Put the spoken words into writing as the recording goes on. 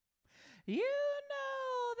You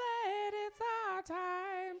know that it's our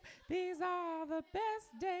time. These are the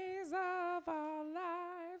best days of our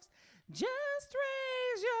lives. Just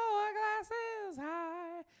raise your glasses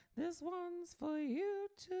high. This one's for you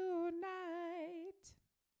tonight.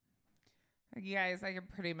 You guys, I can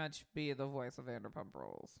pretty much be the voice of Vanderpump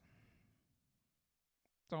Rules.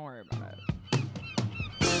 Don't worry about it.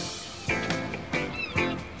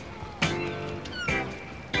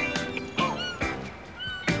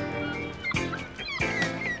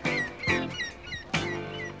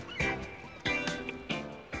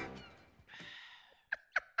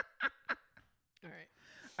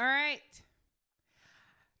 All right.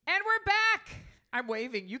 And we're back. I'm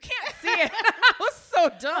waving. You can't see it. I was so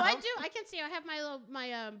dumb. Oh, I do. I can see. I have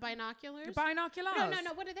my binoculars. Binoculars.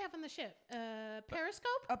 No. What do they have on the ship?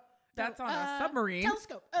 Periscope? That's on a submarine.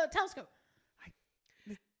 Telescope. Telescope.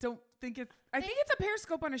 I don't think it's... I think it's a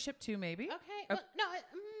periscope on a ship too, maybe. Okay. Well, no.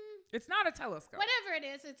 It's not a telescope. Whatever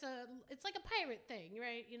it is, it's like a pirate thing,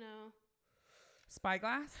 right? You know.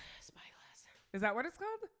 Spyglass? Spyglass. Is that what it's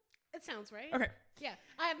called? It sounds right. Okay. Yeah.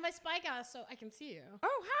 I have my spyglass so I can see you.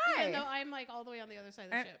 Oh, hi. Even though I'm like all the way on the other side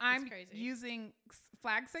of the ship. I'm it's crazy. using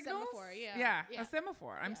flag signals. Semaphore, Yeah, yeah. a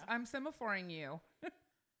semaphore. Yeah. I'm semaphoring you.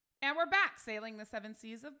 And we're back sailing the 7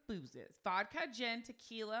 seas of boozes. Vodka, gin,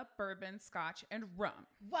 tequila, bourbon, scotch, and rum.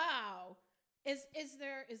 Wow. Is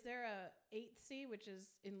there a 8th sea, which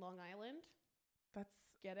is in Long Island? That's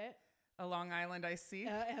Get it? a Long Island iced sea.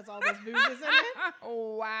 It has all those boozes in it.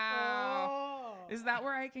 Oh, wow. Oh. Is that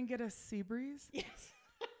where I can get a sea breeze? Yes.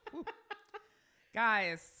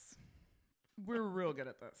 Guys, we're real good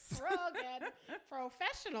at this. Real good.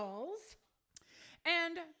 Professionals.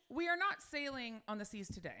 And we are not sailing on the seas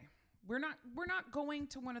today. We're not going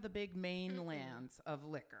to one of the big mainlands of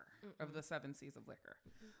liquor, of the 7 seas of liquor.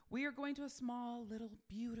 We are going to a small, little,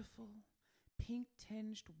 beautiful,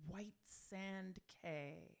 pink-tinged white sand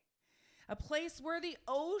cay. A place where the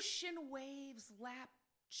ocean waves lap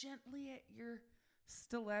gently at your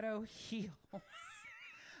stiletto heels.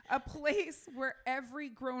 A place where every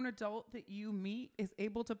grown adult that you meet is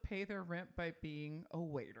able to pay their rent by being a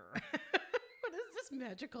waiter. What is this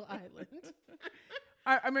magical island?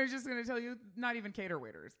 I'm just going to tell you, not even cater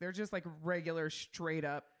waiters. They're just like regular, straight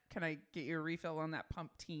up, can I get you a refill on that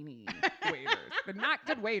pumptini waiters. They're not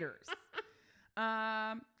good waiters.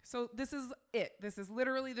 So this is it. This is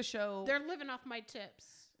literally the show. They're living off my tips.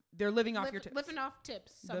 They're living off your tips. Living off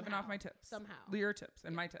tips. Somehow. Living off my tips. Somehow. Your tips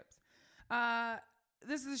and my tips.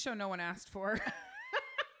 This is a show no one asked for.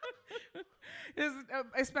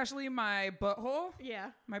 Especially my butthole. Yeah.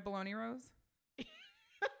 My bologna rose.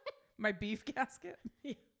 My beef gasket.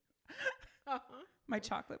 Uh-huh. My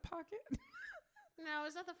chocolate pocket. Now,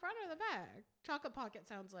 is that the front or the back? Chocolate pocket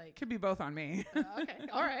sounds like. Could be both on me. Okay.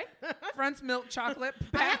 All right. Front's milk chocolate.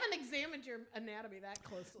 I haven't examined your anatomy that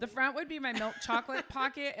closely. The front would be my milk chocolate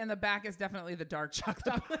pocket, and the back is definitely the dark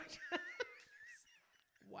chocolate pocket.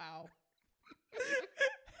 Wow.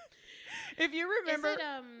 If you remember. Is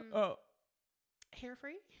it hair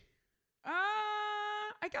free?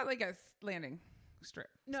 I got like a landing strip.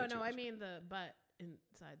 No, situation. I mean the butt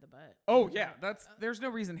inside the butt. Oh yeah, there's no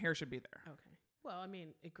reason hair should be there. Okay. Well, I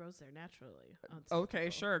mean, it grows there naturally. Okay,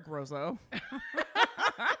 sure, Grozo.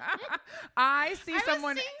 I see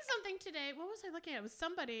someone. I was seeing something today. What was I looking at? It was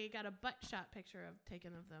somebody got a butt shot picture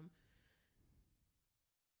taken of them.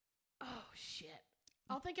 Oh shit!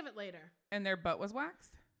 I'll think of it later. And their butt was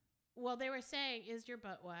waxed? Well, they were saying, "Is your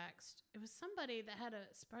butt waxed?" It was somebody that had a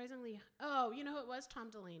surprisingly. Oh, you know who it was? Tom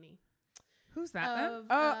Delaney. Who's that?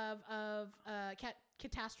 Of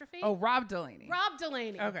Catastrophe. Oh, Rob Delaney. Rob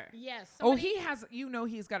Delaney. Okay. Yes. Somebody, he has.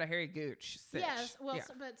 He's got a hairy gooch. Sitch. Yes. Well,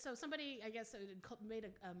 yeah. So somebody, I guess, made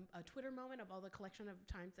a Twitter moment of all the collection of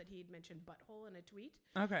times that he'd mentioned butthole in a tweet.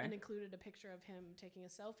 Okay. And included a picture of him taking a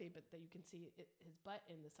selfie, but that you can see his butt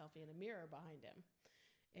in the selfie and a mirror behind him.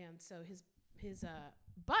 And so his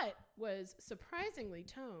butt was surprisingly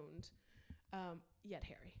toned, yet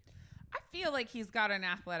hairy. I feel like he's got an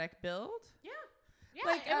athletic build. Yeah.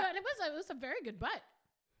 Yeah. Like, it was a very good butt.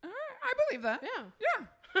 I believe that. Yeah.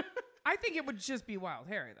 Yeah. I think it would just be wild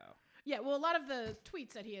hairy though. Yeah, well, a lot of the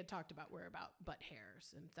tweets that he had talked about were about butt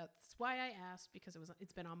hairs, and that's why I asked, because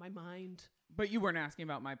it's been on my mind. But you weren't asking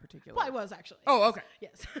about my particular. Well, I was actually. Oh, okay.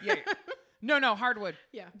 Yes. Yeah. No, hardwood.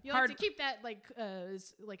 Yeah, you like to keep that like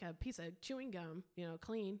like a piece of chewing gum,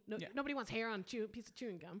 clean. No, yeah. Nobody wants hair on piece of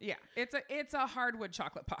chewing gum. Yeah, it's a hardwood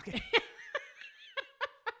chocolate pocket.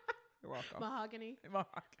 You're welcome. Mahogany.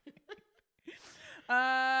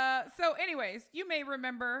 So anyways, you may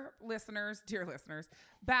remember, dear listeners,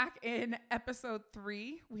 back in episode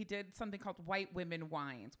 3, we did something called White Women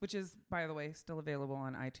Wines, which is, by the way, still available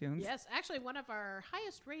on iTunes. Yes, actually one of our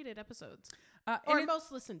highest rated episodes. And Or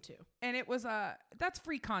most listened to. And it was, that's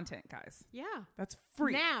free content, guys. Yeah. That's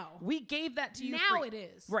free. Now. We gave that to you Now free. it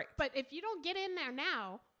is. Right. But if you don't get in there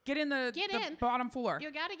now, Get in the bottom floor.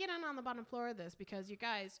 you got to get in on the bottom floor of this because you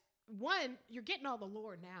guys, one, you're getting all the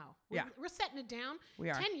lore now. We're setting it down. We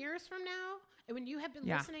are. 10 years from now, and when you have been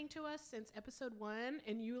listening to us since episode 1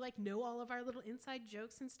 and you like know all of our little inside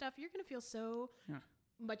jokes and stuff, you're going to feel so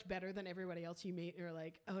much better than everybody else you meet. You're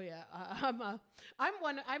like, oh yeah,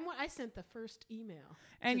 I sent the first email.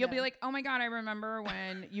 And you'll be like, oh my God, I remember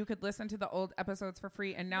when you could listen to the old episodes for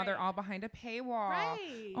free and now they're all behind a paywall.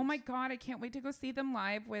 Right. Oh my God, I can't wait to go see them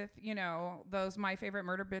live with, those My Favorite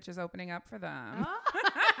Murder Bitches opening up for them.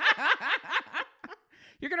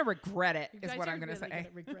 You're going to regret it, is what I'm going to say. Gonna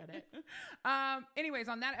regret it. Anyways,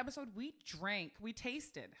 on that episode, we drank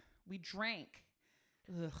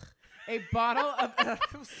a bottle of,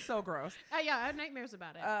 it was so gross. Yeah, I have nightmares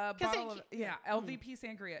about it. Bottle of, LVP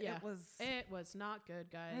Sangria. Yeah. It was not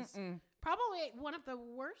good, guys. Probably one of the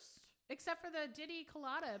worst, except for the Diddy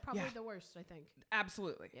Colada. Probably the worst, I think.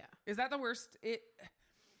 Absolutely. Yeah. Is that the worst?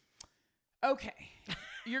 Okay.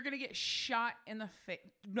 You're going to get shot in the face.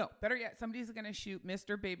 No, better yet, somebody's going to shoot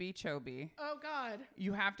Mr. Baby Chobi. Oh, God.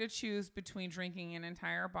 You have to choose between drinking an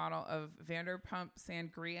entire bottle of Vanderpump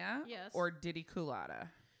Sangria or Diddy Colada.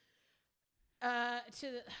 I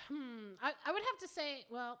would have to say,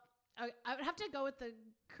 I would have to go with the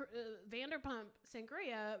Vanderpump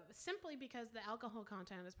Sangria simply because the alcohol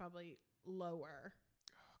content is probably lower.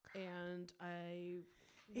 Oh, and I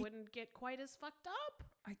wouldn't get quite as fucked up.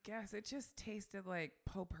 I guess it just tasted like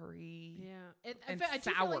potpourri. Yeah. I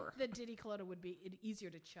do feel like the Diddy Colada would be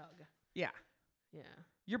easier to chug. Yeah. Yeah.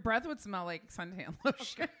 Your breath would smell like suntan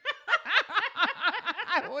lotion.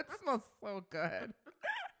 It would smell so good.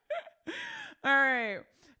 All right.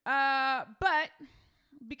 But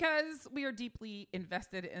because we are deeply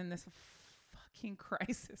invested in this fucking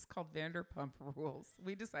crisis called Vanderpump Rules,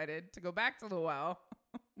 we decided to go back to the well.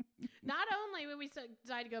 Not only did we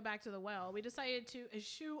decide to go back to the well, we decided to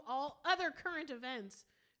eschew all other current events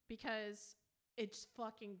because it's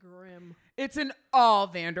fucking grim. It's an all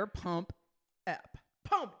Vanderpump ep.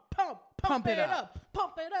 Pump it up.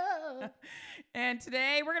 Pump it up. And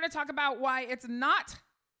today we're going to talk about why it's not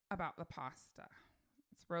about the pasta.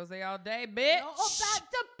 It's rosé all day, bitch. Not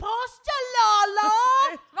about the pasta, Lala.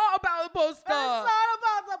 It's not about the pasta. It's not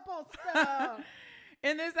about the pasta.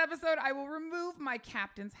 In this episode, I will remove my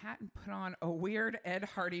captain's hat and put on a weird Ed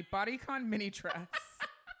Hardy bodycon mini dress.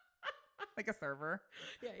 Like a server.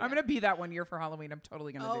 Yeah. I'm going to be that one year for Halloween. I'm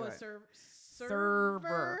totally going to do it.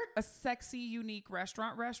 Server. A sexy, unique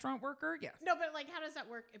restaurant worker? Yes. No, but like, how does that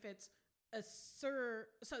work if it's a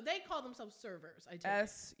so they call themselves servers. I take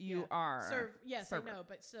S-U-R. Serve. Yes, server. I know.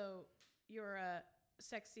 But so you're a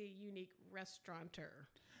sexy, unique restaurateur.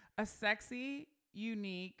 A sexy,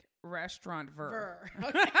 unique restaurateur.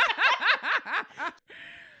 Okay.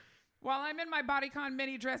 While I'm in my bodycon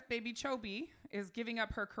mini dress, Baby Chobi is giving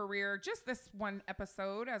up her career just this one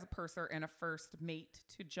episode as a purser and a first mate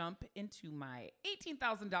to jump into my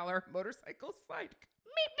 $18,000 motorcycle side.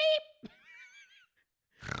 Meep, meep.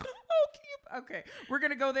 Okay, we're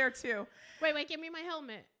going to go there too. Wait, give me my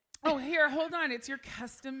helmet. Oh, here, hold on. It's your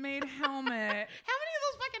custom-made helmet. How many of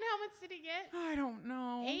those fucking helmets did he get? I don't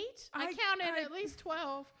know. 8? I counted at least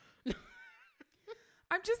 12.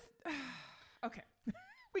 I'm just... Okay.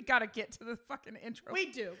 We got to get to the fucking intro. We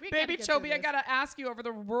do. Baby Chobi, I got to ask you over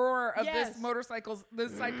the roar of this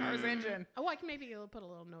sidecar's engine. Oh, I can maybe put a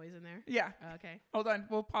little noise in there. Yeah. Okay. Hold on.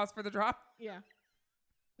 We'll pause for the drop. Yeah.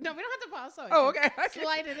 No, we don't have to pause. So okay.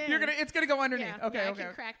 Slide it in. It's gonna go underneath. Yeah. Okay. I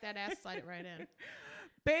can crack that ass, slide it right in.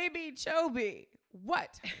 Baby Chobi,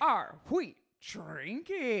 what are we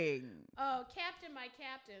drinking? Oh, Captain, my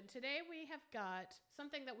Captain. Today we have got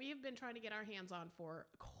something that we have been trying to get our hands on for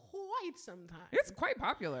quite some time. It's quite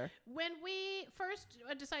popular. When we first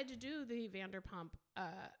decided to do the Vanderpump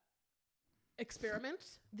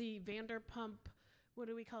experiment, the Vanderpump, what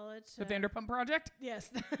do we call it? The Vanderpump Project? Yes,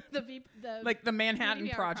 the Manhattan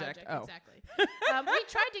VDR Project. Oh, exactly. We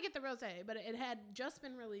tried to get the rosé, but it had just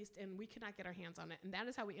been released, and we could not get our hands on it. And that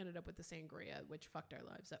is how we ended up with the sangria, which fucked our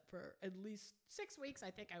lives up for at least 6 weeks.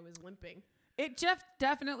 I think I was limping. It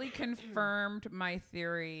definitely confirmed my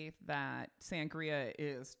theory that sangria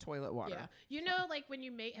is toilet water. Yeah. You know, like when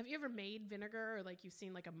you have you ever made vinegar, or like you've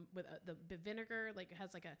seen like the vinegar, like it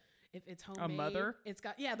has like if it's homemade. A mother? It's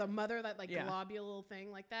got, the mother, that like globule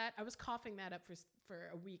thing like that. I was coughing that up for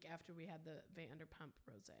a week after we had the Vanderpump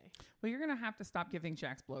Rosé. Well, you're going to have to stop giving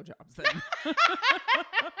Jax blowjobs then.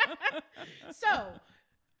 So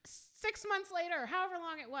 6 months later, however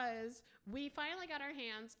long it was, we finally got our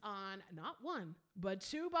hands on not one, but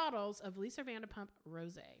 2 bottles of Lisa Vanderpump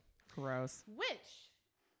Rosé. Gross. Which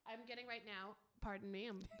I'm getting right now. Pardon me,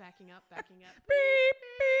 I'm backing up. Beep, beep,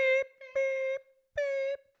 beep,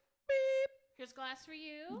 beep, beep. Here's a glass for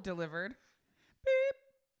you. Delivered. Beep,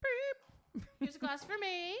 beep. Here's a glass for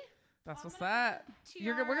me. That's what's up.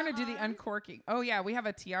 We're going to do the uncorking. Oh, yeah, we have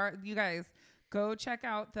a tiara. You guys, go check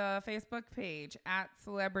out the Facebook page at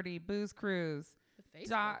Celebrity Booze Cruise.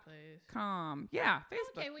 .com. Yeah,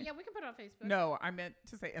 Facebook. Okay, well, yeah, we can put it on Facebook. No, I meant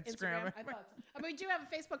to say Instagram. I thought so. I mean, we do have a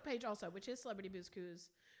Facebook page also, which is Celebrity Booze Cruise.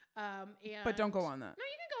 But don't go on that. No,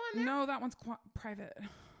 you can go on there. No, that one's private.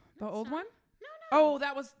 The old one? No. Oh,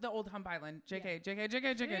 that was the old Hump Island. JK.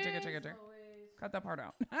 Cut that part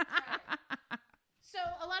out. Right. So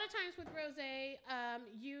a lot of times with rosé,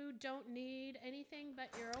 you don't need anything but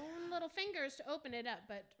your own little fingers to open it up.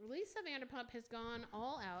 But Lisa Vanderpump has gone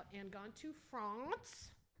all out and gone to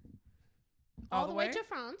France. All the way to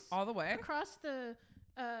France. All the way. Across the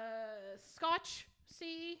Scotch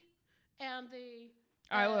Sea and the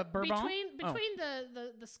Isle of Bourbon. Between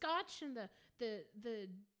the Scotch and the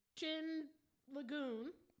Gin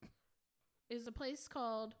Lagoon is a place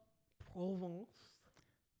called Provence.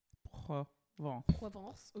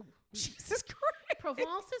 Provence. Ooh. Jesus Christ.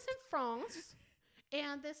 Provence is in France.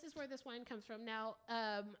 And this is where this wine comes from. Now,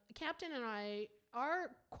 Captain and I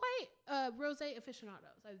are quite rosé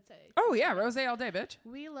aficionados, I would say. Oh, yeah. Rosé all day, bitch.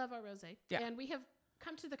 We love our rosé. Yeah. And we have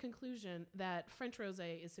come to the conclusion that French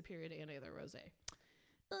rosé is superior to any other rosé.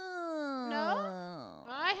 No?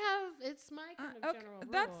 It's my kind of general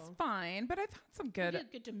rule. That's fine, but I've had some good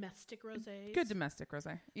domestic rosés. Good domestic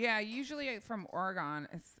rosé. Yeah, usually from Oregon,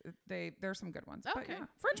 there's some good ones. Okay. But yeah,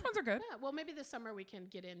 French ones are good. Yeah, well, maybe this summer we can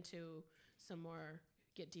get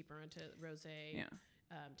deeper into rosé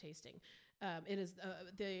tasting. It is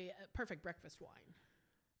the perfect breakfast wine.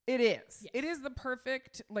 It is. Yes. It is the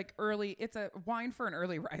perfect, it's a wine for an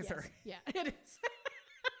early riser. Yes. Yeah, it is.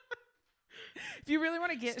 If you really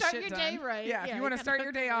want to start shit your done, day right. Yeah, if you want to start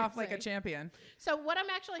your day off like a champion. So what I'm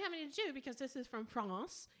actually having to do, because this is from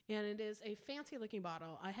France and it is a fancy looking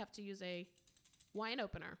bottle, I have to use a wine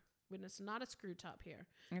opener. When it's not a screw top here.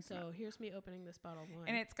 Here's me opening this bottle of wine.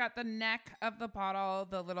 And it's got the neck of the bottle,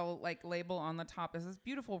 the little label on the top is this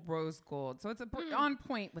beautiful rose gold. So it's on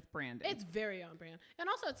point with branding. It's very on brand. And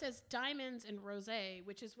also it says diamonds and rosé,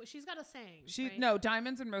 which is what she's got a saying. Right? No,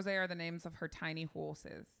 diamonds and rosé are the names of her tiny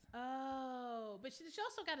horses. Oh, but she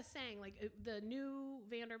also got a saying, like the new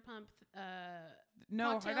Vanderpump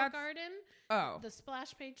cocktail garden. Oh. The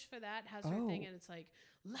splash page for that has her thing, and it's like,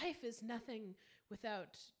 life is nothing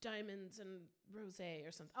without diamonds and rosé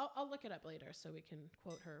or something. I'll look it up later so we can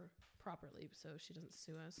quote her properly so she doesn't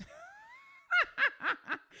sue us.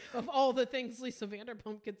 Of all the things Lisa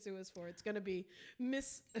Vanderpump could sue us for, it's going to be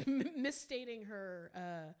misstating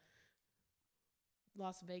her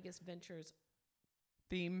Las Vegas Ventures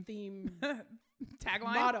theme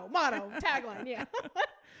tagline motto tagline. Yeah.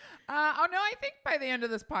 I think by the end of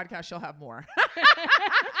this podcast she'll have more.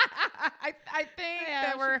 I think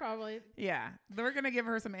that we're gonna give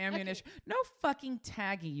her some ammunition. Okay. No fucking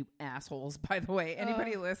tagging, you assholes. By the way,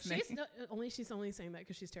 anybody listening? She's only saying that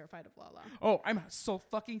because she's terrified of Lala. Oh, I'm so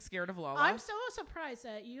fucking scared of Lala. I'm so surprised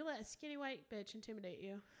that you let a skinny white bitch intimidate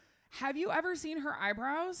you. Have you ever seen her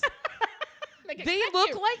eyebrows? They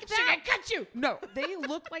look like that. She can cut you. No, they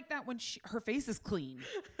look like that when her face is clean.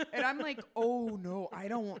 And I'm like, oh no, I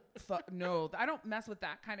don't mess with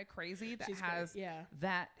that kind of crazy that has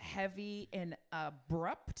that heavy and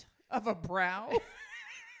abrupt of a brow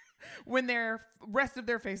when their rest of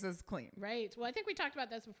their face is clean. Right. Well, I think we talked about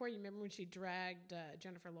this before. You remember when she dragged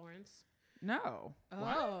Jennifer Lawrence? No. Oh.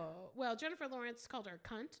 What? Well, Jennifer Lawrence called her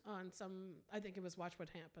cunt on I think it was Watch What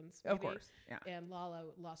Happens. Maybe. Of course. Yeah. And Lala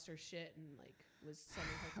lost her shit and was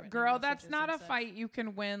sending her girl, that's not a fight you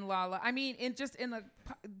can win, Lala. I mean,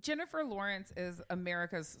 Jennifer Lawrence is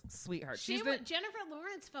America's sweetheart. Jennifer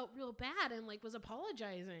Lawrence felt real bad and was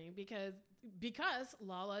apologizing because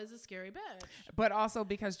Lala is a scary bitch. But also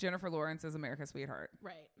because Jennifer Lawrence is America's sweetheart.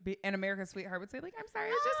 Right. And America's sweetheart would say I'm sorry, I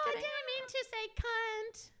was just kidding. I didn't mean to say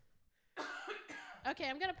cunt. Okay,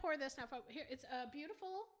 I'm gonna pour this now. Here, it's a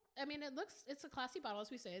beautiful I mean, it's a classy bottle, as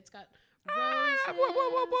we say. It's got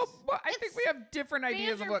Whoa. I think we have different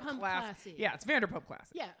ideas of what Vanderpump class. classy. Yeah, it's Vanderpump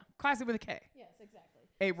classy. Yeah. Classy with a K. Yes, exactly.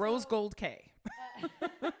 A rose gold K.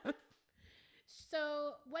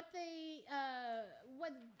 So what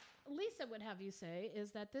Lisa would have you say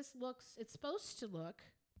is that it's supposed to look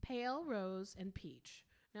pale rose and peach.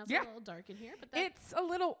 Now it's a little dark in here, but it's a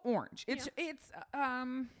little orange. It's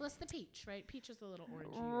well, it's the peach, right? Peach is a little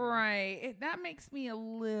orange. Right. That makes me a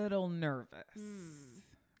little nervous.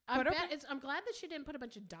 I'm glad that she didn't put a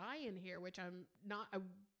bunch of dye in here, which I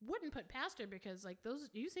wouldn't put past her, because like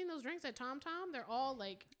you seen those drinks at Tom Tom? They're all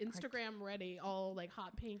like Instagram ready, all like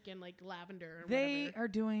hot pink and like lavender. They are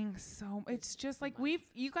doing so. It's just like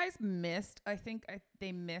you guys missed. I think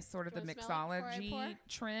they missed sort of the mixology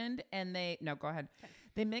trend, and go ahead. Okay.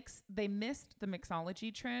 They missed the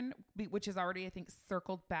mixology trend, which is already, I think,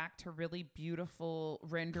 circled back to really beautiful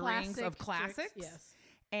renderings of classics. Yes,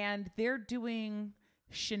 and they're doing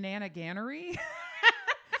shenaniganery.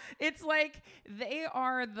 It's like they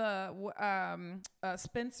are the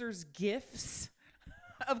Spencer's Gifts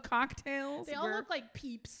of cocktails. They all look like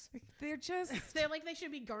peeps. They're just they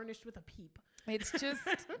should be garnished with a peep. It's just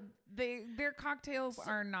their cocktails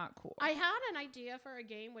are not cool. I had an idea for a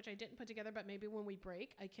game which I didn't put together, but maybe when we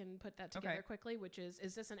break I can put that together quickly, which is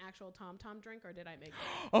this an actual Tom Tom drink or did I make it?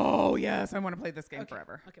 Oh yes, I want to play this game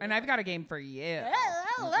forever. Okay, and I've got a game for you.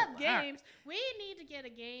 I love games. We need to get a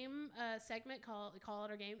game segment, call it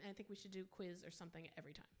our game, and I think we should do quiz or something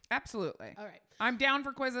every time. Absolutely. All right. I'm down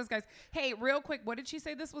for quizzes, guys. Hey, real quick, what did she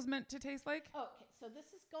say this was meant to taste like? Oh, okay, so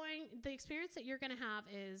the experience that you're going to have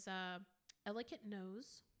is elegant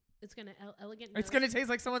nose. It's going to elegant nose. It's going to taste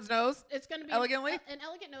like someone's nose? It's going to be elegantly? an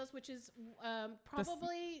elegant nose, which is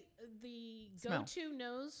probably the go-to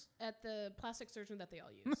nose at the plastic surgeon that they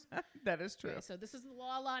all use. That is true. Okay, so this is the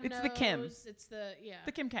La nose. It's the Kim. It's the,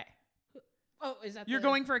 the Kim K. Oh, is that You're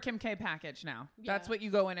going for a Kim K package now. Yeah. That's what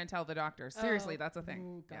you go in and tell the doctor. Seriously, that's a thing.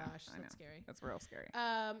 Oh, gosh, that's scary. That's real scary.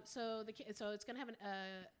 So it's going to have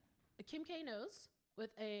a Kim K nose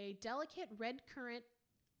with a delicate red currant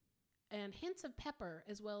and hints of pepper,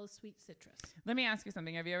 as well as sweet citrus. Let me ask you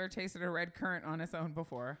something. Have you ever tasted a red currant on its own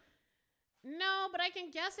before? No, but I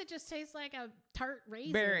can guess it just tastes like a tart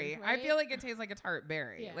raisin. Berry. Right? I feel like it tastes like a tart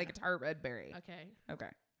berry, like a tart red berry. Okay.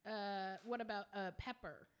 What about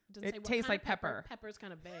pepper? It tastes like pepper. Pepper's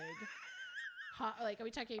kind of vague. Are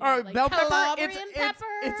we talking about like bell pepper? Pepper?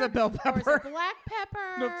 It's a bell pepper. Or is it black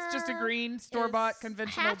pepper? No, it's just a green store-bought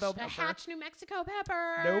conventional bell pepper. A Hatch, New Mexico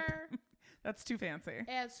pepper. Nope. That's too fancy.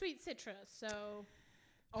 And sweet citrus, so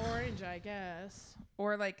orange, I guess.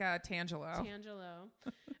 Or like Tangelo.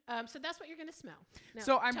 So that's what you're going to smell. Now,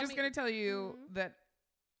 so I'm just going to tell you that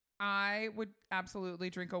I would absolutely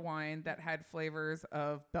drink a wine that had flavors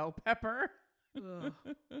of bell pepper.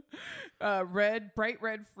 Bright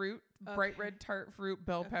red fruit, bright red tart fruit,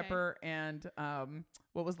 bell pepper, and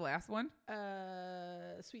what was the last one?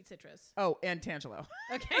 Sweet citrus. Oh, and Tangelo.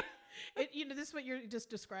 Okay. This is what you just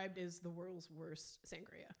described is the world's worst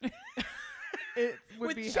sangria. It would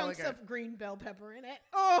with be chunks of green bell pepper in it.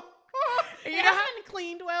 Oh, it hasn't been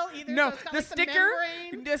cleaned well either. No, so it's got the sticker.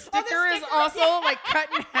 The sticker is also like cut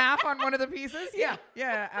in half on one of the pieces. Yeah,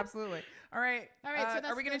 absolutely. All right. So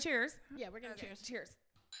are we gonna cheers? Yeah, we're gonna cheers. Cheers.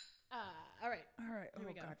 All right. Here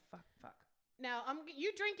we go. God, fuck. Now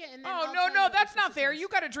you drink it and then. No, that's not fair. You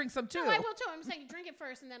got to drink some too. No, I will too. I'm saying drink it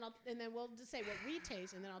first, and then we'll just say what we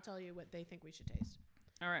taste, and then I'll tell you what they think we should taste.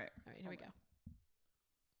 All right. Here we go.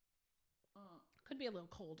 Could be a little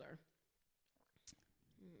colder.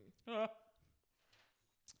 Oh,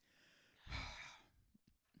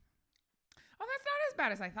 that's not as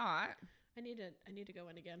bad as I thought. I need to go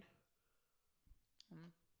in again.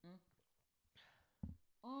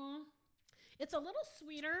 It's a little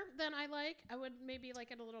sweeter than I like. I would maybe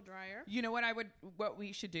like it a little drier. You know what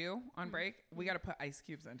we should do on break? We got to put ice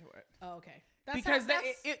cubes into it. Oh, okay.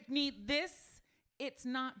 It's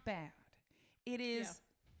not bad. It is. Yeah.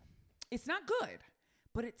 It's not good,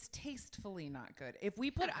 but it's tastefully not good. If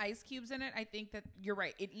we put ice cubes in it, I think that you're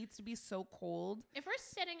right. It needs to be so cold. If we're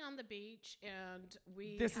sitting on the beach and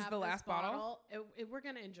this is the last bottle, we're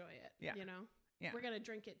gonna enjoy it. Yeah. Yeah. We're going to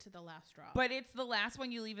drink it to the last drop. But it's the last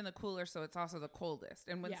one you leave in the cooler, so it's also the coldest.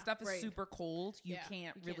 And when stuff is super cold, you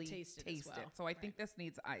can't really taste it. So I think this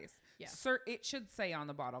needs ice. Yeah. It should say on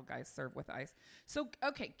the bottle, guys, serve with ice. So,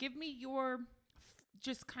 okay, give me your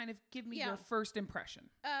first impression.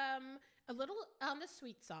 A little on the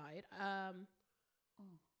sweet side. I'm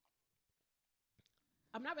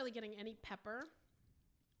not really getting any pepper.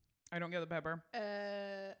 I don't get the pepper.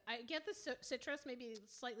 I get the citrus, maybe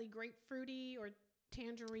slightly grapefruity or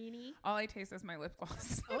tangerine. All I taste is my lip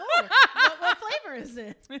gloss. Oh, what flavor is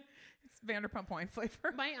it? It's Vanderpump wine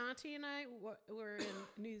flavor. My auntie and I were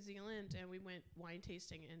in New Zealand, and we went wine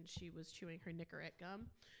tasting, and she was chewing her Nicorette gum.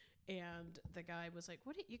 And the guy was like,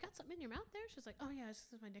 you got something in your mouth there? She's like, oh, yeah, this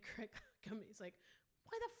is my Nicorette gum. He's like,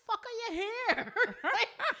 why the fuck are you here? Like,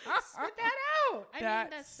 spit that out. I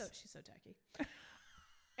mean, she's so tacky.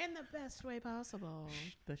 In the best way possible.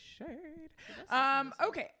 The shade.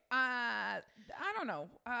 Okay. I don't know.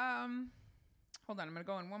 Hold on. I'm going to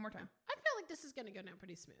go in one more time. I feel like this is going to go down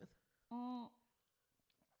pretty smooth.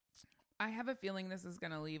 I have a feeling this is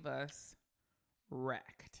going to leave us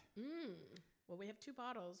wrecked. Well, we have 2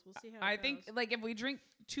 bottles. We'll see how I it goes. think, like, if we drink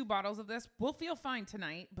 2 bottles of this, we'll feel fine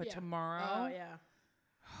tonight. But tomorrow. Oh, yeah.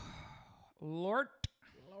 Lord.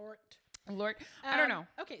 Lord. I don't know.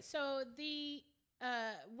 Okay, so the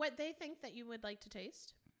what they think that you would like to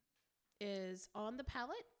taste is on the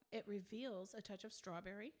palate. It reveals a touch of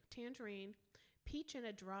strawberry, tangerine, peach in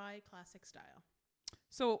a dry classic style.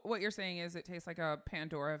 So what you're saying is it tastes like a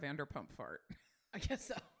Pandora Vanderpump fart. I guess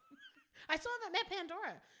so. I still haven't met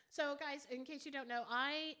Pandora. So, guys, in case you don't know,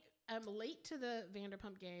 I am late to the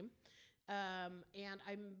Vanderpump game, and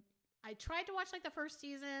I tried to watch like the first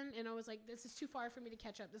season, and I was like, this is too far for me to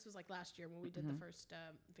catch up. This was like last year when we did the first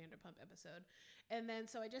Vanderpump episode. And then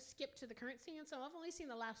so I just skipped to the current season. So I've only seen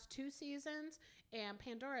the last 2 seasons, and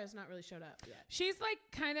Pandora has not really showed up yet. She's like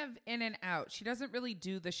kind of in and out. She doesn't really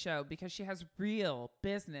do the show because she has real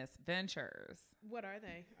business ventures. What are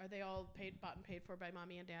they? Are they all bought and paid for by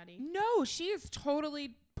mommy and daddy? No, she is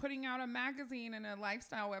totally putting out a magazine and a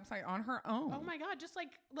lifestyle website on her own. Oh my God. Just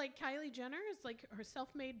like Kylie Jenner is like her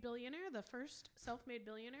self-made billionaire, the first self-made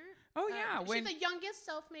billionaire. Oh yeah. She's the youngest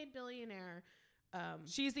self-made billionaire.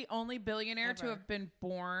 She's the only billionaire ever to have been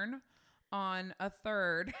born on a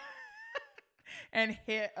third and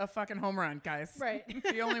hit a fucking home run, guys. Right.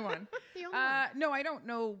 The only one. The only one. No, I don't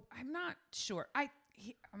know. I'm not sure.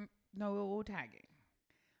 No tagging.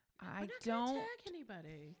 I don't tag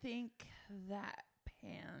anybody. think that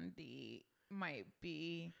Pandy might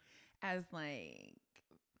be as like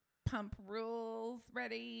pump rules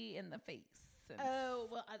ready in the face and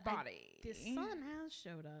body. The sun has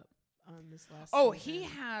showed up on this last Oh, season. he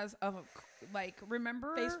has a like,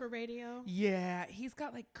 remember? Face for radio. Yeah, he's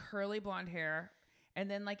got like curly blonde hair, and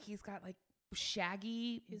then like he's got like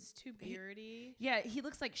Shaggy. He's too beardy. Yeah, he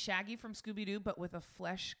looks like Shaggy from Scooby-Doo, but with a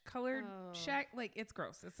flesh-colored shag. Like, it's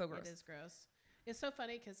gross. It's so gross. It is gross. It's so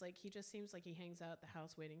funny because like he just seems like he hangs out at the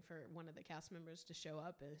house waiting for one of the cast members to show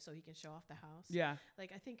up so he can show off the house. Yeah.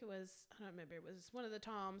 Like I think it was, I don't remember, it was one of the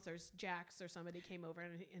Toms or Jax or somebody came over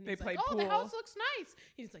and they he's played like, oh, pool. the house looks nice.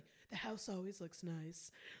 He's like, the house always looks nice.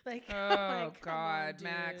 Like, oh like, God, on,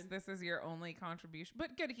 Max, this is your only contribution.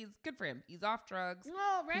 But good, he's good for him. He's off drugs.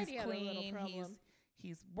 Oh, right. He's clean.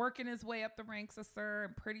 He's working his way up the ranks of Sir,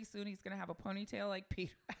 and pretty soon he's gonna have a ponytail like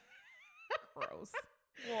Peter. Gross.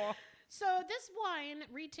 Whoa. So this wine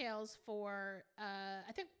retails for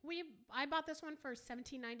I think I bought this one for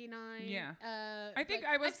 $17.99. Yeah.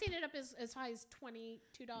 I've seen it up as high as $22.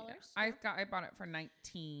 Yeah. I bought it for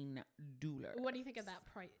 $19. What do you think of that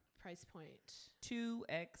price point? Too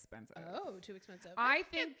expensive. Oh, too expensive. I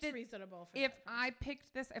think it's reasonable for if that I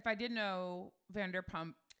picked this, if I didn't know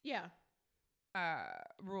Vanderpump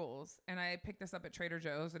rules, and I picked this up at Trader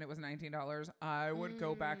Joe's and it was $19, I would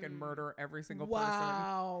go back and murder every single person.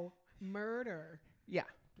 Wow. Murder. Yeah.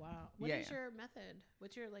 Wow. What is your method?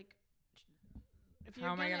 What's your like?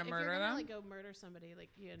 How am I gonna murder them? Like go murder somebody, like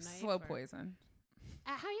you a knife. Slow poison.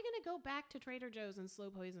 How are you gonna go back to Trader Joe's and slow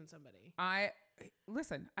poison somebody?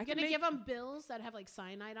 Listen. I'm gonna give them bills that have like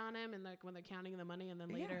cyanide on them, and like when they're counting the money, and then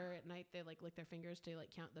later at night they like lick their fingers to like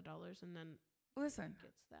count the dollars, and then listen.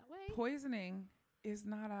 It's that way. Poisoning is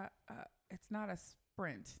not it's not a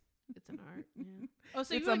sprint. It's an art. Yeah. Oh,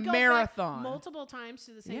 so it's you would a go marathon. Back multiple times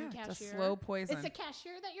to the same cashier. It's a slow poison. It's a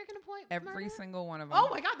cashier that you're gonna point every murder? single one of them. Oh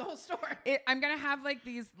my God, the whole store. I'm gonna have like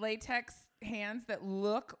these latex hands that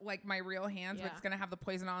look like my real hands, but it's gonna have the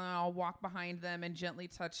poison on, and I'll walk behind them and gently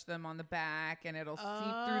touch them on the back, and it'll seep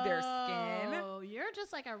through their skin. Oh, you're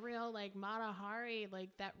just like a real like Mata Hari,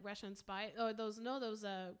 like that Russian spy. Oh, those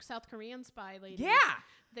South Korean spy ladies. Yeah.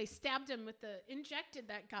 They stabbed him injected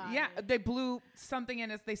that guy. Yeah, they blew something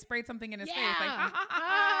in they sprayed something in his face. Like,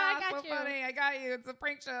 I got so you. funny, I got you. It's a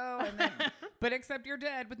prank show. And then, but except you're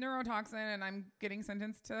dead with neurotoxin, and I'm getting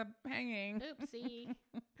sentenced to hanging. Oopsie.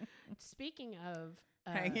 Speaking of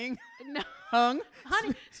hanging, no, hung.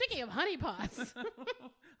 Speaking of honeypots,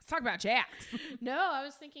 let's talk about Jax. No, I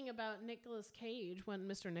was thinking about Nicolas Cage,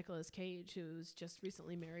 Mr. Nicolas Cage, who's just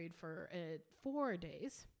recently married for 4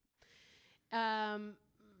 days.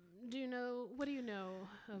 do you know? What do you know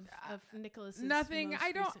of Nicholas's nothing. most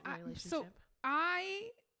I don't. recent relationship? I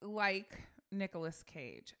like Nicolas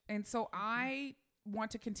Cage, and so I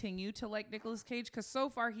want to continue to like Nicolas Cage because so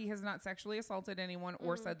far he has not sexually assaulted anyone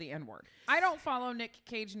or said the N-word. I don't follow Nick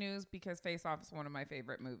Cage news because Face Off is one of my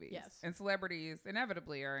favorite movies. Yes. And celebrities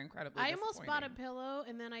inevitably are incredibly I almost bought a disappointing. pillow,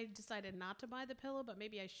 and then I decided not to buy the pillow, but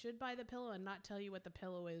maybe I should buy the pillow and not tell you what the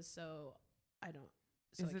pillow is, so I don't.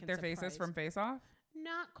 So Is I it can their faces surprise- from Face Off?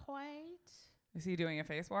 Not quite. Is he doing a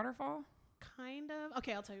face waterfall? Kind of.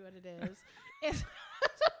 Okay, I'll tell you what it is. It's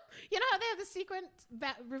you know how they have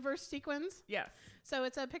the reverse sequins? Yes. So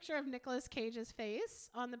it's a picture of Nicolas Cage's face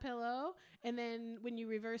on the pillow, and then when you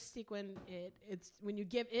reverse sequin it, it's when you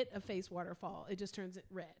give it a face waterfall, it just turns it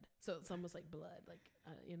red. So it's almost like blood, like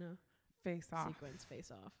Face Off. sequence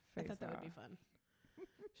face off. I Face thought that would be off. fun.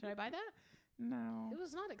 Should I buy that? No. It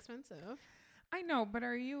was not expensive. I know, but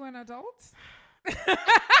are you an adult?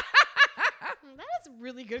 That is a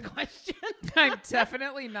really good question. I'm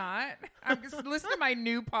definitely not. I'm just listening to my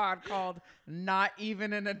new pod called Not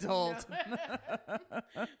Even an Adult.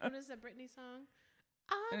 What is that Britney song?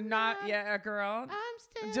 I'm Not yet a girl. I'm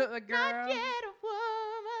still Just a girl. not yet a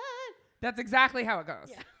woman. That's exactly how it goes.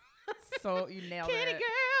 Yeah. So you nailed Kitty it.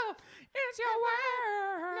 girl. It's your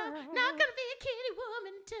No, world. not gonna be a kitty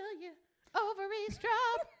woman till your ovaries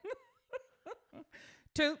drop.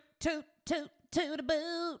 Toot, toot, toot, to the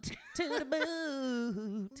boot, to the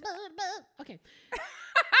boot. Okay.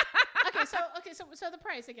 So the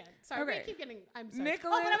price again. Sorry, Okay. we keep getting. I'm sorry.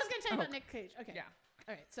 Nicholas- but I was gonna tell you oh. about Nick Cage. Okay. Yeah.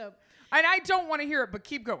 All right. So And I don't want to hear it, but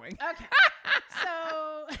keep going. okay.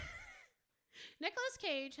 So Nicolas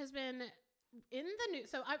Cage has been in the news.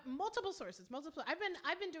 So multiple sources.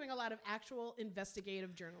 I've been doing a lot of actual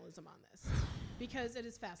investigative journalism on this because it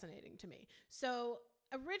is fascinating to me. So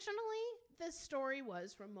originally, this story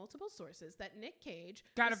was from multiple sources that Nick Cage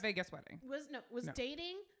Got a Vegas wedding. was No.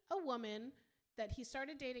 dating a woman that he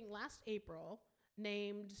started dating last April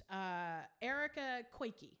named Erica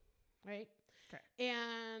Koike, right? Okay.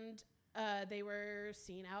 And they were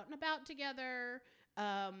seen out and about together.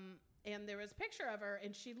 And there was a picture of her,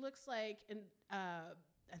 and she looks like, and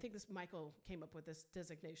I think Michael came up with this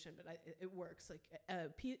designation, but it works, like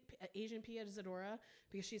Asian Pia Zadora,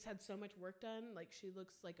 because she's had so much work done. Like she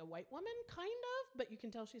looks like a white woman, kind of, but you can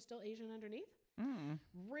tell she's still Asian underneath. Mm.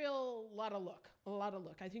 Real lot of look.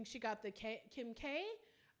 I think she got the Kim K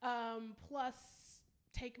plus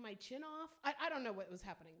take my chin off. I don't know what was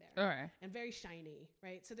happening there. All right. And very shiny,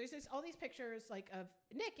 right? So there's all these pictures like of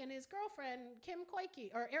Nick and his girlfriend Kim Koike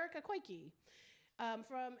or Erica Koike.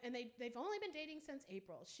 And they've only been dating since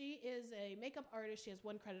April. She is a makeup artist. She has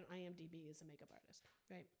one credit on IMDb as a makeup artist,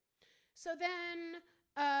 right? So then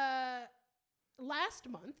last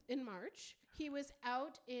month in March, he was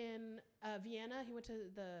out in Vienna. He went to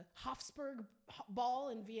the Hofsburg Ball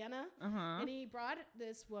in Vienna, and he brought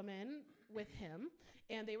this woman with him,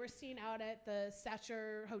 and they were seen out at the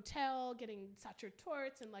Sacher Hotel getting Sacher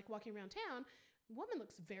torts and like walking around town. Woman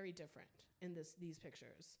looks very different in these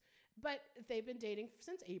pictures. But they've been dating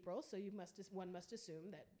since April, so one must assume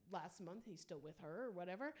that last month he's still with her or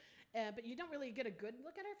whatever. But you don't really get a good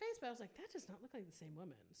look at her face. But I was like, that does not look like the same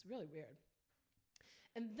woman. It's really weird.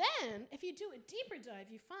 And then, if you do a deeper dive,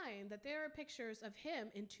 you find that there are pictures of him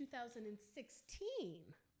in 2016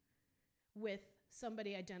 with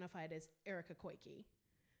somebody identified as Erica Koike.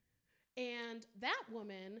 And that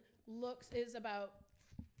woman is about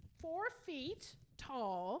 4 feet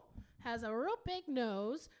tall, has a real big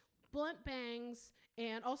nose, blunt bangs,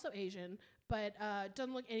 and also Asian, but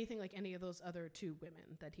doesn't look anything like any of those other 2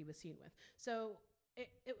 women that he was seen with. So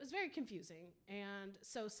it was very confusing. And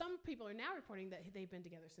so some people are now reporting that they've been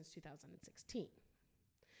together since 2016.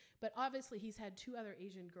 But obviously he's had 2 other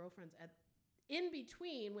Asian girlfriends in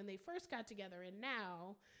between when they first got together and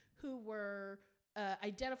now, who were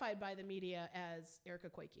identified by the media as Erica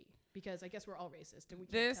Koike, because I guess we're all racist and we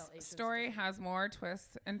can't This tell Asians story different. has more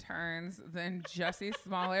twists and turns than Jussie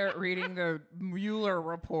Smollett reading the Mueller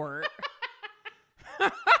report.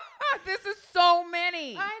 This is so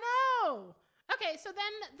many. I know. Okay, so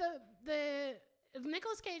then the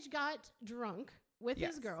Nicolas Cage got drunk with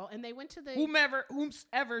Yes. his girl, and they went to the. Whomever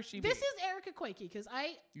she be. This is Erica Koike, because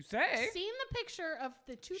I You say. seen the picture of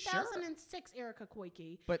the 2006 Erica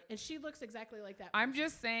Koike, But and she looks exactly like that. I'm picture.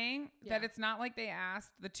 just saying Yeah. that it's not like they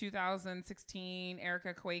asked the 2016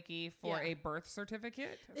 Erica Koike for Yeah. a birth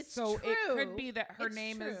certificate. It's so it true. could be that her It's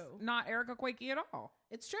name is true. not Erica Koike at all.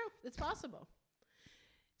 It's true. It's possible.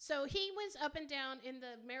 So he was up and down in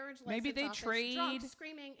the marriage license Maybe they office, trade drunk,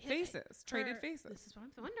 screaming Faces. Traded faces. This is what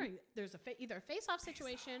I'm wondering. There's either a face-off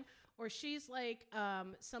situation, or she's like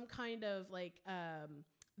some kind of like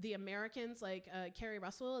the Americans, like Carrie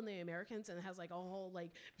Russell and the Americans, and it has like a whole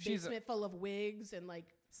like She's basement full of wigs and like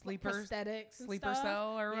Sleeper prosthetics and sleeper stuff.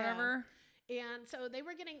 cell or whatever. And so they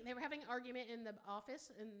were having an argument in the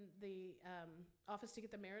office, office to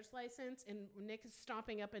get the marriage license. And Nick is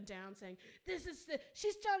stomping up and down saying,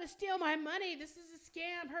 she's trying to steal my money. This is a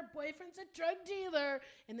scam. Her boyfriend's a drug dealer.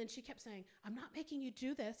 And then she kept saying, I'm not making you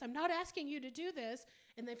do this. I'm not asking you to do this.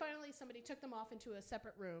 And then finally somebody took them off into a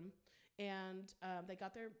separate room, and they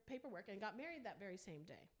got their paperwork and got married that very same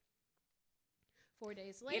day. 4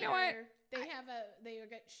 days later, You know what? they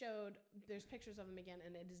get showed. There's pictures of them again,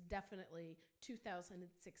 and it is definitely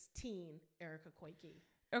 2016 Erica Koike.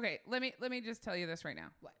 Okay, let me just tell you this right now.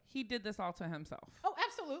 What? He did this all to himself. Oh,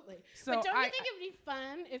 absolutely. So but don't you think it would be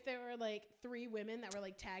fun if there were like 3 women that were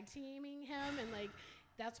like tag teaming him, and like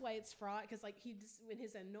that's why it's fraud? Because like in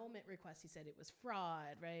his annulment request, he said it was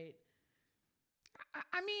fraud, right?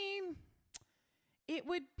 I mean, it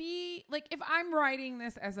would be like if I'm writing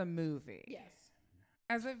this as a movie. Yes.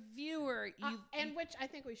 As a viewer, and which I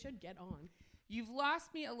think we should get on. You've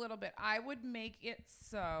lost me a little bit. I would make it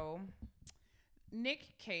so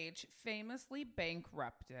Nick Cage, famously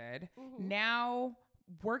bankrupted, now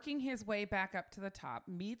working his way back up to the top,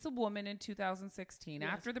 meets a woman in 2016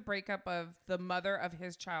 after the breakup of the mother of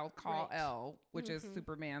his child, Kal-El, which is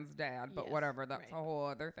Superman's dad, but whatever, that's a whole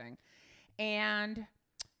other thing. And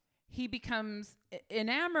he becomes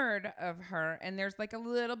enamored of her, and there's like a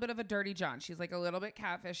little bit of a dirty John. She's like a little bit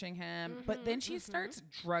catfishing him, but then she starts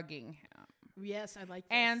drugging him. Yes, I like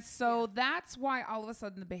this. And so that's why all of a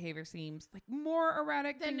sudden the behavior seems like more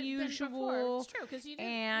erratic than usual. It's true, because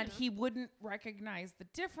he wouldn't recognize the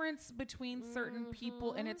difference between certain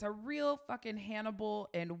people, and it's a real fucking Hannibal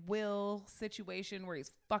and Will situation where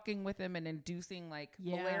he's fucking with him and inducing like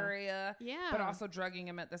malaria, but also drugging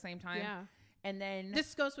him at the same time. Yeah. And then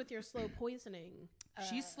this goes with your slow poisoning.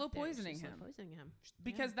 She's slow poisoning him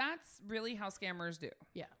because that's really how scammers do.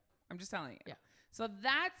 Yeah. I'm just telling you. Yeah. So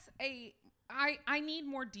that's I need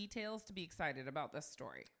more details to be excited about this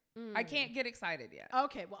story. I can't get excited yet.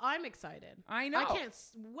 Okay. Well, I'm excited. I know. I can't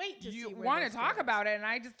wait to see where you want to talk goes. about it, and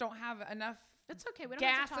I just don't have enough. It's okay. We don't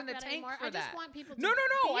gas have to talk in the about tank it anymore. for I that. just want people to No.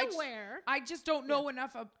 be aware. I just don't know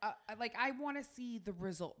enough of like I want to see the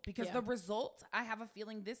result, because the result, I have a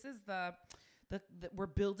feeling this is the we're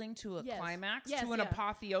building to a climax, to an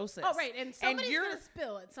apotheosis. Oh, right. And somebody's going to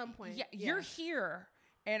spill at some point. Yeah, you're here,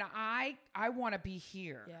 and I want to be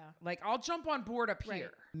here. Yeah. Like, I'll jump on board up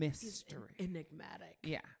here. Mystery. Enigmatic.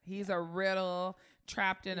 Yeah. He's a riddle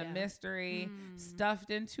trapped in a mystery,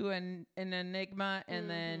 stuffed into an enigma, and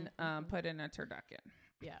then put in a turducken.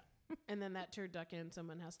 Yeah. And then that turducken,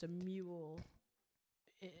 someone has to mule.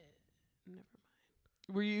 Never mind.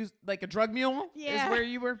 Were you like a drug mule? Yeah. Is where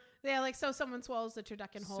you were? Yeah, like so someone swallows the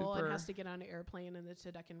turducken whole and has to get on an airplane, and the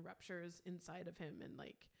turducken ruptures inside of him, and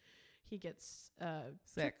like he gets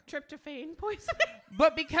sick tryptophan poisoning.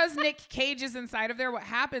 But because Nick Cage is inside of there, what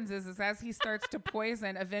happens is as he starts to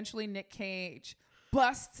poison, eventually Nick Cage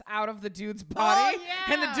busts out of the dude's body,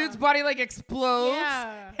 and the dude's body like explodes,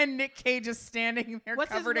 and Nick Cage is standing there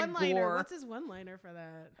covered in gore. What's his one-liner for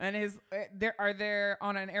that? And his they're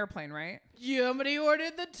on an airplane, right? Somebody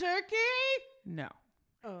ordered the turkey? No.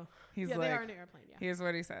 Oh, he's like, they are on an airplane. Yeah. Here's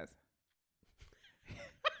what he says.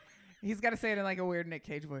 He's got to say it in like a weird Nick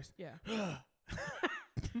Cage voice. Yeah.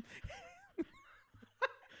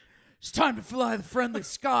 It's time to fly the friendly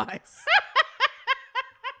skies.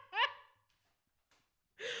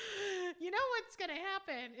 You know what's going to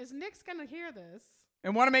happen is Nick's going to hear this.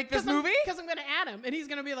 And want to make this movie? Because I'm going to add him. And he's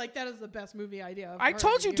going to be like, that is the best movie idea. I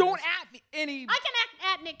told you, don't add me any. I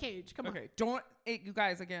can add Nick Cage. Come on. Okay, don't. You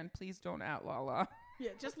guys, again, please don't add Lala. Yeah,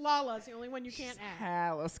 just Lala's the only one you can't add.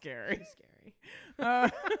 Hella scary. She's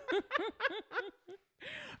scary.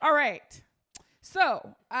 All right.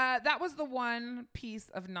 So that was the one piece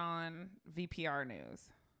of non-VPR news.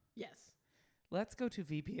 Yes. Let's go to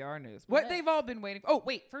VPR news. What they've all been waiting. Oh,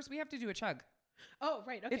 wait. First, we have to do a chug. Oh,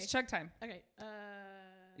 right. Okay. It's chug time. Okay.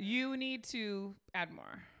 You need to add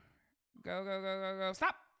more. Go, go, go, go, go.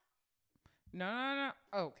 Stop. No.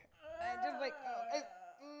 Okay. Just like,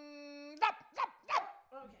 stop.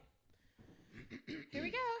 Okay. Here we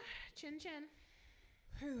go. Chin chin.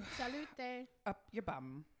 Salute. Up your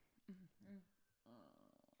bum.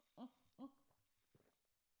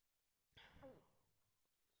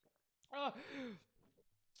 I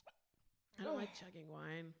don't like chugging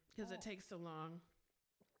wine because it takes so long.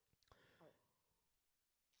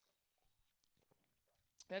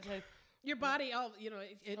 That's like your body,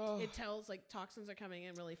 it tells like toxins are coming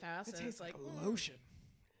in really fast. It and tastes it's like lotion,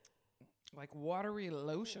 like watery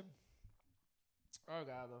lotion. Oh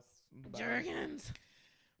God, that's Jergens.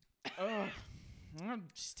 Ugh. It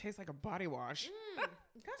just tastes like a body wash.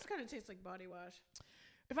 It does kind of taste like body wash.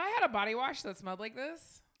 If I had a body wash that smelled like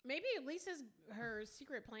this, maybe her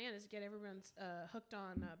secret plan is to get everyone hooked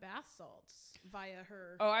on bath salts via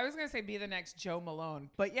her. oh, I was gonna say be the next Joe Malone,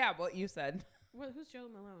 but yeah, what you said. Well, who's Joe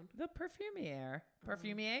Malone? The perfumier,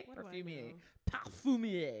 perfumier, what do I perfumier, know?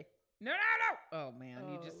 parfumier. No. Oh man,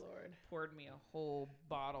 you just Lord. poured me a whole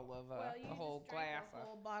bottle of a whole glass, a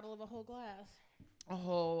whole bottle of a whole glass. a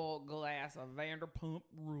whole glass of Vanderpump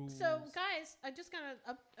Rules. So, guys, I just gotta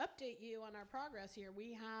update you on our progress here.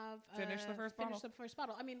 We have Finished the first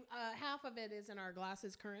bottle. I mean, half of it is in our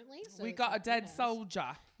glasses currently. So we it's got a not dead mess.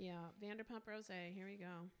 soldier. Yeah, Vanderpump Rosé. Here we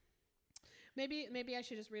go. Maybe I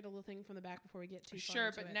should just read a little thing from the back before we get too far Sure,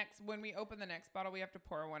 into but it. next when we open the next bottle, we have to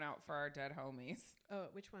pour one out for our dead homies. Oh,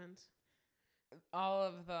 which ones? All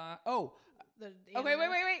of the The okay, animal-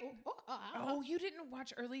 wait. Oh, You didn't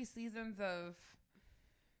watch early seasons of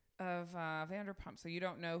Vanderpump, so you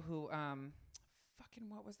don't know who fucking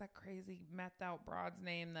what was that crazy methed out broad's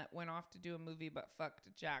name that went off to do a movie but fucked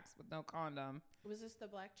Jax with no condom? was this the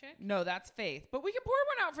black chick? No, that's Faith. But we can pour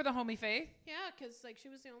one out for the homie Faith. Yeah, because like she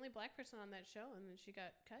was the only black person on that show, and then she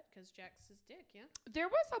got cut because Jax's dick. Yeah. There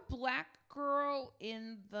was a black girl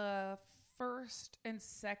in the first and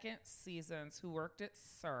second seasons who worked at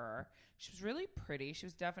SUR. She was really pretty. She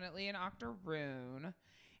was definitely an octoroon.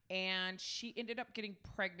 And she ended up getting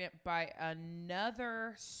pregnant by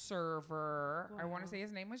another server. Wow. I want to say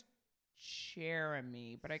his name was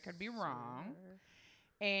Jeremy, but I could be wrong.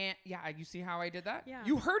 And yeah, you see how I did that? Yeah.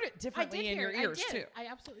 You heard it differently in your ears too. I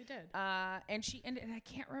absolutely did. And she ended, and I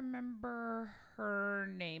can't remember her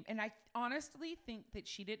name. And I honestly think that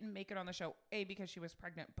she didn't make it on the show, A, because she was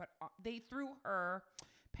pregnant, but they threw her.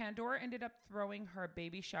 Pandora ended up throwing her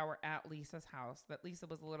baby shower at Lisa's house. That Lisa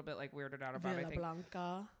was a little bit like weirded out about. Villa I think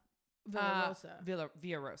Blanca. Villa Rosa.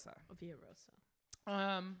 Villa Rosa. Villa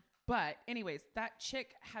Rosa. But anyways, that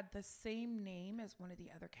chick had the same name as one of the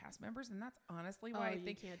other cast members, and that's honestly why I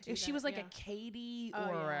think if she was like a Katie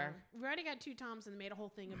or we already got two Toms and made a whole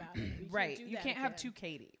thing about it. right, you can't have two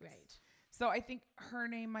Katies. Right. So I think her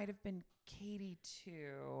name might have been Katie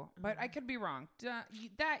too, but I could be wrong.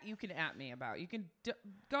 That you can at me about. You can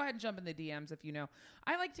go ahead and jump in the DMs if you know.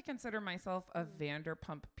 I like to consider myself a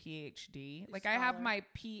Vanderpump PhD. Like I have my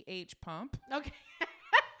PH pump. Okay.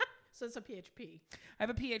 So it's a PHP. I have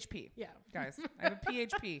a PHP. Yeah. Guys, I have a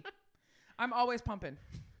PHP. I'm always pumping.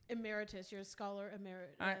 Emeritus. You're a scholar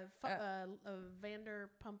emeritus. A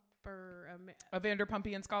Vanderpumper. A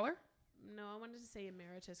Vanderpumpian scholar? No, I wanted to say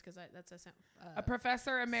emeritus because that's a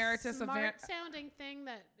professor emeritus. Smart sounding thing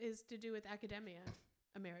that is to do with academia.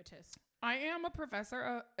 Emeritus. I am a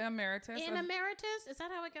professor emeritus. Emeritus? Is that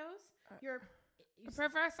how it goes? You're a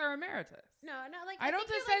professor emeritus. No, like I don't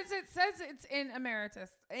think it says it's in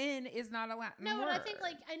emeritus. In is not a Latin word. No, but I think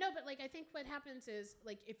I know, but I think what happens is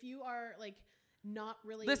like if you are like not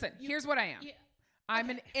really. Listen, here's what I am. Yeah,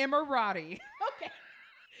 I'm an Emirati. Okay.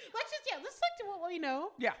 Let's stick to what we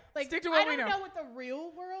know. Yeah, like stick to what we know. I don't know what the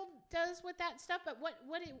real world does with that stuff, but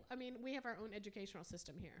I mean, we have our own educational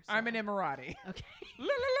system here. So. I'm an Emirati. Okay.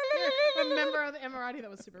 A member of the Emirati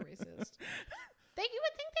that was super racist. You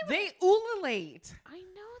would think they ululate. I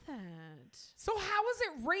know that. So how is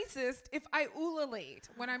it racist if I ululate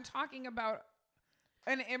when I'm talking about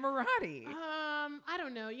an Emirati? I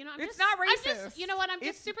don't know. You know, it's not racist. You know what? I'm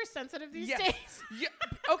just super sensitive these days. Yeah.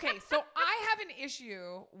 Okay, so I have an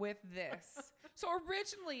issue with this. So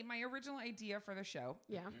originally, my original idea for the show.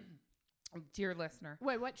 Yeah. Dear listener.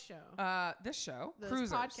 Wait, what show? This show. This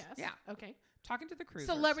Cruisers. podcast. Yeah. Okay. Talking to the cruisers.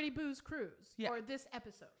 Celebrity Booze Cruise. Yeah. Or this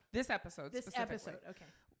episode. This episode. Okay.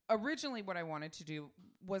 Originally, what I wanted to do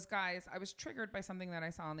was, guys, I was triggered by something that I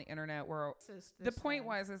saw on the internet where the point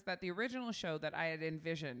is that the original show that I had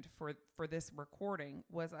envisioned for this recording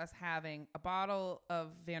was us having a bottle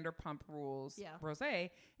of Vanderpump Rules Rosé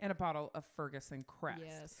and a bottle of Ferguson Crest.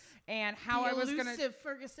 Yes. And how I was going to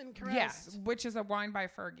Ferguson Crest. Yes, which is a wine by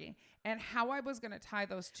Fergie. And how I was going to tie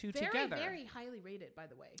those two together. Very highly rated, by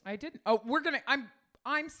the way. I didn't. Oh,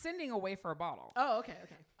 I'm sending away for a bottle. Oh, okay.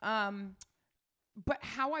 But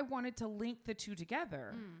how I wanted to link the two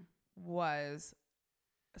together was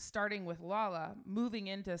starting with Lala, moving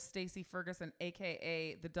into Stacey Ferguson,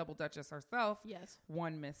 a.k.a. the Double Duchess herself. Yes.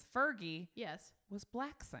 One Miss Fergie. Yes. Was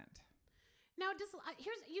black scent. Now,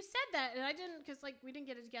 you said that, and I didn't, because we didn't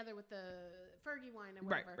get it together with the Fergie wine and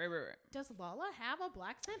whatever. Right. Does Lala have a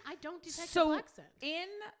black scent? I don't detect a black scent. In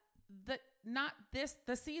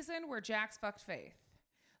the season where Jax fucked Faith,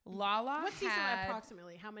 Lala what season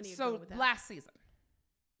approximately? How many? So with that? last season.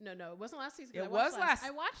 No, it wasn't last season. 'cause It I watched was last- I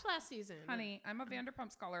watched last season. Honey, I'm a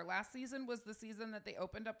Vanderpump scholar. Last season was the season that they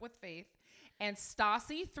opened up with Faith, and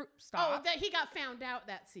Stassi threw. Oh, Stop. that he got found out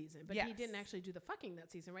that season, but he Yes. didn't actually do the fucking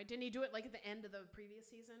that season, right? Didn't he do it like at the end of the previous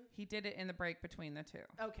season? He did it in the break between the two.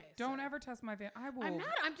 Okay. Don't so- ever test my I will. I'm not.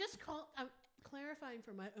 I'm just I'm clarifying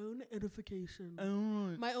for my own edification,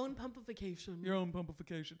 Oh, my own pumpification. your own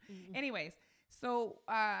pumpification. Mhm. Anyways, so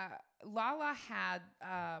Lala had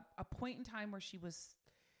a point in time where she was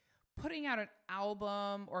putting out an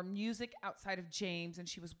album or music outside of James, and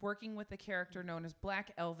she was working with a character known as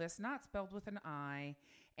Black Elvis, not spelled with an I.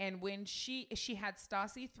 And when she had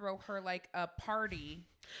Stassi throw her like a party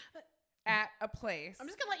at a place. I'm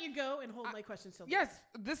just gonna let you go and hold my questions till. Yes,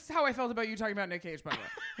 this is how I felt about you talking about Nick Cage, by the way.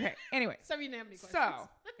 Okay, anyway. So you didn't have any questions. So,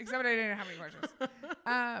 except I didn't have any questions.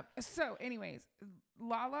 So, anyways,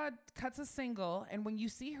 Lala cuts a single, and when you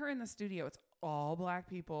see her in the studio, it's all black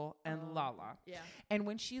people and Lala. Yeah. And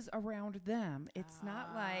when she's around them, it's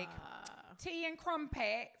not like tea and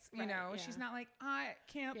crumpets, you Right, know. yeah. She's not like, I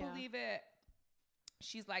can't Yeah. believe it.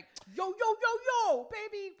 She's like, yo,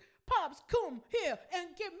 baby, pops, come here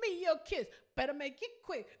and give me your kiss. Better make it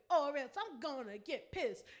quick, or else I'm gonna get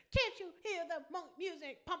pissed. Can't you hear the monk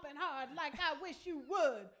music pumping hard like I wish you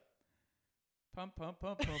would? pump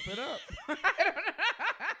it up. I don't know.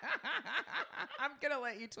 I'm going to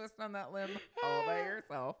let you twist on that limb all by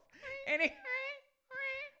yourself. Anyway.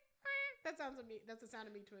 That sounds of me. That's the sound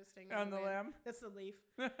of me twisting On the limb? That's the leaf.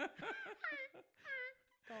 Go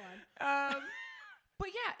on. But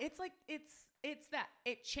yeah, it's like it's that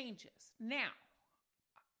it changes. Now,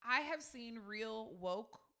 I have seen real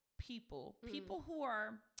woke people who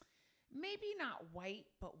are maybe not white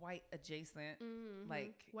but white adjacent,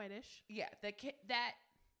 like whitish. yeah, that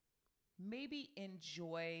maybe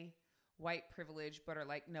enjoy white privilege but are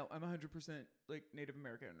like, no, I'm 100% like Native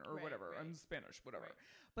American or Right, whatever. right. I'm Spanish, whatever. Right.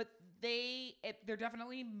 But they're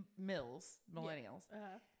definitely millennials. Yeah.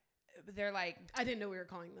 They're like, I didn't know we were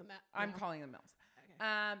calling them that. I'm No. calling them mills.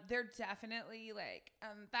 Okay. They're definitely like,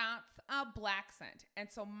 that's a black scent. And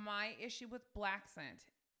so my issue with black scent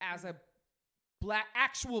as a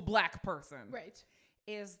actual black person Right.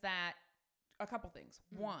 is that a couple things.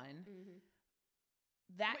 One,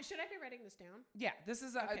 that, Wait, should I be writing this down? yeah, this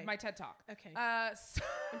is Okay. my TED Talk. Okay. So,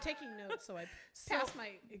 I'm taking notes so I pass my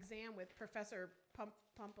exam with Professor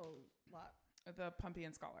Pump-a-lot, the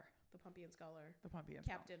Pumpian Scholar. the Pumpian Scholar, The Pumpian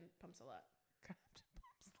Captain Pumps-a-lot. Scholar.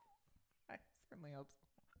 I certainly hope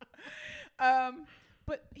so.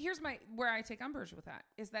 But here's where I take umbrage with that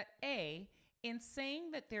is that in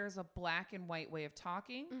saying that there's a black and white way of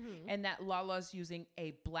talking and that Lala's using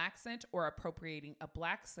a black scent or appropriating a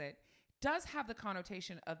black scent does have the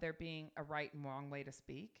connotation of there being a right and wrong way to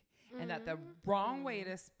speak. And that the wrong way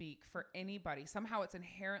to speak for anybody, somehow it's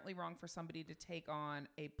inherently wrong for somebody to take on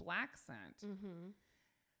a black scent.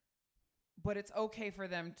 But it's okay for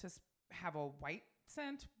them to have a white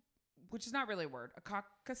scent, which is not really a word, a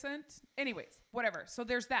cockascent. Anyways, whatever. So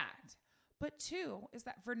there's that. But two is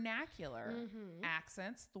that vernacular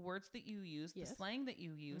accents, the words that you use, Yes. the slang that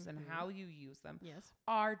you use, and how you use them Yes.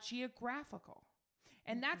 are geographical.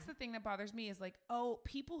 And that's the thing that bothers me is like, oh,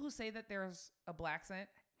 people who say that there's a black scent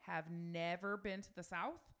have never been to the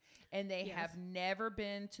South and they Yes. have never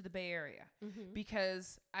been to the Bay Area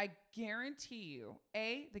because I guarantee you,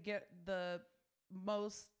 the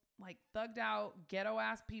most like thugged out ghetto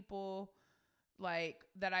ass people like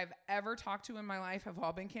that I've ever talked to in my life have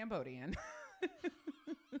all been Cambodian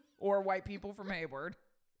or white people from Hayward.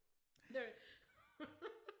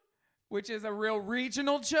 Which is a real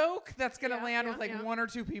regional joke that's going to land with like one or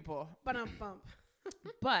two people. Bump.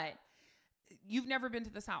 But you've never been to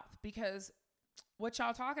the South because what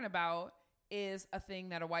y'all talking about is a thing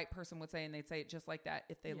that a white person would say, and they'd say it just like that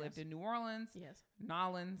if they lived in New Orleans. Yes.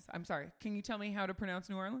 Nolans. I'm sorry. Can you tell me how to pronounce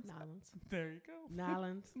New Orleans? Nolans. There you go.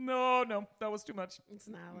 Nolans. No, that was too much. It's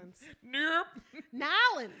Nolans. Nope.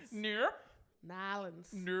 Nolans. Nope. Nolans.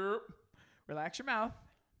 Nope. Relax your mouth.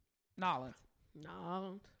 Nolans.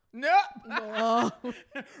 Nolans. Nope.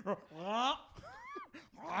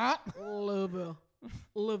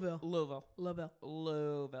 Louisville.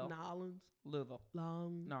 Louisville. Nolans. Louisville.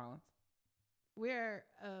 Long. Narlands. Where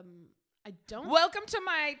I don't. Welcome to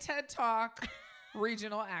my TED Talk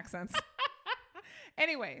regional accents.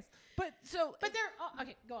 Anyways, but But they're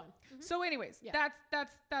okay. Go on. so anyways, Yeah.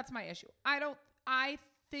 that's my issue. I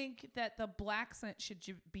think that the black scent should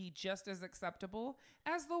be just as acceptable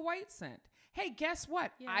as the white scent. Hey, guess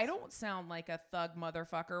what? Yes. I don't sound like a thug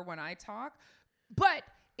motherfucker when I talk, but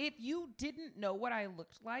if you didn't know what I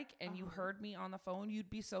looked like and you heard me on the phone, you'd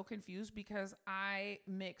be so confused because I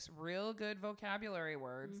mix real good vocabulary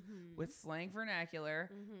words with slang vernacular,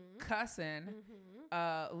 cussing,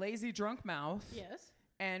 lazy drunk mouth. Yes.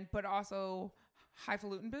 But also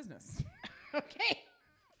highfalutin business. Okay.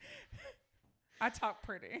 I talk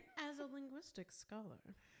pretty. As a linguistic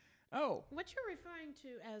scholar. Oh. What you're referring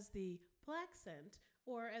to as the Blaccent,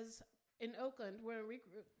 or as in Oakland,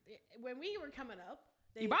 when we were coming up,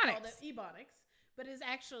 they called it Ebonics, but is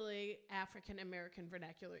actually African American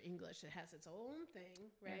vernacular English. It has its own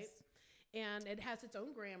thing, right? Yes. And it has its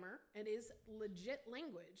own grammar. It is legit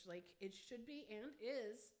language, like it should be and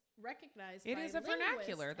is recognized. It by is a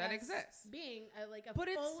vernacular that exists, being a but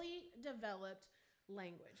fully developed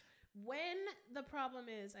language. When the problem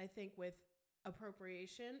is, I think, with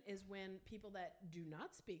appropriation is when people that do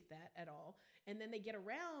not speak that at all, and then they get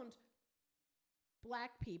around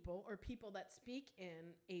Black people or people that speak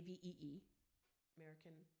in AVEE,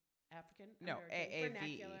 African American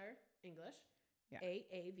Vernacular English. Yeah.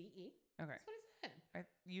 AAVE. Okay. That's what I said.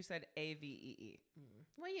 You said AVEE.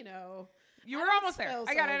 Well, you know. You were almost there.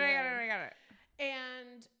 I got it.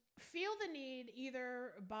 And feel the need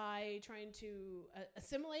either by trying to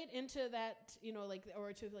assimilate into that,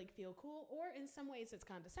 or to feel cool, or in some ways it's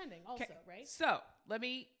condescending also, right? So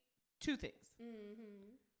two things.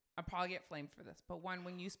 I'll probably get flamed for this, but one,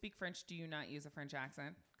 when you speak French, do you not use a French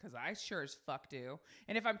accent? Because I sure as fuck do.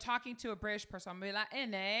 And if I'm talking to a British person, I'm be like,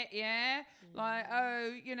 yeah, like,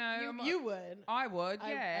 oh, you would. I would,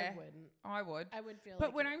 yeah. I wouldn't. I would. I would feel.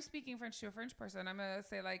 But when I'm speaking French to a French person, I'm gonna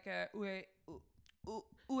say like, où est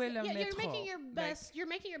le métro? You're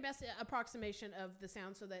making your best approximation of the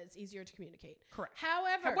sound so that it's easier to communicate. Correct.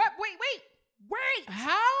 However, what? Wait.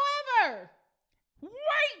 However,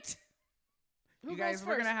 wait. Who you guys,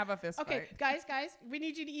 we're gonna have a fist fight. Okay, guys, we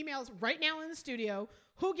need you to email us right now in the studio.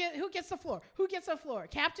 Who gets the floor? Who gets the floor?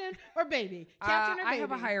 Captain or baby? Captain or baby? I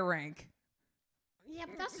have a higher rank. Yeah,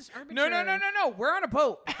 but that's just arbitrary. No. We're on a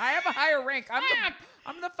boat. I have a higher rank.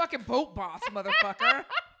 I'm the fucking boat boss, motherfucker.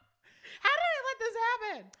 How did I let this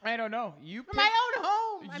happen? I don't know. My own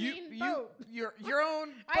home. Boat. Your own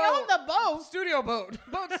boat. I own the boat. Studio boat.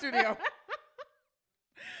 Boat studio.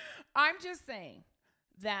 I'm just saying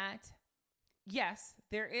that, yes,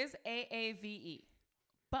 there is AAVE,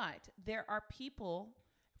 but there are people.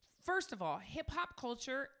 First of all, hip hop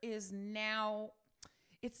culture is now,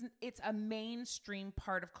 it's a mainstream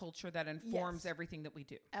part of culture that informs everything that we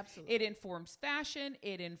do. Absolutely. It informs fashion.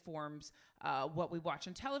 It informs what we watch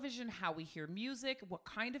on television, how we hear music, what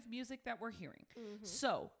kind of music that we're hearing.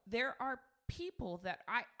 So there are people that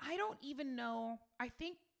I don't even know. I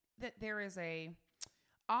think that there is a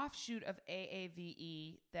offshoot of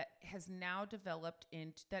AAVE that has now developed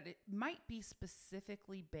into that. It might be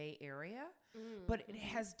specifically Bay Area, but it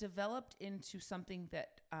has developed into something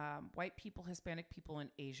that white people, Hispanic people, and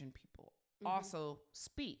Asian people also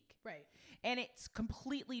speak. Right. And it's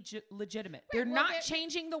completely legitimate. Right. They're not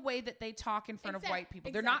changing the way that they talk in front of white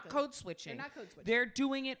people. They're not code switching. They're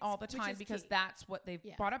doing it all the time because that's what they've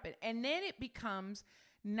brought up. And then it becomes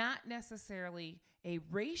not necessarily a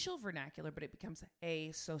racial vernacular, but it becomes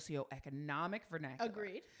a socioeconomic vernacular.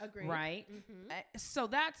 Agreed. Right? So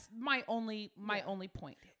that's my only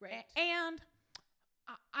point. Right. And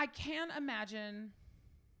I can imagine,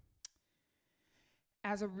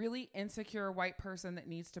 as a really insecure white person that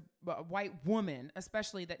needs to, white woman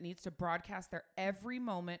especially, that needs to broadcast their every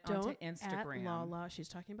moment onto Instagram. At Lala. She's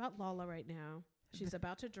talking about Lala right now. She's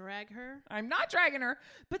about to drag her. I'm not dragging her,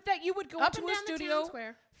 but that you would go into a studio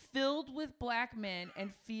filled with Black men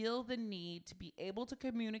and feel the need to be able to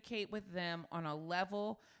communicate with them on a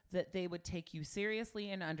level that they would take you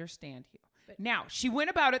seriously and understand you. But now, she went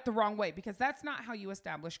about it the wrong way because that's not how you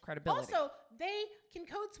establish credibility. Also, they can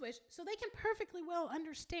code switch, so they can perfectly well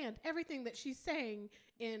understand everything that she's saying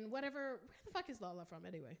in whatever. Where the fuck is Lala from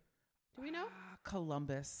anyway? Do we know?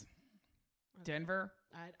 Columbus. Okay. Denver?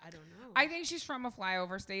 I don't know. I think she's from a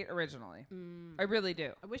flyover state originally. I really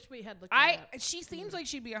do. I wish we had looked that up. She seems like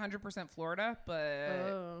she'd be 100% Florida,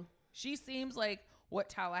 but she seems like what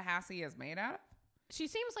Tallahassee is made out of. She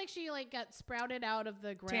seems like she got sprouted out of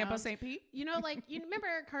the ground. Tampa St. Pete? You remember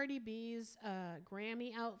Cardi B's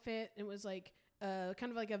Grammy outfit? It was like kind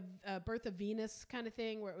of like a Birth of Venus kind of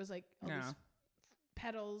thing where it was like all these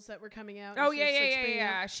petals that were coming out. Oh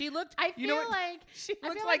yeah. She looked. I feel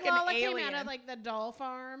like Lala an alien. Came out of the doll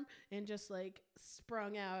farm and just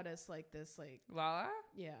sprung out as this Lala.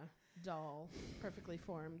 Yeah, doll, perfectly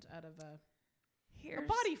formed out of a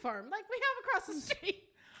body farm like we have across the street.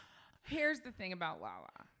 Here's the thing about Lala.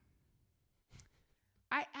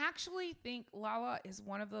 I actually think Lala is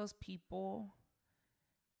one of those people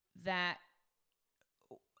that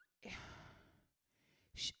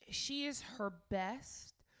she is her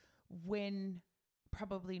best when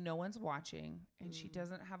probably no one's watching and she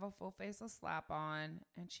doesn't have a full face of slap on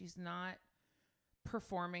and she's not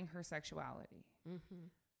performing her sexuality. Mm-hmm.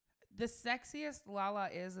 The sexiest Lala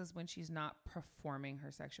is when she's not performing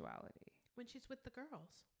her sexuality. When she's with the girls.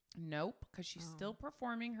 Nope, because she's still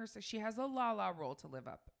performing her. She has a Lala role to live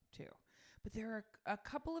up to. But there are a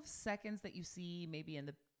couple of seconds that you see maybe in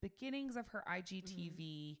the beginnings of her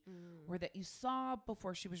IGTV or that you saw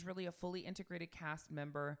before she was really a fully integrated cast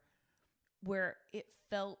member where it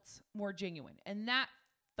felt more genuine. And that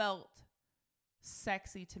felt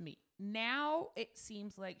sexy to me. Now it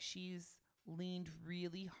seems like she's leaned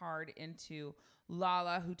really hard into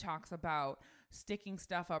Lala, who talks about sticking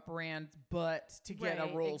stuff up Rand's butt to get a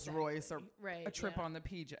Rolls Royce or a trip on the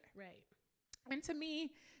PJ. Right. And to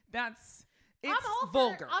me, it's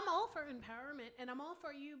vulgar. I'm all for empowerment, and I'm all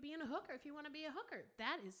for you being a hooker if you want to be a hooker.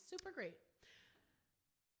 That is super great.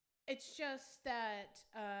 It's just that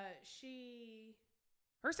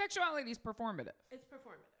her sexuality is performative. It's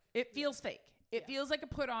performative. It feels fake. It feels like a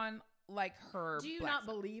put on, like her. Do you not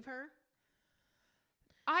believe her?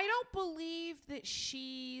 I don't believe that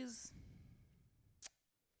she's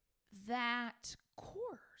that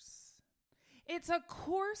coarse. It's a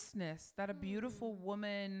coarseness that a beautiful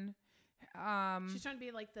woman she's trying to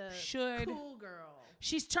be like the cool girl.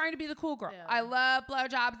 She's trying to be the cool girl. Yeah. I love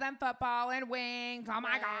blowjobs and football and wings. Oh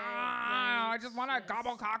my God. I just want to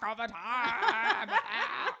gobble cock all the time.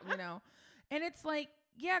 You know? And it's like,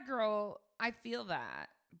 yeah, girl, I feel that.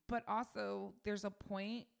 But also there's a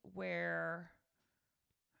point where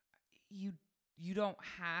you don't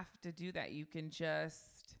have to do that. You can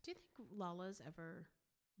just. Do you think Lala's ever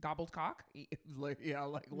gobbled cock? Yeah,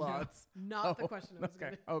 like lots. No, not the question I was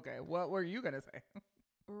going to. Okay, what were you going to say?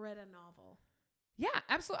 Read a novel. Yeah,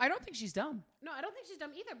 absolutely. I don't think she's dumb. No, I don't think she's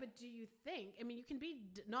dumb either. But do you think? I mean, you can be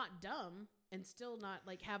not dumb and still not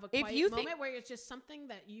like have a quiet moment where it's just something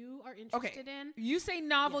that you are interested in. You say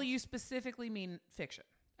novel, you specifically mean fiction.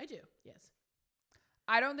 I do. Yes.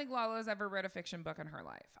 I don't think Lala's ever read a fiction book in her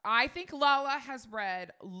life. I think Lala has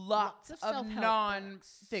read lots of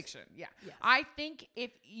non-fiction. Yeah. Yes. I think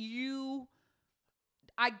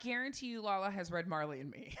I guarantee you Lala has read Marley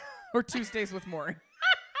and Me or Tuesdays with Morrie.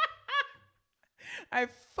 I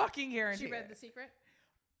fucking guarantee she read The Secret?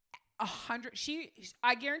 100.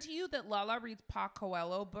 I guarantee you that Lala reads Pa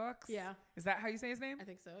Coelho books. Yeah. Is that how you say his name? I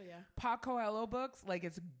think so, yeah. Pa Coelho books, like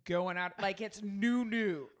it's going out, like it's new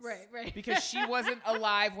news. Right. Because she wasn't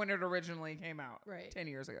alive when it originally came out. Right. 10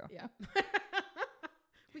 years ago. Yeah.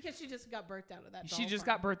 Because she just got birthed out of that doll She just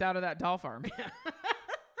farm. got birthed out of that doll farm. Yeah.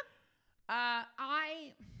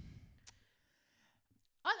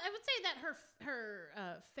 I would say that her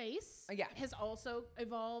face has also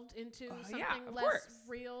evolved into something less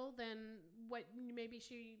real than what maybe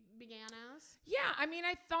she began as. Yeah, I mean,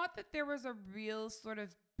 I thought that there was a real sort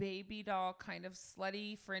of baby doll, kind of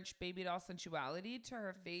slutty French baby doll sensuality to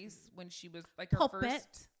her face when she was like her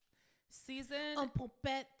first season. Un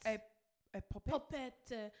poupette. A poupette.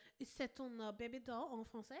 Poupette. C'est un baby doll en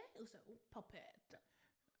français ou c'est une poupette?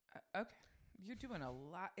 Okay, you're doing a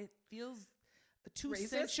lot. It feels too racist?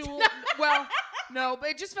 Sensual. Well, no, but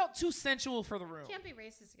it just felt too sensual for the room. You can't be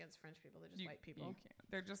racist against French people. They're just white people. You can't.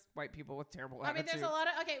 They're just white people with terrible attitudes. I mean, there's a lot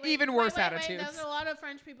of even worse attitudes. There's a lot of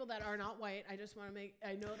French people that are not white. I just want to make.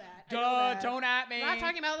 I know that. Duh! Don't at me. I'm not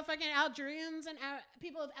talking about the fucking Algerians and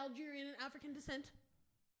people of Algerian and African descent.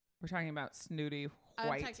 We're talking about snooty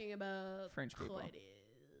white. I'm talking about French people.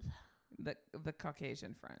 The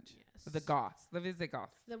Caucasian French. Yes. The Goths. The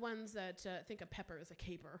Visigoths. The ones that think a pepper is a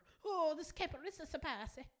caper. Oh, this caper is a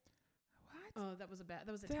spicy. What? Oh, that was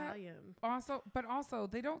Italian. Also,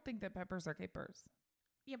 they don't think that peppers are capers.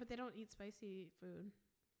 Yeah, but they don't eat spicy food.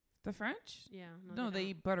 The French? Yeah. No, they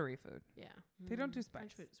eat buttery food. Yeah. They don't do spice.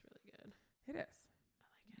 French food is really good. It is. I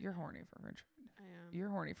like it. You're horny for French food. I am. You're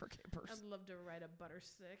horny for capers. I'd love to ride a butter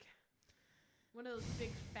stick. One of those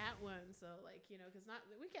big fat ones, though, like, you know, because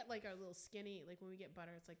we get like our little skinny, like when we get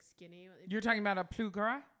butter, it's like skinny. You're talking about a plus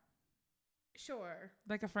gras? Sure.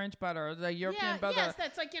 Like a French butter, the European butter. Yes,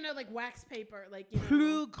 that's like, you know, like wax paper, like, you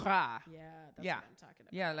know. Plus gras. Yeah, that's what I'm talking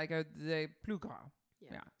about. Yeah, like the plus gras.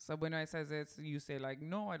 Yeah. So when I say this, you say like,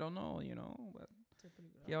 no, I don't know, you know. But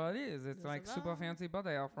yeah, it is. It's like super fancy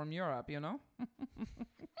butter from Europe, you know.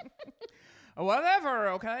 Whatever,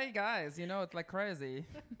 okay, guys. You know, it's like crazy.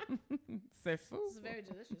 C'est fou. This is very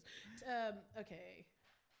delicious. Okay,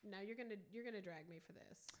 now you're gonna drag me for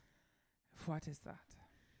this. What is that?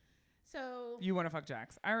 So you want to fuck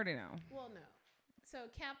Jax? I already know. Well, no. So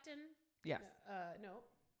Captain. Yes. No.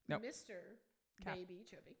 Nope. Mr. Baby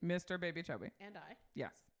Chubby, Mr. Baby Chubby. and I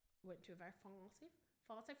Yes. went to a very fancy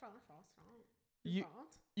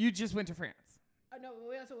restaurant. You just went to France. No,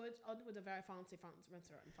 we also went with a very fancy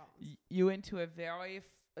restaurant in France. You went to a very...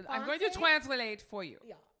 I'm going to Fancy? translate for you.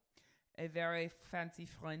 Yeah, A very fancy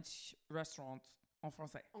French restaurant en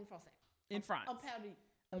français. en français. In France. En Paris.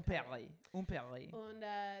 En Paris. En Paris. And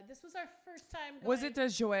this was our first time going. Was it a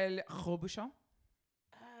Joël Robuchon?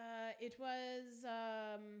 It was...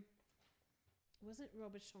 wasn't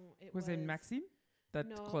Robuchon. It Was it Maxime? That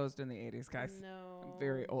No. closed in the 80s, guys. No. I'm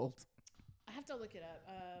very old. I have to look it up.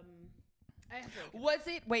 I have to look it up. Was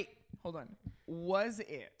it... Wait, hold on. Was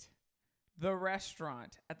it the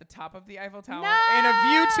restaurant at the top of the Eiffel Tower in A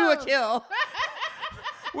View to a Kill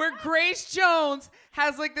where Grace Jones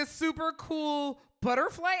has like this super cool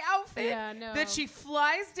butterfly outfit Yeah, no. that she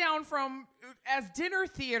flies down from as dinner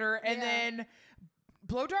theater and Yeah. then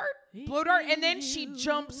blow dart, and then she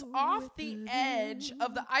jumps off the edge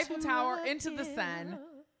of the Eiffel Tower into the Seine,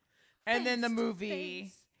 and then the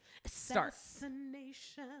movie starts.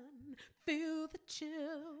 Assassination, feel the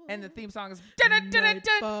chill. And the theme song is dun-dun-dun-dun-dun.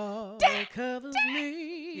 Nightfall covers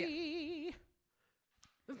me.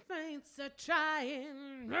 The faints are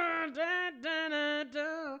trying. Da, da, da, da,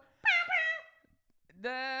 da.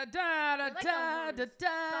 Da da da like the da horns. da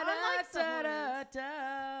God likes the da da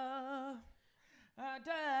horns. da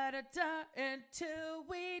da da da until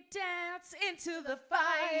we dance into the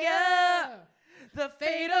fire. The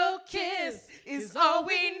fatal kiss is all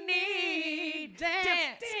we need.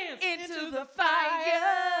 Dance into the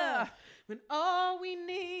fire. When all we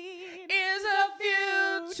need Is a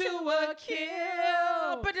view to a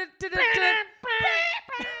kill.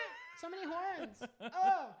 so many horns.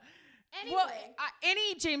 Oh. Anyway. Well,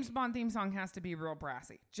 any James Bond theme song has to be real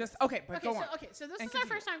brassy. Just okay, but go on. So this And is our continue.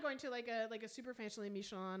 first time going to like a super fancy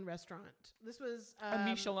Michelin restaurant. This was A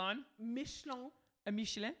Michelin, Michelin, a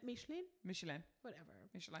Michelin, Michelin, Michelin, whatever.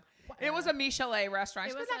 Michelin. It was a Michelin restaurant.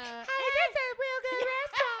 It She was like, a- hey, this is a real good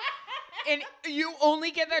restaurant. And you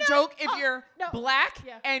only get that joke if you're no. black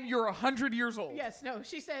Yeah. and you're 100 years old. Yes, no.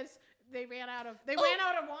 She says they ran out of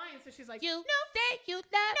wine, so she's like, You say you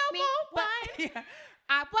love me. more but Yeah.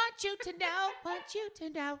 I want you to know.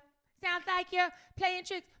 Sounds like you're playing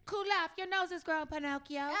tricks. Cool off, your nose is growing,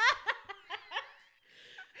 Pinocchio.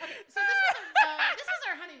 Okay, so this was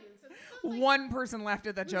our honeymoon. So this was like, One person laughed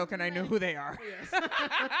at that joke, and I knew who they are. yes.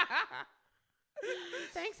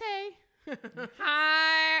 Thanks, hey.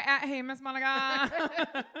 Hi, hey, Miss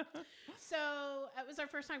Monica. So it was our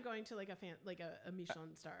first time going to like a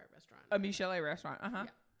Michelin star restaurant. A Michelin restaurant. Uh-huh. Yeah.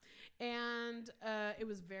 And it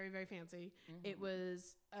was very, very fancy. Mm-hmm. It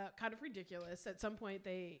was kind of ridiculous. At some point,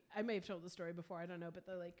 I may have told the story before, I don't know, but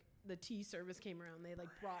the tea service came around. They like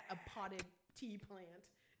brought a potted tea plant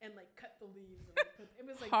and like cut the leaves. And, like, it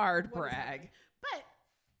was like Hard what is brag. happening? But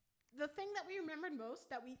the thing that we remembered most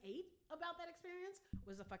that we ate about that experience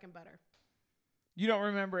was the fucking butter. You don't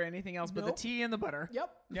remember anything else but the Nope. tea and the butter. Yep.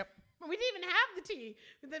 Yep. We didn't even have the tea.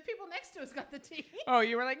 The people next to us got the tea. Oh,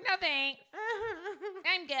 you were like, no, Thanks.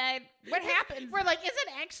 I'm good. What happens? We're like, is it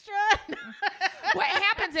extra? What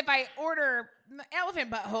happens if I order elephant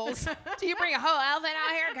buttholes? Do you bring a whole elephant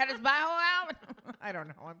out here and cut his butthole out? I don't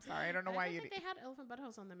know. I'm sorry. I don't know I why don't you think they had elephant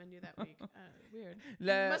buttholes on the menu that week. Weird.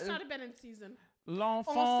 Le- Must not have been in season.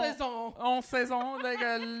 L'enfant saison. en saison, like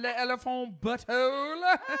l'elephant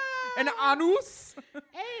butthole, an anus.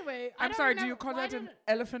 Anyway, I'm sorry. Do you call that an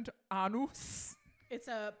elephant anus? It's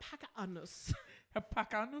a pachyderm. A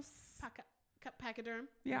pacanus? Pachyderm.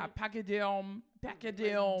 Yeah, pachyderm,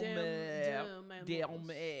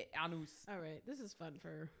 anus. All right, this is fun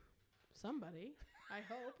for somebody. I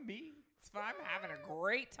hope. Me? It's fun. I'm having a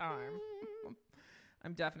great time.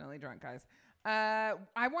 I'm definitely drunk, guys. I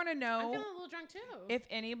want to I'm know feeling a little drunk too. if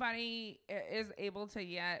anybody is able to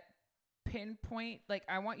yet pinpoint, like,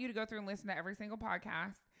 I want you to go through and listen to every single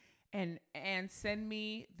podcast and send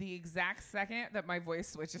me the exact second that my voice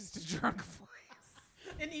switches to drunk voice.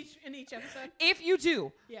 in each episode. If you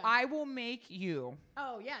do, Yeah. I will make you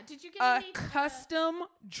Oh yeah. Did you get a any custom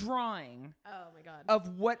drawing Oh my god.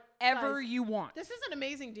 of whatever Guys, you want. This is an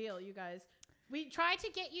amazing deal, you guys. We tried to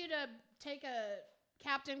get you to take a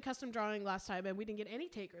Captain custom drawing last time, and we didn't get any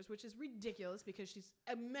takers, which is ridiculous because she's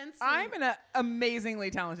immensely I'm an amazingly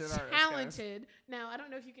talented artist. guys. talented. Now, I don't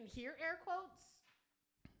know if you can hear air quotes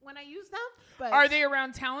when I use them, but Are they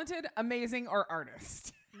around talented, amazing, or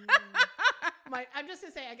artist? I'm just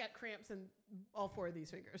gonna say I got cramps in all four of these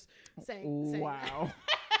fingers. Saying Wow.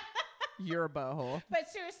 You're a butthole. But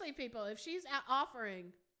seriously, people, if she's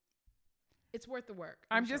offering, it's worth the work.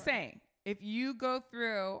 I'm just sure. saying, if you go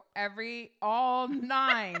through all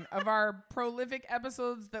 9 of our prolific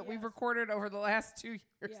episodes that we've Yes. recorded over the last 2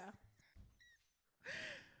 years, Yeah.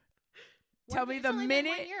 tell me It's the only been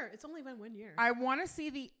minute 1 year. It's only been 1 year. I want to see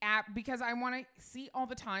the app, because I want to see all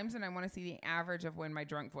the times, and I want to see the average of when my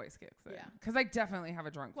drunk voice kicks in. Yeah. Because I definitely have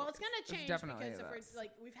a drunk well, voice. it's gonna change definitely because if this. we're,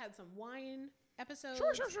 like we've had some wine episodes.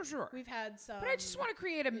 Sure. We've had some. But I just want to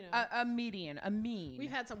create a, you know, a median, a mean. We've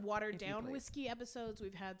had some watered if you down please. whiskey episodes.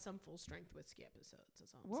 We've had some full strength whiskey episodes.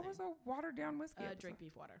 That's all I'm What saying. was a watered down whiskey? Drink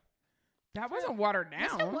beef water. That wasn't watered down.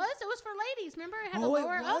 Yes, it was. It was for ladies. Remember, it had a Oh, it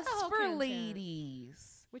lower was alcohol for content,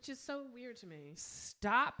 ladies. which is so weird to me.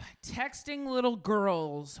 Stop texting little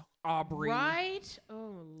girls, Aubrey. Right?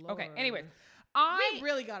 Oh Lord. Okay. Anyways, we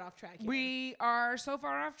really got off track here. we are so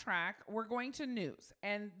far off track. We're going to news,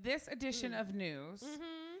 and this edition of news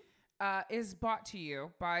is brought to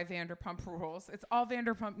you by Vanderpump Rules. It's all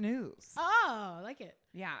Vanderpump news. Oh, I like it.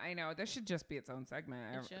 Yeah, I know. This should just be its own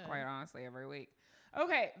segment, should. quite honestly, every week.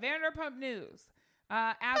 Okay, Vanderpump news.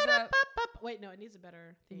 Wait, no, it needs a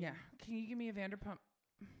better theme. yeah. Can you give me a Vanderpump?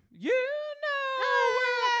 You know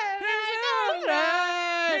it's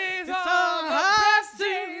alright. It's all the best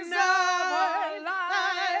days of our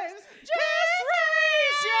lives. Just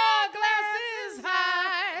raise your glasses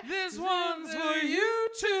high. This one's for you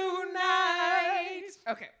tonight.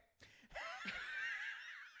 Okay.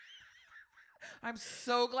 I'm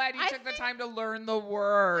so glad you took the time to learn the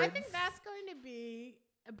words. I think that's going to be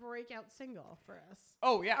a breakout single for us.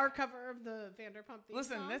 Oh, yeah. Our cover of the Vanderpump theme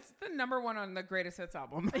Listen, song. that's the #1 on the Greatest Hits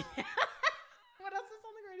album. What else is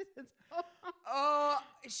on the greatest hits?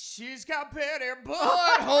 She's got pretty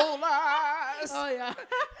butthole eyes. Oh yeah.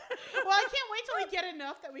 Well, I can't wait till we get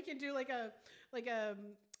enough that we can do like a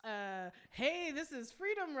hey, this is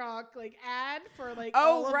Freedom Rock like ad for like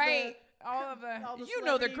all of right. the, All of the, all the you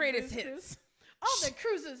know, the celebrity greatest booze hits. all the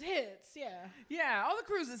cruises hits, yeah. Yeah, all the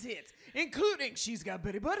Cruises hits, including She's Got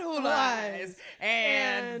Betty Butthole Eyes. Eyes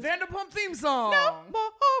and Vanderpump theme song. No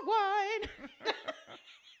more wine.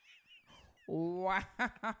 Wow.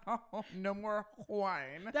 No more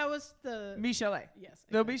wine. That was the Michelle A. yes.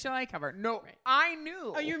 The Michelle A cover. No, Right. I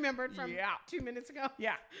knew. Oh, you remembered from Yeah. 2 minutes ago?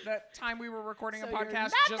 Yeah, that time we were recording So a you're podcast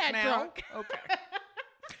not just that now. drunk. Okay.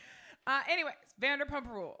 Anyways, Vanderpump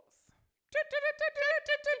Rules.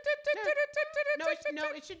 No,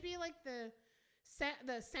 it should be like the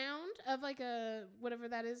sound of like a whatever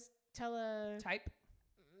that is, Type.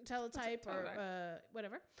 teletype or Teletype.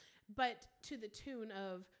 whatever, but to the tune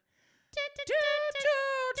of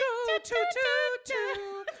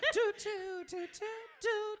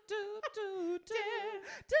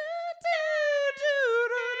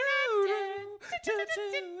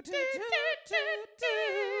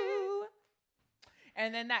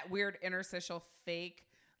and then that weird interstitial fake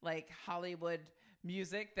like Hollywood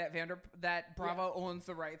music that Bravo owns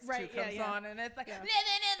the rights to comes on, and it's like Living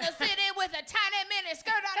in the city with a tiny mini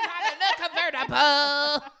skirt on trying to look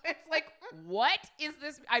convertible. it's like, what is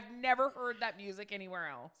this? I've never heard that music anywhere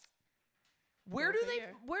else. Where does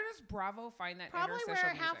Bravo find that probably interstitial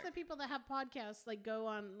where music? half the people that have podcasts like go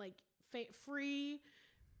on like free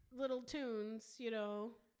little tunes, you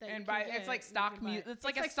know. That you And can by get, it's like you stock can buy. music. It's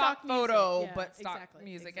like It's a stock photo, music. Yeah, but stock exactly,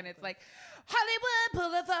 music, and it's exactly. like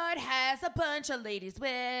Hollywood Boulevard has a bunch of ladies with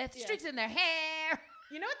Yeah. streaks in their hair.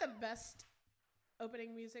 You know what the best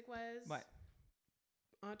opening music was? what?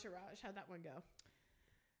 Entourage. How'd that one go?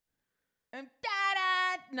 And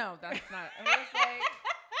da-da. No, that's not. It was like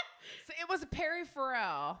so it was Perry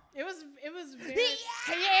Farrell. It was very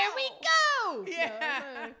Here we go.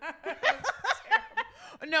 Yeah.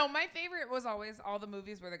 No, my favorite was always all the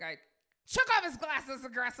movies where the guy took off his glasses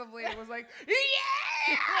aggressively and was like,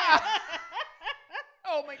 yeah.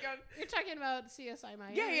 Oh my god. You're talking about CSI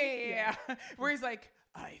Miami. Yeah. Where he's like,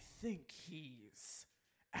 I think he's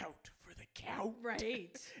out for the count.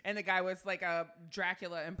 Right. And the guy was like a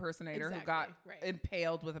Dracula impersonator who got Exactly, right.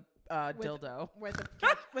 impaled with a dildo. With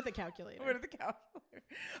a calculator. With the calculator.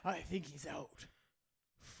 I think he's out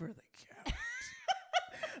for the count.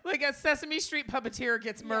 Like a Sesame Street puppeteer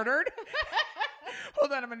gets murdered.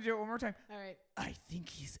 Hold on, I'm going to do it one more time. All right. I think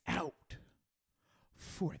he's out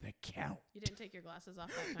for the count. You didn't take your glasses off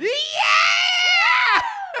that time. Yeah!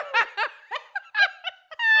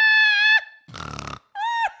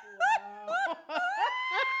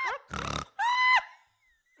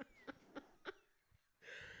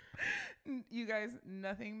 You guys,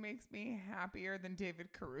 nothing makes me happier than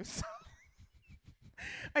David Caruso.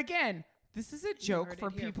 Again, this is a joke heard for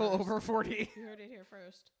it here people first. over 40. You heard it here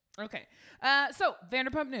first. Okay. So,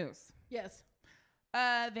 Vanderpump News. Yes.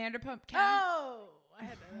 Vanderpump Count. Oh, I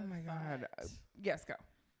had Oh my thought. God. Yes, go.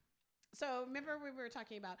 So remember we were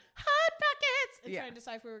talking about Hot Pockets and Yeah. trying to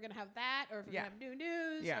decide if we were going to have that or if we were Yeah. going to have new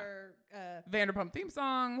news Yeah. or Vanderpump theme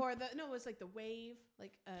song. or it was like the wave,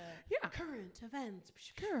 like Yeah. current events.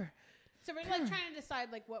 Sure. So we're like trying to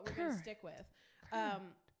decide like what we're going to Sure. stick with.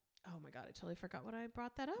 Oh my god, I totally forgot what I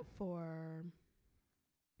brought that up for.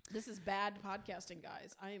 This is bad podcasting,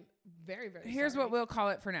 guys. I'm very, very Here's sorry. what we'll call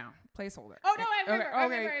it for now. Placeholder. Oh, no, I remember. I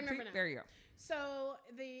Okay. remember now. There you go. So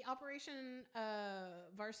the Operation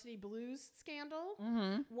Varsity Blues scandal,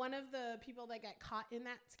 Mm-hmm. one of the people that got caught in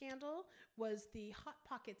that scandal was the Hot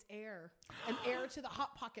Pockets heir, an heir to the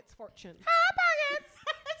Hot Pockets fortune. Hot Pockets.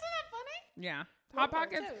 Isn't that funny? Yeah. Hot Local,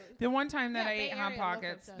 Pockets. too. The one time that Yeah, I Bay ate Hot Area local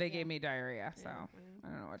Pockets, stuff, they yeah. gave me diarrhea. So Yeah, I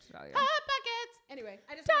don't know what to tell you. Hot Pockets. Anyway,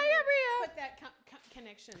 I just wanted to Diarrhea. put that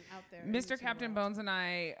connection out there. Mr. into the Captain world. Bones and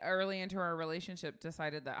I, early into our relationship,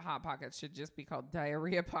 decided that Hot Pockets should just be called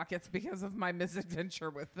Diarrhea Pockets because of my misadventure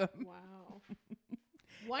with them. Wow.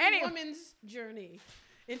 One Anyway. woman's journey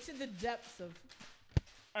into the depths of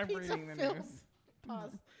I'm pizza reading the filled news.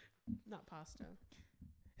 not pasta.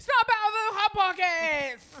 Stop out the Hot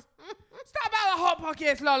Pockets! Stop out the Hot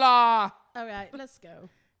Pockets, Lola! All right, let's go.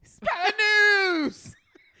 Stop the news!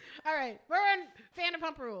 All right, we're on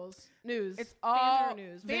Vanderpump Rules news. It's all Vander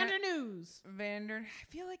news. Vander news. I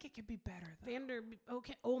feel like it could be better, though.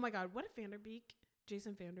 Okay. Oh my God. What if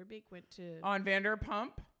Jason Vanderbeek went to On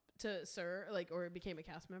Vanderpump? Sir, like, or became a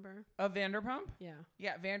cast member? Of Vanderpump? Yeah,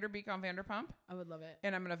 Yeah, Vanderbeek on Vanderpump. I would love it.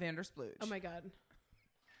 And I'm going to Vandersplooge. Oh my God.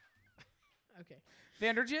 Okay.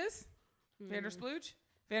 Vanderjizz? Vandersplooge?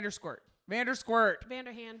 Vandersquirt. Vandersquirt.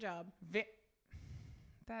 Vander hand job.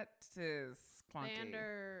 That is clunky.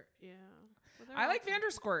 Yeah. Well, they're I all like fun.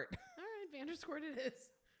 Vandersquirt. All right, Vandersquirt it is.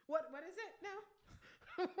 What is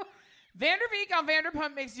it now? Vanderbeek on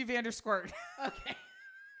Vanderpump makes you Vandersquirt. Okay.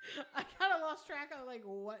 I kind of lost track of like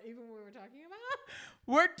what even we were talking about.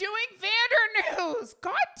 We're doing Vander News.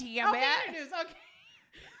 God damn Oh, it. Vander news. Okay.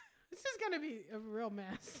 This is gonna be a real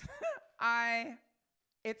mess.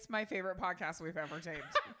 It's my favorite podcast we've ever taped.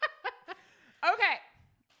 Okay.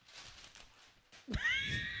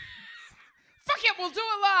 Fuck it, we'll do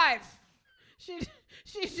it live.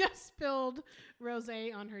 She just spilled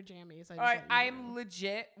rosé on her jammies. I'm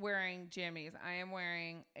legit wearing jammies. I am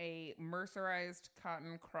wearing a mercerized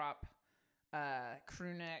cotton crop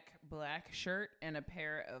crew neck black shirt and a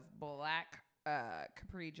pair of black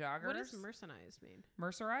capri joggers. What does mercerized mean?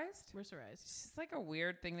 Mercerized? Mercerized. It's just like a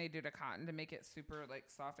weird thing they do to cotton to make it super like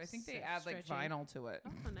soft. I think they add like Stretchy. vinyl to it.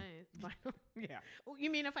 Oh, nice. Vinyl. Yeah. Oh,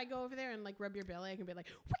 you mean if I go over there and like rub your belly, I can be like,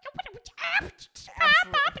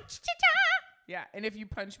 Absolutely. Yeah, and if you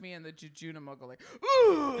punch me in the jejunum, I'll go like,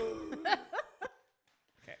 ooh.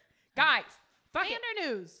 Okay. Guys, fuck it.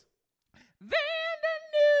 Vander news. Vander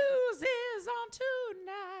News is on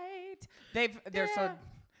tonight.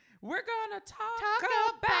 We're gonna talk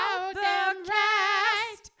about them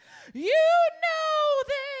right. You know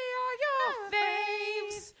they are your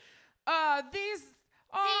faves. These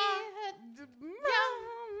are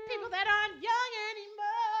People that aren't young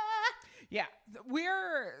anymore. Yeah,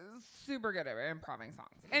 we're super good at improving songs.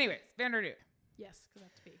 Anyways, Vander News. Yes, because I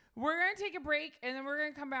have to pee. We're going to take a break, and then we're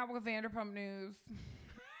going to come back with Vanderpump News.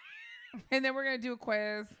 And then we're going to do a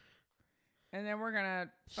quiz. And then we're going to...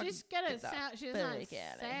 She's gonna sound. She's not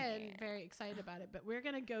very excited about it, but we're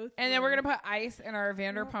gonna go. Through, And then we're going to put ice in our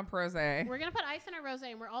Vanderpump Rosé. We're gonna put ice in our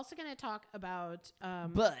rosé, and we're also gonna talk about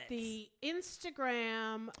Butts. the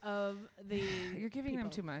Instagram of the. You're giving them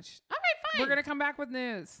people. too much. All right, fine. We're going to come back with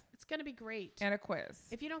news It's gonna be great. and a quiz.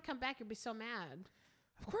 If you don't come back, you'll be so mad.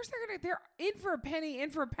 Of course they're in for a penny, in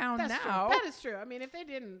for a pound That's now. true. That is true. I mean, if they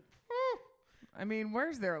didn't, I mean,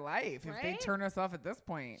 where's their life if they Right? turn us off at this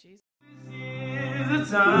point? jeez. This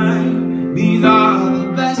is the time. These are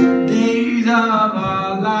the best days of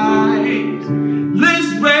our lives.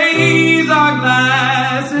 Let's raise our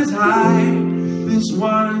glasses high. This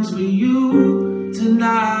one's for you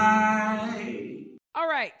tonight. All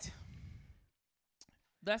right.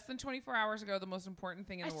 Less than 24 hours ago, the most important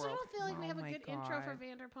thing in I the still world. don't feel like we Oh have a my good intro for God.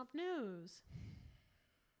 Vanderpump News.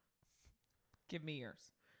 Give me yours.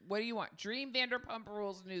 What do you want? Dream Vanderpump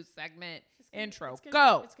Rules news segment It's gonna- intro. it's gonna-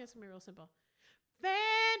 Go. It's gonna be real simple.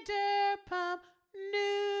 Vanderpump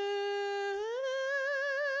News.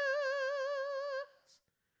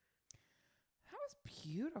 That was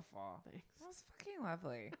beautiful. Thanks. That was fucking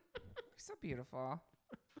lovely. You're so beautiful.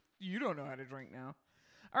 You don't know how to drink now.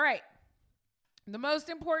 All right. The most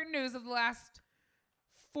important news of the last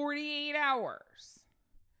 48 hours.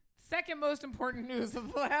 Second most important news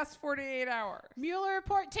of the last 48 hours. Mueller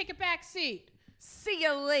report. Take a back seat. See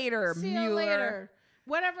you later, See Mueller. you later.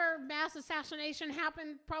 Whatever mass assassination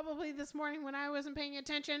happened probably this morning when I wasn't paying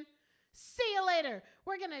attention. See you later.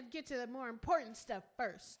 We're going to get to the more important stuff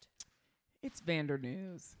first. It's Vander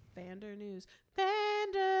News. Vander News.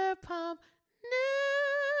 Vanderpump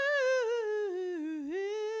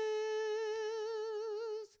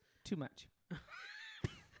News. Too much.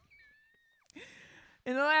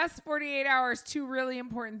 In the last 48 hours, 2 really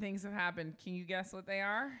important things have happened. Can you guess what they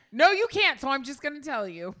are? No, you can't, so I'm just going to tell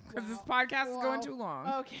you because this podcast is going too long.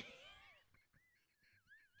 Okay.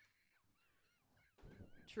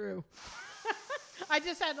 True. I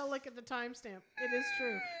just had to look at the timestamp. It is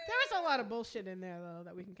true. There was a lot of bullshit in there, though,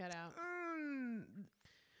 that we can cut out.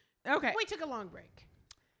 Okay. We took a long break.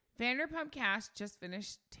 Vanderpump Cast just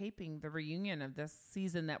finished taping the reunion of this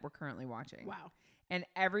season that we're currently watching. Wow. And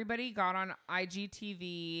everybody got on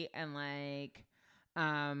IGTV and like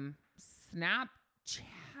Snapchat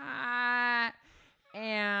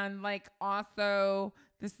and like also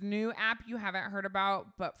this new app you haven't heard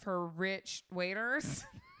about, but for rich waiters.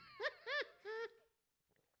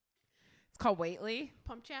 It's called Waitly.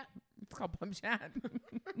 Pump chat. It's called Pump Chat.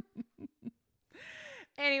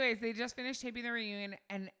 Anyways, they just finished taping the reunion,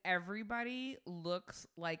 and everybody looks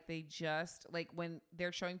like they just, like when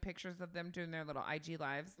they're showing pictures of them doing their little IG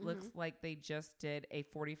lives, looks like they just did a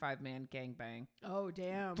 45-man gangbang. Oh,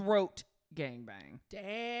 damn. Throat gangbang.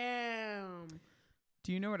 Damn.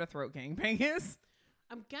 Do you know what a throat gangbang is?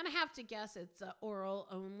 I'm going to have to guess it's oral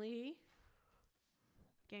only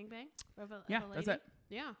gangbang. Yeah, that's it.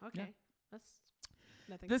 Yeah, okay. Yeah. That's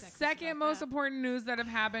nothing The sexist second about most that. important news that have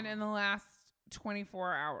happened in the last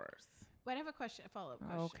 24 hours. Wait, I have a question, a follow-up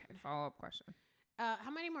question. Okay, follow-up question. How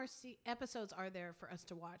many more episodes are there for us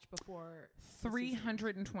to watch before the season?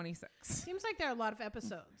 326. Seems like there are a lot of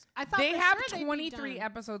episodes. I thought They for have sure they'd be 23 done.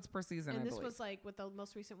 episodes per season, And I this believe. was like with the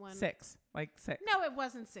most recent one. 6. Like 6. No, it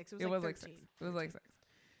wasn't 6. It was like 13. It was like 6.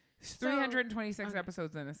 So- 326 okay.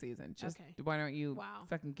 episodes in a season. Just Okay. why don't you Wow.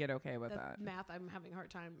 fucking get okay with That that? math, I'm having a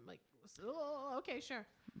hard time. Like, oh, okay, sure.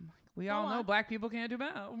 We Go all know on. black people can't do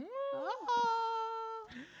math. Oh.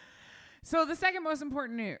 So the second most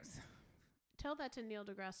important news. Tell that to Neil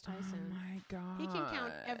deGrasse Oh Tyson. my god. He can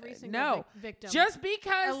count every single No. victim. Just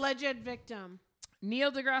because Alleged victim.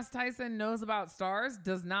 Neil deGrasse Tyson knows about stars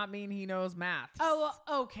does not mean he knows math. Oh,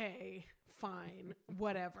 okay. Fine.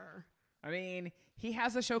 Whatever. I mean, he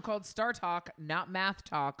has a show called Star Talk, not Math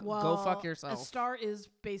Talk. Well, Go fuck yourself. A star is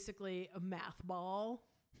basically a math ball.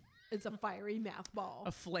 It's a fiery math ball.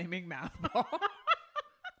 A flaming math ball.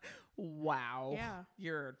 Wow. Yeah.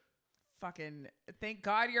 You're fucking, thank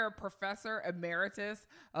God you're a professor emeritus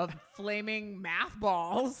of flaming math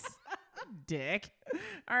balls. Dick.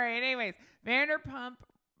 All right. Anyways, Vanderpump,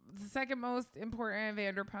 the second most important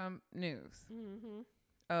Vanderpump news Mm-hmm.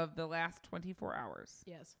 of the last 24 hours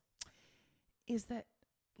Yes. is that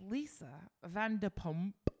Lisa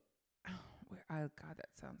Vanderpump, oh God,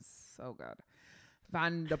 that sounds so good.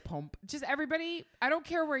 Vanderpump. Just everybody, I don't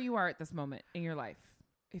care where you are at this moment in your life.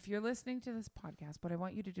 If you're listening to this podcast, what I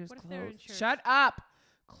want you to do is What if they're in close. church? Shut up.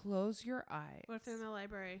 Close your eyes. What if they're in the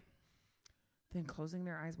library? Then closing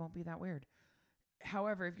their eyes won't be that weird.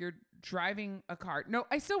 However, if you're driving a car, no,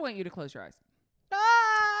 I still want you to close your eyes.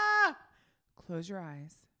 Ah! Close your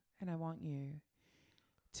eyes, and I want you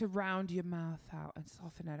to round your mouth out and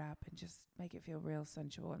soften it up and just make it feel real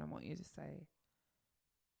sensual. And I want you to say,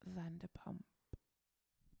 Vanderpump.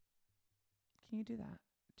 Can you do that?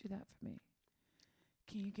 Do that for me.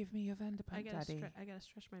 Can you give me your Vanderpump, Daddy? I gotta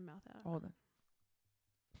stretch my mouth out. Hold on.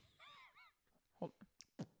 Hold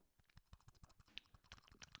on.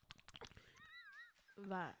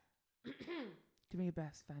 That. Give me your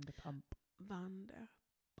best Vanderpump. Vander.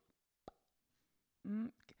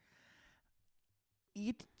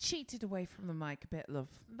 You cheated away from the mic a bit, love.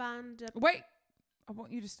 Vander. Wait. I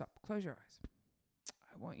want you to stop. Close your eyes.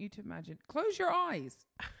 I want you to imagine. Close your eyes.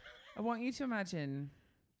 I want you to imagine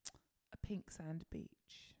a pink sand beach.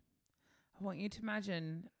 I want you to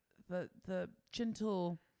imagine the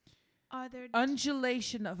gentle Are there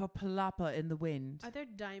undulation of a palapa in the wind. are there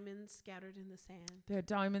diamonds scattered in the sand? There are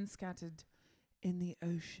diamonds scattered in the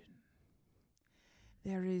ocean.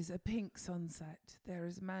 There is a pink sunset. There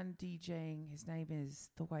is a man DJing. His name is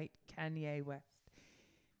the White Kanye West.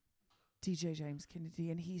 DJ James Kennedy,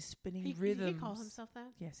 and he's spinning rhythms. Did he call himself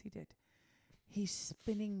that? Yes, he did. He's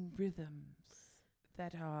spinning rhythms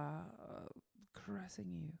that are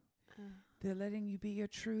caressing you. They're letting you be your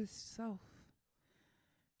true self.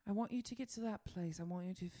 I want you to get to that place. I want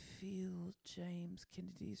you to feel James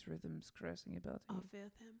Kennedy's rhythms caressing your body. I'll feel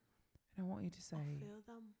them. And I want you to say, I'll feel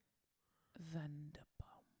them.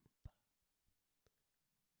 Vanderpump.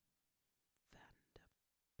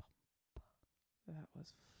 That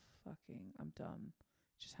was fucking, I'm done.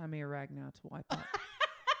 Just hand me a rag now to wipe up.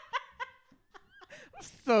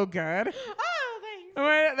 So good. Oh, thanks.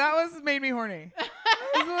 Wait, that was made me horny.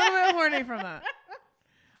 I was a little bit horny from that.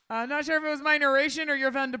 I'm not sure if it was my narration or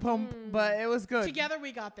your Van de Pump, but it was good. Together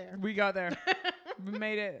we got there. We got there. We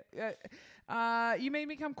made it. You made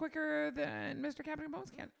me come quicker than Mr. Captain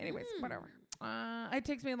Bones can. Anyways, whatever. It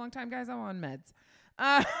takes me a long time, guys. I'm on meds.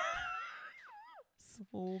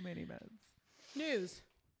 So many meds. News.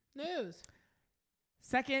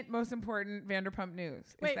 Second most important Vanderpump news.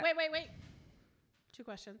 is Wait. that- 2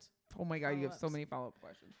 questions. Oh my God, you have so Follow-ups. many follow-up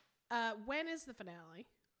questions. When is the finale?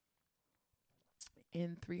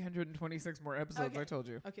 In 326 more episodes, Okay. I told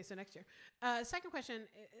you. Okay, so next year. Second question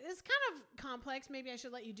is kind of complex. Maybe I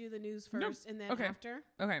should let you do the news No. first and then Okay. after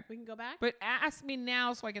Okay. we can go back. But ask me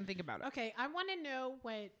now so I can think about it. Okay, I want to know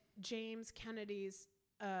what James Kennedy's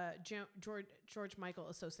George Michael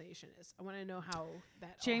Association is. I want to know how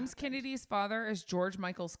that all James happened. Kennedy's father is George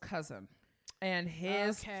Michael's cousin. And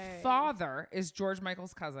his Okay. father is George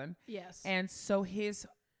Michael's cousin. Yes. And so his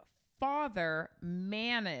father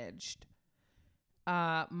managed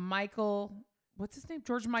Michael, what's his name?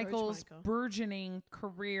 George Michael's Michael. burgeoning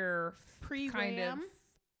career kind of. Pre-Wham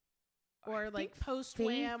or I like think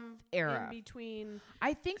post-Wham era. in between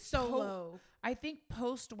I think solo. I think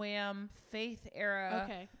post Wham, Faith era.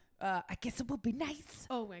 Okay. I guess it would be nice.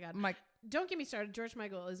 Oh my God. Mike. Don't get me started. George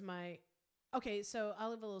Michael is my... Okay, so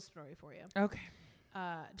I'll have a little story for you. Okay.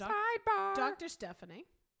 Sidebar. Dr. Stephanie,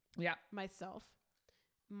 Yeah. myself,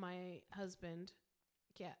 my husband,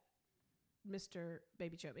 Mr.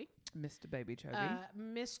 Baby Chubby, Mr. Baby Chubby.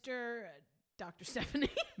 Mr. Dr. Stephanie,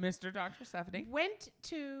 Mr. Dr. Stephanie. went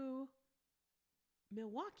to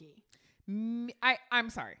Milwaukee. I'm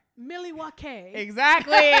sorry. Milwaukee.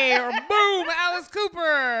 Exactly. Or boom, Alice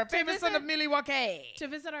Cooper, famous son of visit- Milwaukee. To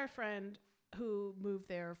visit our friend who moved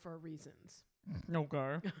there for reasons.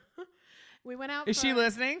 Okay. We went out Is she for-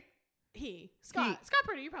 listening? Scott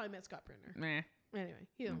Pruner. You probably met Scott Pruner. Meh. Anyway,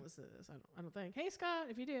 he don't listen to this. I don't think. Hey, Scott,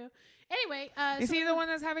 if you do. Anyway, Is so he the one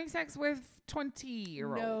that's having sex with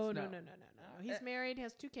 20-year-olds? No. He's married,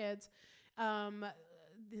 has 2 kids.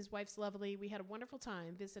 His wife's lovely. We had a wonderful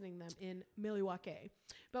time visiting them in Milwaukee.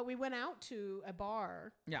 But we went out to a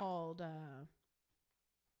bar Yeah. called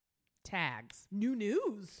Tags. New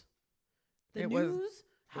News. The It was- News?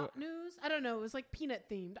 Hot News? I don't know. It was like peanut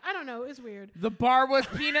themed. I don't know. It was weird. The bar was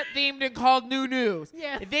peanut themed and called New News.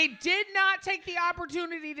 Yeah. They did not take the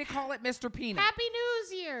opportunity to call it Mr. Peanut. Happy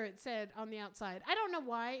News Year, it said on the outside. I don't know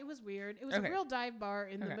why. It was weird. It was Okay. a real dive bar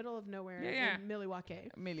in the Okay. middle of nowhere Yeah. in Milwaukee.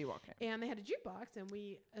 Milwaukee. And they had a jukebox, and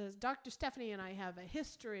we, as Dr. Stephanie and I have a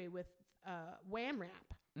history with Wham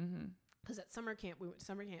Rap. Mm-hmm. Because at summer camp, we went to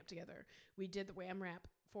summer camp together. We did the Wham Rap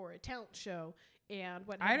for a talent show. And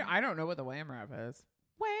what happened- I don't know what the Wham Rap is.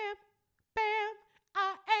 Wham, bam,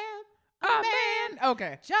 I am A a man. man.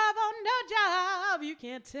 Okay. Job on the job. You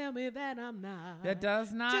can't tell me that I'm not. That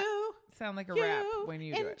does not Do sound like a you rap when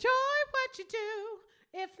you do enjoy it. what you do?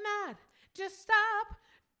 If not, just stop.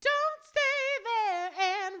 Don't stay there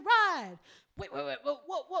and ride. Wait, whoa.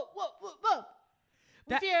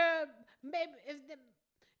 That- If you're maybe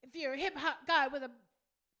if you're a hip hop guy with a,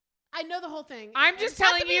 I know the whole thing. I'm It's just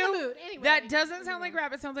got to telling be in the you mood. Anyway, that doesn't sound like anyway.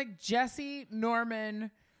 rap. It sounds like Jesse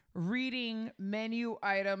Norman reading menu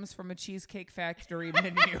items from a Cheesecake Factory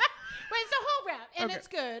menu. But it's a whole rap, and Okay. it's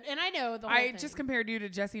good, and I know the whole I thing. just compared you to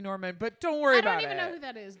Jesse Norman, but don't worry I about don't even it. know who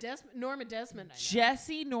that is. Norma Desmond. I know.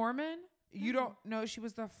 Jesse Norman? You don't know she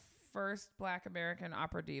was the first Black American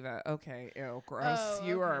opera diva. Okay, ew, gross. Oh,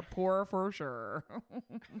 You are okay. poor for sure.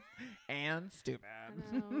 And stupid.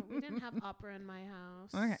 No, we didn't have opera in my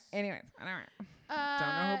house. Okay, anyways, all right. Don't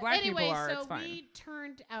know who black people are, So it's fine. we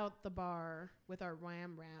turned out the bar with our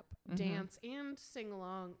Wham Rap Mm-hmm. dance and sing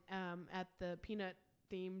along at the peanut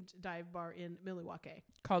themed dive bar in Milwaukee.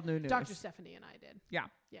 Called New News. Dr. Stephanie and I did. Yeah.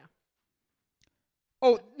 Yeah.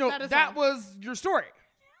 Oh, no, That is that all. was your story.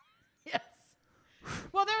 Yes.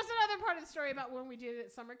 Well, there was another part of the story about when we did it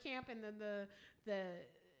at summer camp, and then the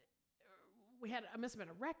we had, I must have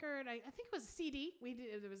been a record. I think it was a CD.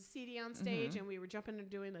 There was a CD on stage, and we were jumping and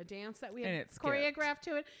doing a dance that we And had it skipped. choreographed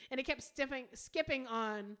to it, and it kept skipping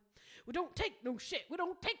on. We don't take no shit. We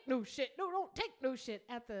don't take no shit. No, don't take no shit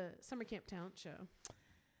at the summer camp talent show.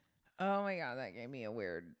 Oh my God, that gave me a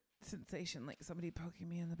weird sensation, like somebody poking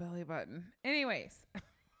me in the belly button. Anyways,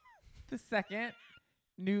 the second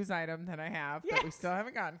news item that I have that we Yes. still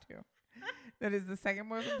haven't gotten to, that is the second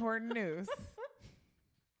most important news,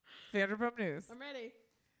 Vanderpump News, I'm ready.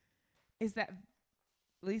 is that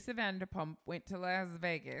Lisa Vanderpump went to Las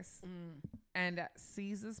Vegas and at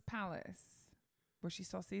Caesar's Palace, where she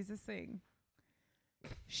saw Caesar sing.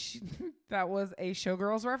 That was a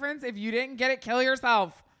Showgirls reference. If you didn't get it, kill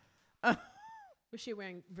yourself. Was she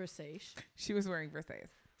wearing Versace? She was wearing Versace.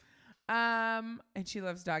 And she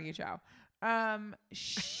loves doggy chow.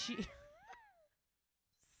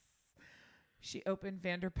 She opened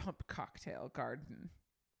Vanderpump Cocktail Garden.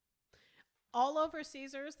 All over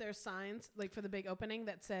Caesars, there's signs like for the big opening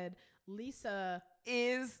that said Lisa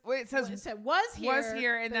It says was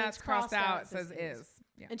here, and but that's it's crossed out. It says says is.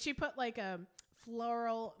 Yeah. And she put like a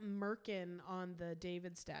floral merkin on the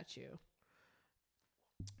David statue.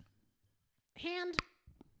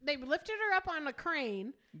 They lifted her up on a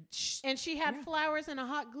crane, and she had flowers and a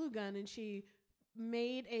hot glue gun, and she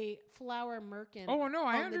made a flower merkin. Oh no,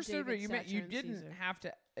 I on the understood what David you meant. You statue in didn't Caesar. have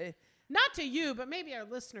to. Not to you, but maybe our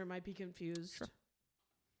listener might be confused. Sure.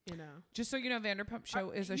 You know, Just so you know, Vanderpump Show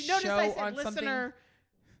is a you show notice I said on something. listener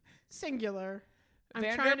singular. I'm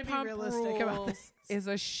Vanderpump trying to be realistic about Rules this. is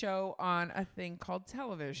a show on a thing called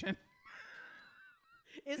television.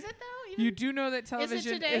 Is it though? Even? You do know that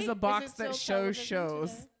television today? is a box Is it that still shows television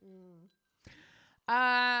shows.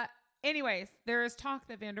 today? Anyways, there is talk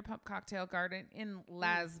that Vanderpump Cocktail Garden in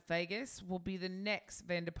Las Vegas will be the next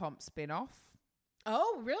Vanderpump spinoff.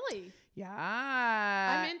 Oh, really? Yeah.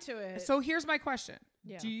 I'm into it. So here's my question.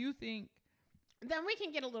 Yeah. Do you think Then we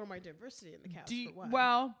can get a little more diversity in the cast. For one.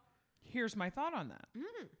 well, here's my thought on that.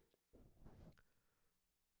 Mm.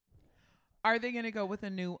 Are they going to go with a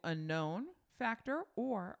new unknown factor,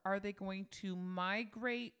 or are they going to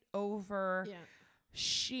migrate over Yeah.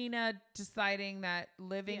 Sheena deciding that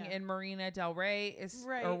living Yeah. in Marina Del Rey is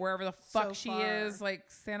Right. or wherever the So fuck she far. is, like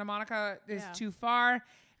Santa Monica is Yeah. too far,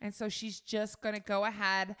 and so she's just going to go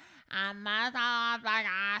ahead and I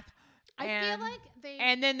feel like they.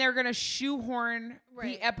 and then they're going to shoehorn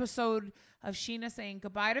Right. the episode of Sheena saying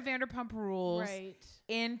goodbye to Vanderpump Rules right.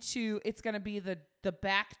 into it's going to be the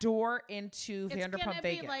back door into It's Vanderpump gonna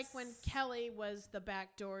Vegas. be like when Kelly was the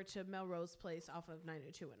back door to Melrose Place off of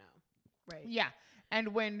 90210. Right. Yeah.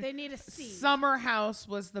 And when They need a C. Summer House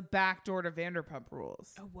was the back door to Vanderpump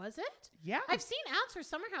Rules. Oh, was it? Yeah. I've seen ads for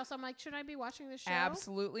Summer House. I'm like, should I be watching this show?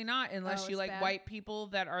 Absolutely not, unless Oh, you it's like bad? white people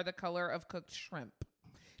that are the color of cooked shrimp.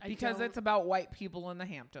 I Because don't- it's about white people in the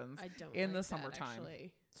Hamptons I don't in like the that, summertime.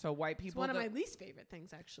 actually. So white It's people one of that- my least favorite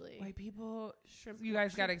things, actually. white people Shrimp. you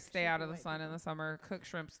guys got to shrimp- stay shrimp out and of the white sun in people. the summer. Cooked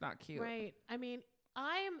shrimp's not cute. Right. I mean,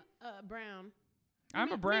 I am brown.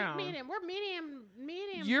 I'm a brown. Medium. We're medium.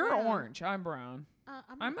 You're brown. orange. I'm brown.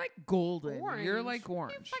 I'm not like golden. orange. You're like What are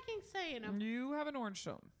orange. you fucking saying? You have an orange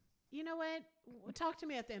tone. You know what? Talk to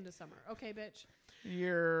me at the end of summer. Okay, bitch.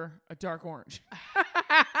 You're a dark orange. Guys,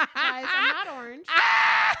 I'm not orange.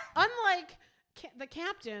 Unlike the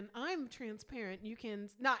captain, I'm transparent. You can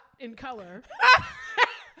not in color,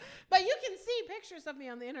 but you can see pictures of me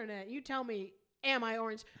on the internet. You tell me, am I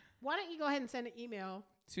orange? Why don't you go ahead and send an email,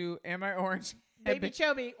 To am I orange? Baby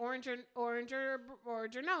Choby, orange or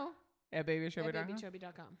no, At babychubby.com. at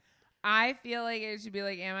babychoby.com. I feel like it should be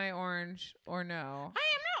like, am I orange or no? I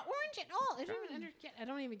am not orange at all. I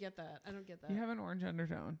don't even get that. I don't get that. You have an orange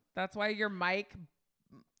undertone. That's why your mic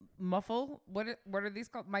muffle. What are these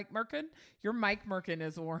called? Mike Merkin. Your Mike Merkin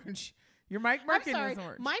is orange. Your Mike I'm Merkin sorry. is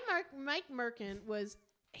orange. Mike Merkin was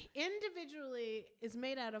is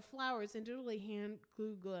made out of flowers, individually hand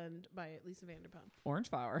glue gunned by Lisa Vanderpump. Orange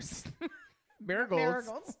flowers. Marigolds.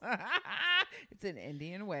 Marigolds. It's an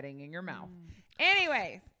Indian wedding in your mouth.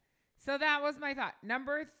 Anyways, so that was my thought.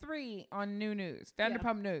 Number 3 on new news.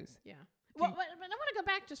 Vanderpump news. Yeah. Well, but I want to go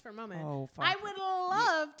back just for a moment. Oh, fuck. I would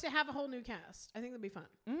love to have a whole new cast. I think that'd be fun.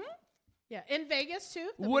 Mhm. Yeah, in Vegas too.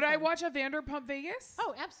 That'd Would be I fun. watch a Vanderpump Vegas?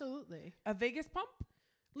 Oh, absolutely. A Vegas pump?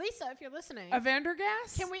 Lisa, if you're listening, A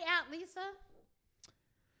Vandergas? can we at Lisa?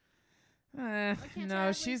 can't No,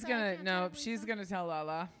 tag she's Lisa? I gonna can't no, tag she's Lisa? gonna tell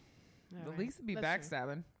Lala. All At right. least be That's true.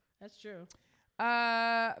 backstabbing. That's true.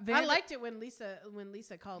 I I liked it when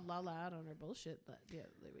Lisa called Lala out on her bullshit the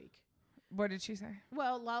other week. What did she say?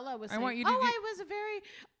 Well, Lala was I saying, want you to do- I was a very,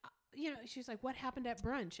 she's like, what happened at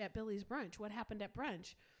brunch, at Billy's brunch? What happened at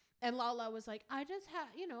brunch? And Lala was like, I just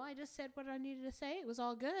said what I needed to say. It was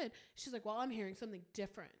all good. She's like, well, I'm hearing something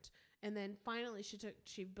different. And then finally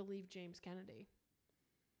she believed James Kennedy,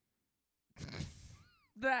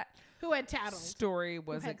 That who had tattled. story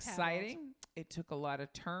was had exciting. It took a lot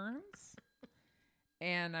of turns.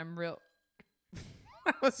 And I'm real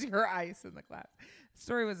that was your ice in the glass. The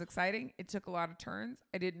story was exciting. It took a lot of turns.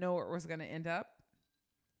 I didn't know where it was gonna end up.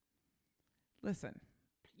 Listen.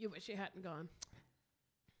 You wish you hadn't gone.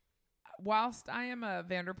 Whilst I am a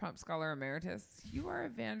Vanderpump Scholar Emeritus, you are a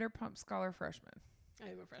Vanderpump Scholar Freshman. I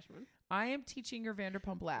am a freshman. I am teaching your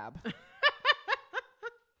Vanderpump lab.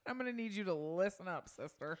 I'm going to need you to listen up,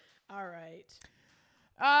 sister. All right.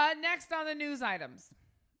 Next on the news items.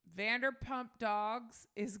 Vanderpump Dogs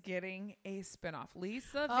is getting a spinoff.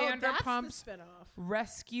 Lisa Oh, that's the Vanderpump's spinoff.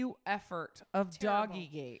 rescue effort of Terrible.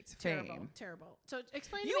 Doggygate Terrible. fame. Terrible. So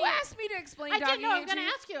explain You to me. asked me to explain I Doggygate. didn't know. I'm to going to you.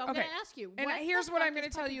 ask you. I'm Okay. going to ask you. And what here's the what fuck I'm going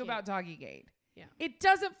is to tell you Puppygate? about Doggygate. Yeah. It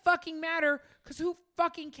doesn't fucking matter because who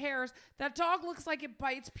fucking cares? That dog looks like it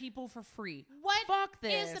bites people for free. What Fuck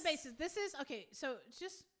is this. the basis? This is okay. So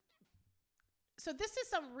this is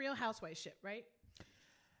some Real Housewives shit, right?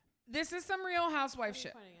 This is some Real Housewife What are you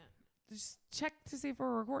shit. pointing at? Just check to see if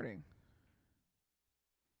we're recording.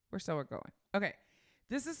 We're still going. Okay.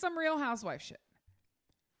 This is some Real Housewife shit.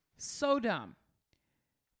 So dumb.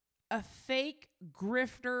 A fake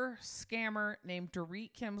grifter scammer named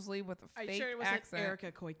Dorit Kemsley with a Are you fake sure it wasn't accent.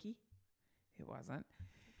 Erica Koike? It wasn't.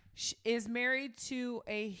 She is married to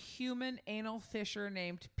a human anal fisher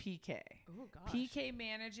named PK. Oh gosh. PK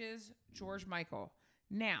manages George Michael.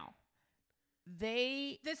 Now,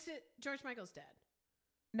 This is George Michael's dead.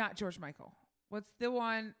 not George Michael. What's the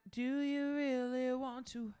one? Do you really want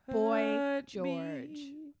to hurt Boy George.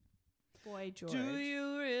 me? Boy George. Do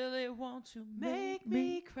you really want to make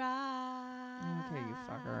me cry? Okay, you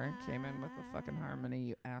fucker. I came in with the fucking harmony,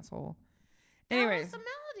 you asshole. That was Anyways, the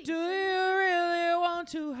melody. do you really want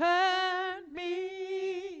to hurt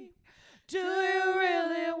me? Do you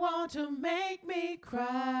really want to make me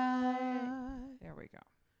cry? There we go.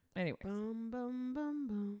 Anyways. Boom, boom, boom,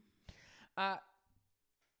 boom.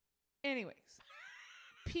 Anyways,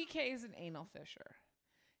 PK is an anal fisher.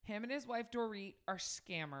 Him and his wife Dorit are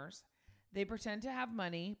scammers. They pretend to have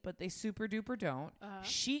money, but they super duper don't.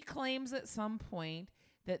 She claims at some point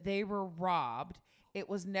that they were robbed. It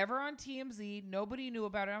was never on TMZ. Nobody knew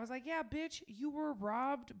about it. I was like, yeah, bitch, you were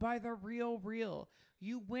robbed by the real.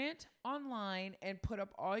 You went online and put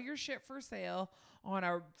up all your shit for sale on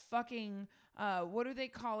a fucking, what do they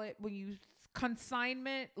call it when you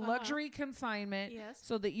consignment, luxury consignment, Yes.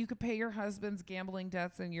 so that you could pay your husband's gambling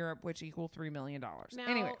debts in Europe, which equal $3 million. Now,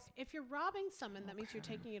 Anyways, if you're robbing someone, that means you're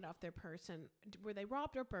taking it off their person. Were they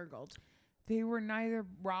robbed or burgled? they were neither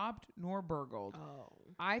robbed nor burgled. Oh.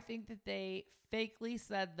 I think that they fakely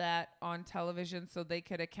said that on television so they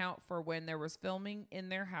could account for when there was filming in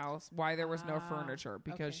their house, why there was no furniture,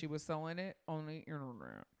 because okay. she was selling it on the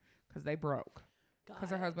internet because they broke. Because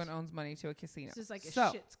her husband owns money to a casino. This is like a So,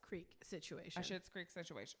 Schitt's Creek situation. a Schitt's Creek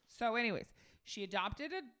situation. So, anyways, she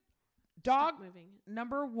adopted a dog Stop moving.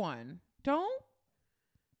 number one. Don't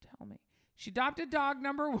tell me. She adopted dog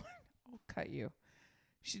number one. I'll cut you.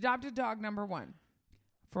 She adopted dog number one.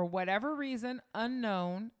 For whatever reason,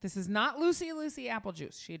 unknown. This is not Lucy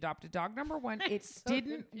Applejuice. She adopted dog number one. It so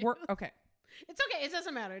didn't work. Okay. It's okay. It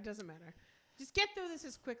doesn't matter. It doesn't matter. Just get through this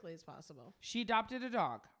as quickly as possible. She adopted a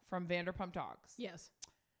dog from Vanderpump Dogs. Yes.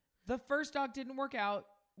 The first dog didn't work out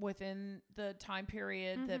within the time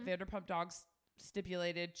period that Vanderpump Dogs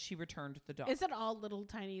stipulated. She returned the dog. Is it all little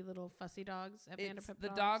tiny little fussy dogs at It's Vanderpump the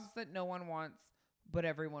Dogs? dogs that no one wants, but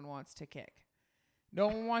everyone wants to kick. No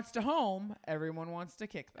one wants to home. Everyone wants to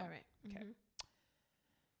kick them. All right. Okay. Mhm.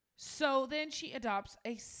 So then she adopts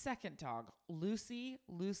a second dog, Lucy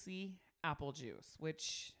Applejuice,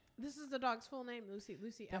 which This is the dog's full name, Lucy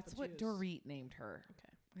that's what Applejuice. Dorit named her.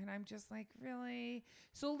 Okay. And I'm just like, really?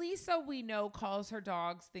 So Lisa, we know, calls her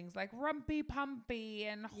dogs things like Rumpy Pumpy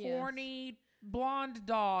and Yes. Horny Blonde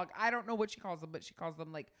Dog. I don't know what she calls them, but she calls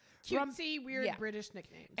them like Cutesy, weird yeah. British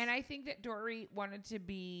nicknames. And I think that Dorit wanted to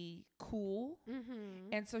be cool.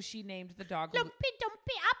 Mm-hmm. And so she named the dog. Lumpy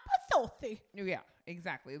Dumpy Applesauce. Yeah,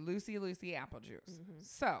 exactly. Lucy Applejuice. Mm-hmm.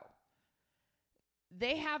 So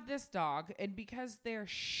they have this dog, and because they're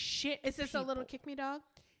shit. Is this a little people, kick me dog?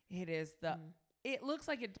 It is the. It looks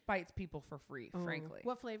like it bites people for free. Frankly,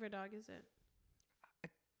 What flavor dog is it?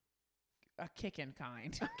 a kicking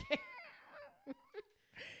kind. Okay.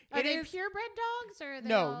 Are they purebred dogs or are they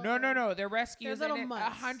No. They're rescues. They're and little it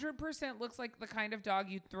mutts. 100% looks like the kind of dog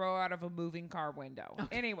you'd throw out of a moving car window.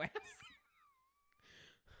 Anyways.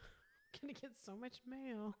 Gonna get so much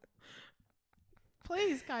mail.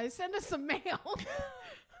 Please, guys, send us some mail.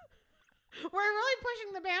 We're really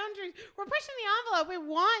pushing the boundaries. We're pushing the envelope. We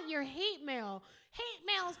want your hate mail. Hate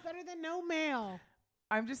mail is better than no mail.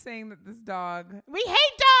 I'm just saying that this dog. We hate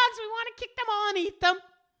dogs. We want to kick them all and eat them.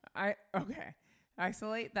 Okay.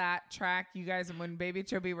 Isolate that track. You guys, when Baby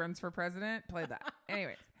Chubby runs for president, play that.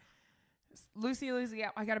 Anyways. Lucy,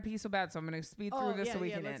 I got to pee so bad, so I'm going to speed through this so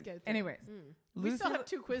we can let's end. get through it. Anyways. We still have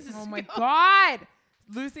 2 quizzes Oh to my go. God.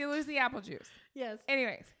 Lucy Applejuice. Yes.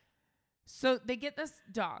 Anyways, so they get this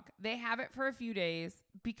dog. They have it for a few days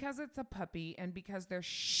because it's a puppy and because they're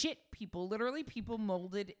shit people, literally people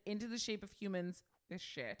molded into the shape of humans. This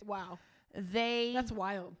shit. Wow. they That's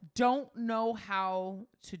wild. don't know how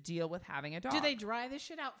to deal with having a dog. Do they dry this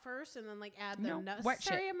shit out first and then like add the No, wet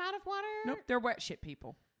necessary shit. amount of water? Nope, they're wet shit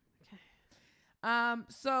people. Okay.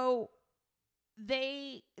 So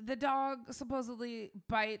the dog supposedly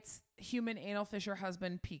bites human anal fisher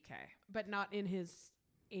husband PK. But not in his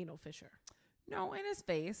anal fissure. No, in his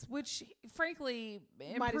face, which frankly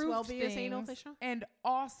Might as well improved be his anal things, fissure. and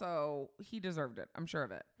also he deserved it. I'm sure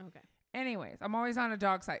of it. Okay. Anyways, I'm always on a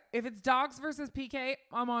dog side. If it's dogs versus PK,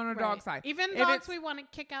 I'm on a dog Right. side. Even If dogs it's- we want to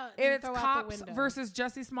kick out If and it's throw out the cops window. versus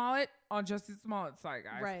Jussie Smollett, on Jussie Smollett's side,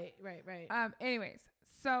 guys. Right. Anyways,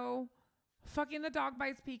 so fucking the dog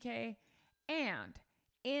bites PK, and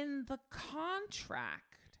in the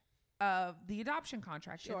contract of the adoption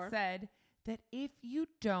contract, Sure. it said that if you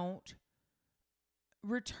don't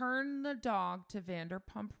return the dog to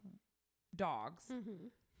Vanderpump Dogs, Mm-hmm.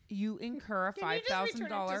 you incur a Can you just return it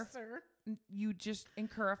to $5,000. sir? You just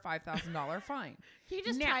incur a $5,000 fine. Can you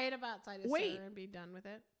just Now- tie it up outside of wait. sir and be done with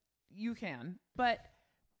it? You can, but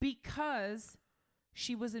because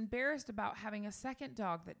she was embarrassed about having a second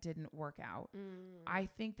dog that didn't work out, I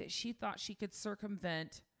think that she thought she could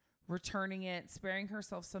circumvent returning it, sparing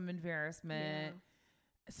herself some embarrassment.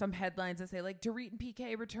 Some headlines that say like Dorit and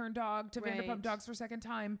PK return dog to Right. Vanderpump Dogs for second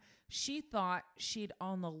time. She thought she'd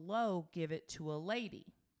on the low give it to a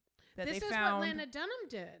lady that This they is found what Lana Dunham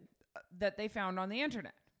did. that they found on the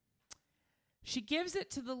internet. She gives it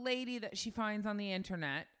to the lady that she finds on the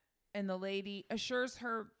internet, and the lady assures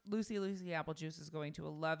her Lucy Apple Juice is going to a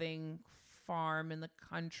loving farm in the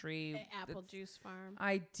country. The apple that's juice farm.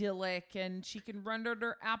 idyllic, and she can run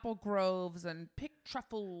under apple groves and pick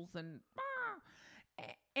truffles and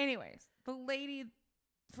anyways, the lady,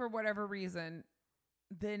 for whatever reason,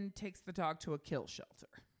 then takes the dog to a kill shelter.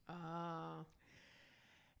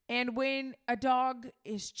 And when a dog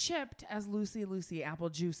is chipped, as Lucy Apple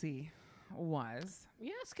Juicy was,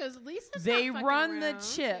 Yes, because Lisa's They not fucking run the around.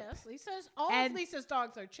 chip. Yes, all And- of Lisa's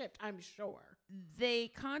dogs are chipped, I'm sure. they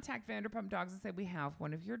contact Vanderpump Dogs and say, we have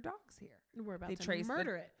one of your dogs here. We're about They to trace the-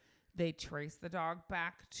 murder it. They trace the dog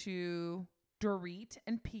back to Dorit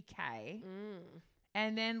and PK.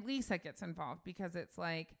 And then Lisa gets involved because it's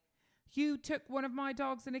like, you took one of my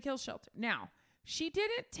dogs in a kill shelter. Now, she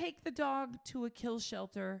didn't take the dog to a kill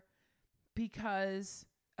shelter because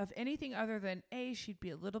of anything other than A, she'd be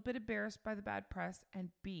a little bit embarrassed by the bad press,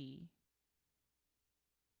 and B,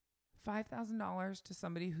 $5,000 to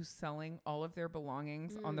somebody who's selling all of their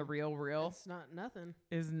belongings on the real It's not nothing.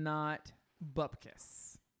 is not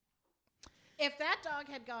bupkis. If that dog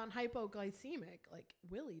had gone hypoglycemic like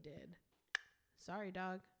Willie did, sorry,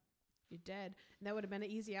 dog, you're dead. And that would have been an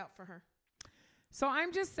easy out for her. So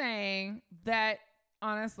I'm just saying that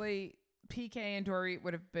honestly, PK and Dorit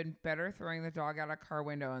would have been better throwing the dog out a car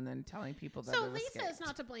window and then telling people that So it Lisa escaped. is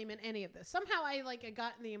not to blame in any of this. Somehow I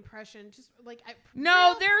gotten the impression, just like I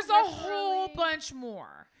No, real there's a whole peripherally- bunch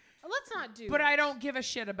more. Let's not do. But it. I don't give a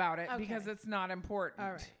shit about it Okay. because it's not important.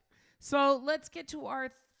 All right, So let's get to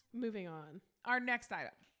moving on. our next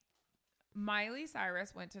item. Miley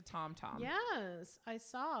Cyrus went to Tom Tom. Yes, I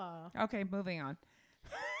saw. Okay, moving on.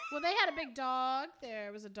 Well, they had a big dog.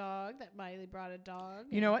 There was a dog that Miley brought a dog.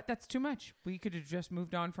 You know what? That's too much. We could have just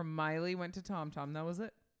moved on from Miley went to Tom Tom. That was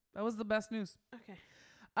it. That was the best news. Okay.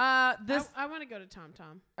 This I want to go to Tom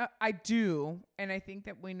Tom. I do, and I think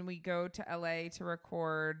that when we go to LA to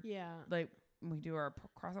record, Yeah. like we do our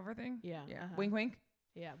crossover thing. Yeah. Yeah. uh-huh. Wink, wink.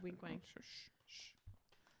 Yeah. Wink, wink. Oh, shh.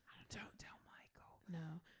 Don't tell Michael.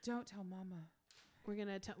 No. Don't tell Mama.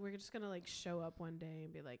 We're just gonna show up one day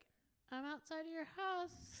and be like, I'm outside of your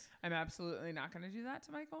house. I'm absolutely not going to do that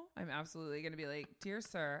to Michael. I'm absolutely going to be like, dear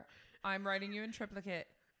sir, I'm writing you in triplicate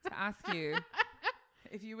to ask you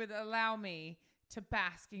if you would allow me to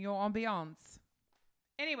bask in your ambiance.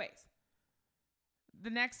 Anyways, the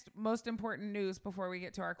next most important news before we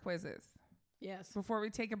get to our quizzes, Yes. before we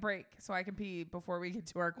take a break so I can pee before we get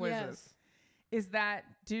to our quizzes, Yes. is that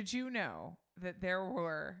did you know that there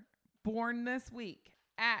were born this week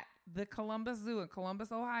at the Columbus Zoo in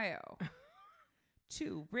Columbus, Ohio,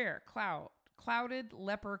 2 rare clouded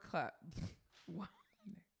leopard cubs.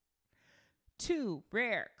 2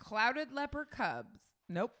 rare clouded leopard cubs.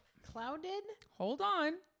 Nope. Clouded? Hold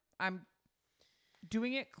on. I'm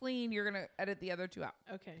doing it clean. You're going to edit the other 2 out.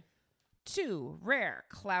 Okay. 2 rare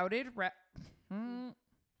clouded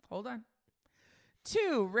hold on.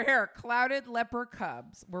 2 rare clouded leopard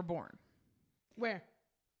cubs were born Where?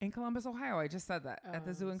 in Columbus, Ohio. I just said that at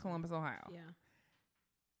the zoo in Columbus, Ohio. Yeah.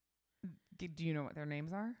 Do you know what their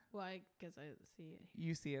names are? Well, I guess I see it.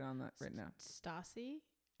 You see it on the written now. Stassi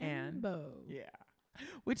And Bo. yeah,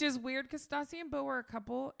 which is weird because Stassi and Bo were a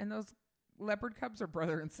couple, and those leopard cubs are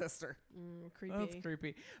brother and sister. Creepy. That's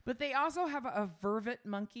creepy. But they also have a vervet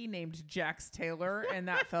monkey named Jax Taylor, and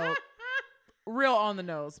that felt real on the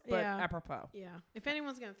nose, but Yeah. apropos. Yeah. If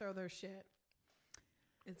anyone's gonna throw their shit,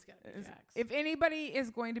 it's gotta be Jax. If anybody is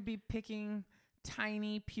going to be picking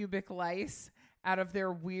tiny pubic lice out of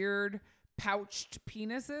their weird pouched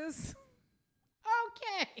penises,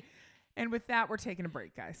 Okay. and with that, we're taking a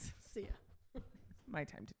break, guys. See ya. My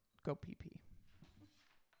time to go pee pee.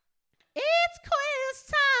 It's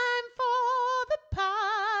quiz time for the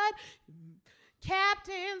pod.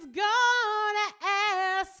 Captain's gonna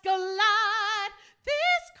ask a lot.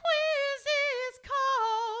 This quiz is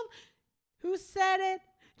called Who Said It?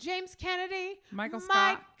 James Kennedy, Michael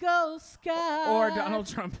Scott. Michael Scott, Or Donald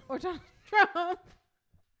Trump. or Donald Trump.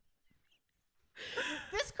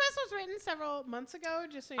 This quiz was written several months ago.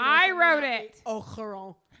 Just so you know, I so wrote we're not it. Oh,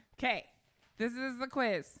 Charon. Okay, this is the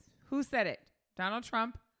quiz. Who said it? Donald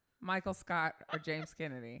Trump, Michael Scott, or James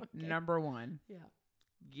Kennedy? Number one. Yeah.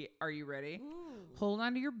 Are you ready? Ooh. Hold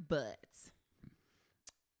on to your butts.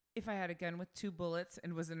 If I had a gun with 2 bullets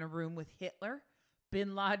and was in a room with Hitler,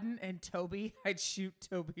 Bin Laden, and Toby, I'd shoot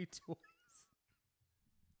Toby twice.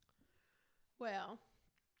 Well,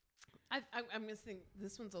 I'm going to think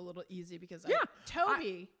this one's a little easy because Yeah,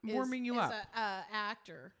 Toby I'm warming you is up. a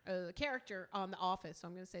actor, a character on The Office. So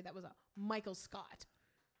I'm going to say that was a Michael Scott.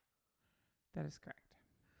 That is correct.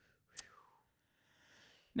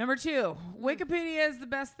 Number 2, Wikipedia is the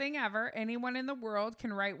best thing ever. Anyone in the world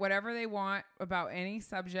can write whatever they want about any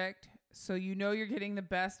subject, so you know you're getting the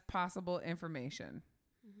best possible information.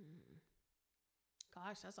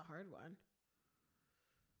 Gosh, that's a hard one.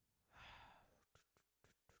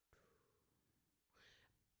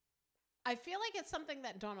 I feel like it's something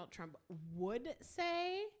that Donald Trump would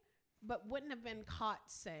say, but wouldn't have been caught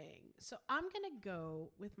saying. So I'm going to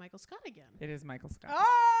go with Michael Scott again. It is Michael Scott.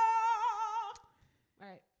 Oh! All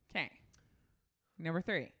right. Okay. Number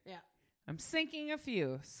 3. Yeah. I'm sinking a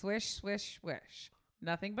few. Swish, swish, swish.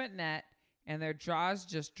 Nothing but net, and their jaws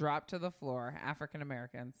just drop to the floor. African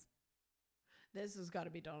Americans. This has got to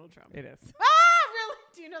be Donald Trump. It is. Ah, really?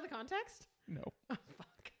 Do you know the context? No. Oh,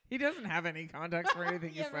 fuck. He doesn't have any context for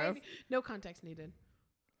anything he Yeah, says. maybe. No context needed.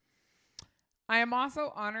 I am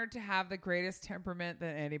also honored to have the greatest temperament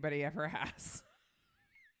that anybody ever has.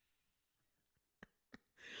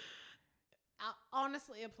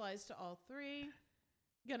 Honestly applies to all 3.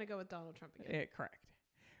 Gonna go with Donald Trump again. Correct.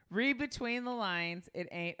 Read between the lines. It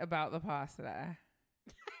ain't about the pasta.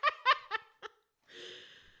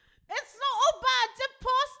 It's not about the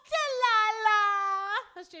postelala.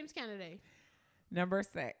 That's James Kennedy. Number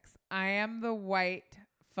 6. I am the white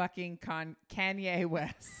fucking Kanye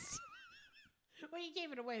West. Well, you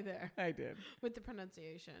gave it away there I did. with the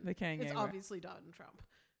pronunciation. The Kanye It's West. obviously Donald Trump.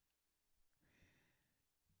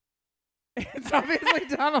 It's obviously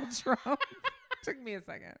Donald Trump. Took me a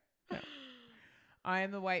second. No. I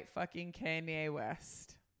am the white fucking Kanye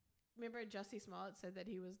West. Remember Jussie Smollett said that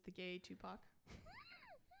he was the gay Tupac?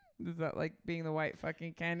 Is that like being the white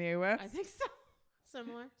fucking Kanye West? I think so.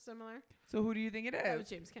 Similar. So who do you think it That was is?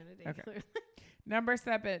 James Kennedy. Okay. Clearly. Number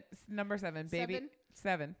 7, baby.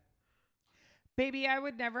 7. Baby, I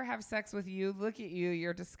would never have sex with you. Look at you.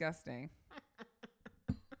 You're disgusting.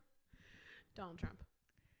 Donald Trump.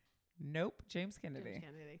 Nope. James Kennedy. James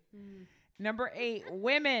Kennedy. Number 8,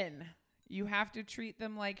 women. You have to treat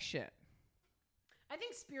them like shit. I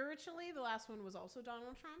think spiritually, the last one was also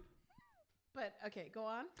Donald Trump. But, okay, go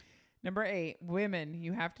on. Number 8, women.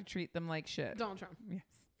 You have to treat them like shit. Donald Trump. Yes.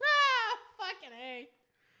 Ah, fucking A.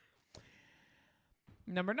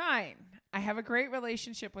 Number 9, I have a great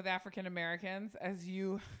relationship with African Americans, as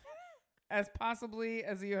possibly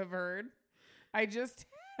as you have heard. I just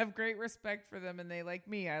have great respect for them, and they like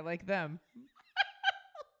me. I like them.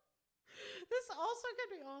 This also could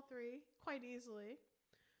be all 3 quite easily.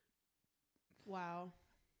 Wow.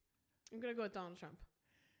 I'm going to go with Donald Trump.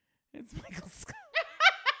 It's Michael Scott.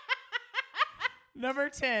 Number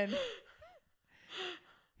 10,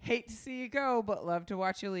 hate to see you go, but love to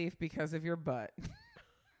watch you leave because of your butt.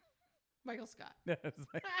 Michael Scott. That's a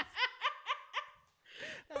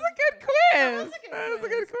That good quiz. That was a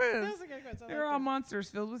good quiz. quiz. That was a good quiz. I They're liked all it. monsters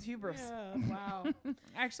filled with hubris. Yeah, wow.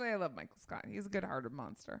 Actually, I love Michael Scott. He's a good-hearted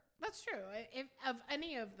monster. That's true. If of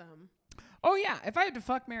any of them. Oh, yeah. If I had to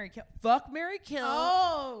fuck, marry, kill.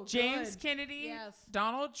 Oh, James good. Kennedy, Yes.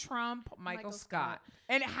 Donald Trump, Michael Scott. Scott.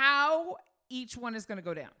 And how each one is going to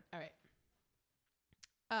go down. All right.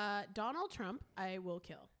 Donald Trump, I will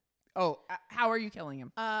kill. Oh, how are you killing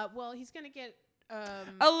him? Well, he's going to get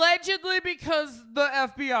Allegedly because the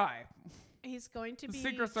FBI. he's going to be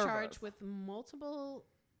Secret charged Service. with multiple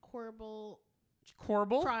horrible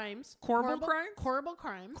Horrible crimes. Horrible crimes? Horrible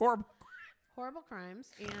crimes. Horrible. Horrible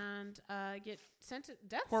crimes, and get sent to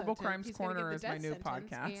death. Horrible sentence. Crimes He's gonna get Corner the is my death new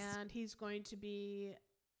sentence, podcast. and he's going to be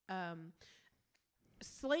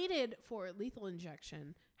slated for lethal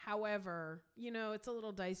injection. However, it's a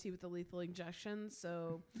little dicey with the lethal injection,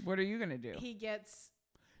 so What are you gonna do? he gets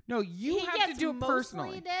No, you he have gets to do it mostly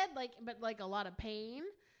personally. dead, but a lot of pain,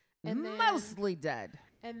 and then Mostly dead.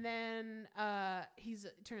 and then he's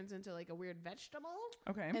turns into like a weird vegetable.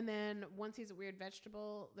 Okay. And then once he's a weird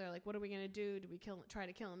vegetable, they're like, "What are we gonna do? Do we try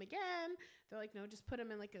to kill him again?" They're like, "No, just put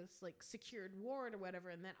him in like a secured ward or whatever."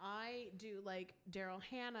 And then I do like Daryl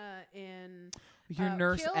Hannah in Your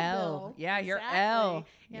Nurse Kill L. Bill. Yeah, you're Exactly. L.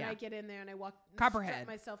 And Yeah. I get in there and I walk Copperhead. strut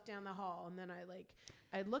myself down the hall, and then I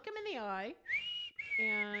look him in the eye,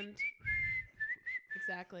 and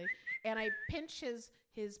exactly, and I pinch his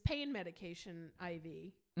pain medication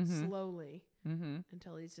IV slowly. Mm-hmm.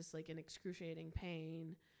 Until he's just like in excruciating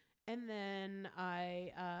pain. And then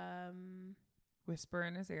I Whisper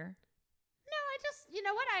in his ear.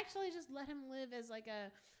 I actually just let him live as like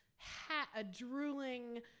a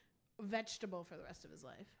drooling vegetable for the rest of his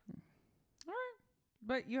life. All right.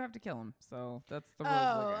 But you have to kill him. So that's the rules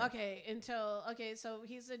of the game. Okay. So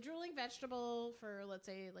he's a drooling vegetable for, let's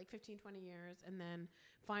say, like 15, 20 years. And then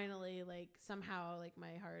finally, like, somehow, like,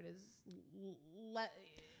 my heart is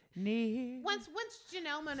once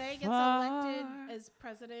Janelle Monáe gets elected as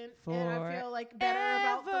president, and I feel like better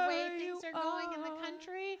about the way things are going in the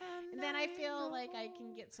country, and then I feel like I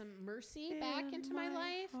can get some mercy back into my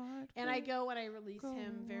life. And I go and I release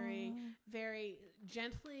him very, very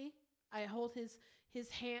gently. I hold his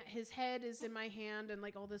hand, his head is in my hand, and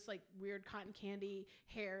like all this like weird cotton candy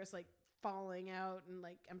hair is like falling out, and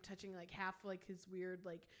like I'm touching like half like his weird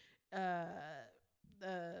like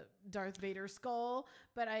Darth Vader skull,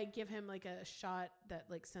 but I give him like a shot that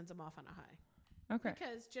like sends him off on a high. Okay.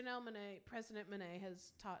 Because President Monáe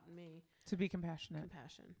has taught me To be compassionate.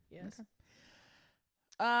 compassion. Yes.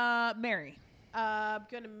 Okay. Mary. I'm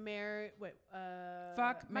gonna marry.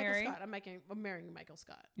 Fuck, Michael marry. Scott. I'm marrying Michael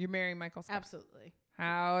Scott. You're marrying Michael Scott. Absolutely.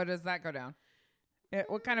 How does that go down?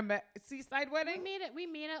 What kind of seaside wedding? We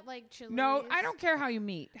meet at like Chili's. No, I don't care how you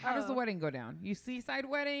meet. How does the Oh. wedding go down? You seaside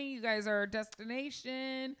wedding? You guys are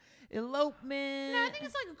destination? Elopement? No, I think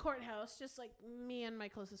it's like a courthouse, just like me and my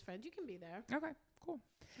closest friends. You can be there. Okay, cool.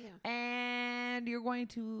 Yeah. And you're going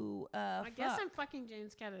to I guess I'm fucking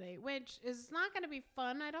James Kennedy, which is not going to be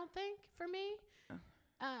fun, I don't think, for me.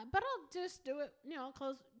 But I'll just do it,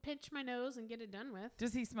 pinch my nose and get it done with.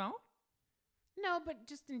 Does he smell? No, but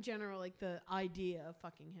just in general, like the idea of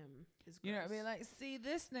fucking him is gross. You know what I mean? Like, see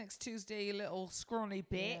this next Tuesday, you little scrawny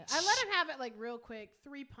bitch. Yeah. I let him have it like real quick.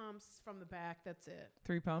 3 pumps from the back. That's it.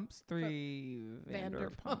 3 pumps? 3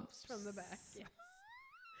 Vanderpumps from the back. Yes.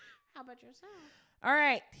 How about yourself? All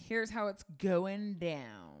right, here's how it's going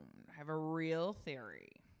down. I have a real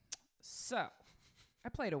theory. So, I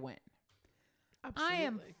play to win. Absolutely. I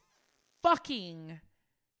am fucking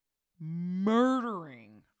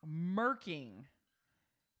murking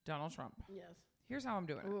Donald Trump. Yes. Here's how I'm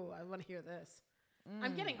doing it. Ooh, I want to hear this.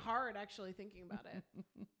 I'm getting hard actually thinking about it.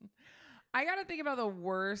 I got to think about the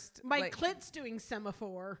worst. My like, clit's doing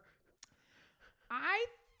semaphore. I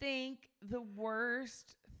think the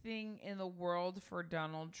worst thing in the world for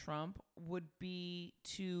Donald Trump would be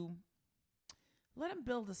to let him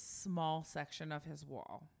build a small section of his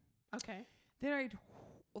wall. Okay. Then I'd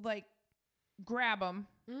like grab him,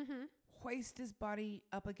 Mm-hmm. hoist his body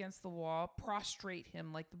up against the wall, prostrate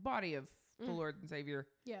him like the body of the Lord and Savior,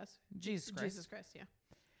 Yes. Jesus Christ. Jesus Christ, yeah.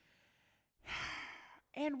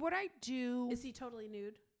 And what I do Is he totally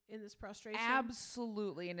nude in this prostration?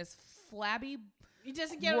 absolutely in his flabby. He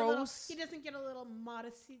doesn't get a little. gross- He doesn't get a little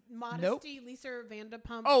modesty. Nope. Lisa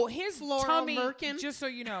Vanderpump. Oh, his Laurel tummy. Merkin. Just so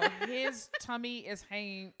you know, his tummy is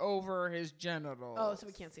hanging over his genitals. Oh, so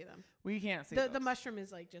we can't see them. We can't see The those. mushroom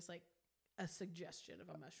is like just like a suggestion of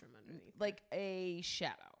a mushroom underneath. like a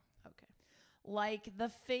shadow, Okay. like the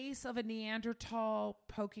face of a Neanderthal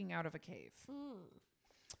poking out of a cave. Hmm.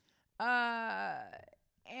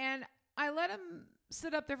 And I let him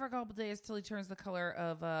sit up there for a couple days till he turns the color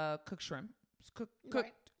of cooked shrimp. Cooked,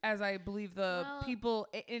 Right. as I believe the Well- people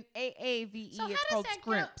in AAVE, So how it's does called that go?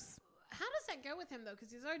 scrimps. How does that go with him though?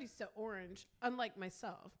 Because he's already so orange. Unlike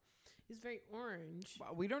myself, he's very orange.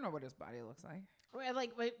 Well, we don't know what his body looks like.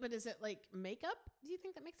 But is it like makeup? Do you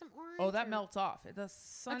think that makes him orange? Oh, that or- melts off. The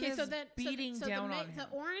sun Okay, is so then beating so down the, on him. the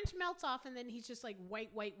orange melts off, and then he's just like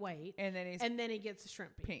white, And then he's and then he gets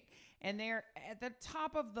shrimpy. pink. And there at the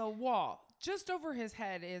top of the wall, just over his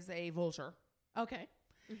head, is a vulture. Okay.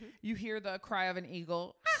 You hear the cry of an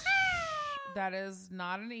eagle. That is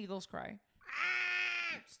not an eagle's cry.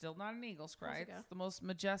 Still not an eagle's cry. How's it go? It's the most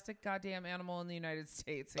majestic goddamn animal in the United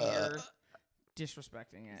States, and you're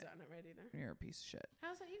disrespecting Is it. that not right either? You're a piece of shit.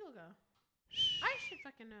 How's that eagle go? I should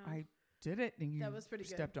fucking know. I did it, and you that was pretty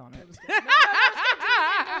good. stepped on That it. was good. No,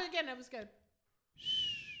 that was good. Again, that was good.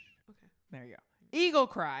 Okay. There you go. Eagle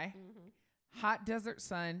cry. Mm-hmm. Hot desert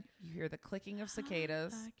sun. You hear the clicking of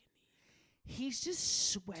cicadas. He's just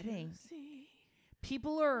sweating.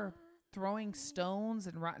 People are throwing stones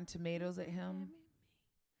and rotten tomatoes at him.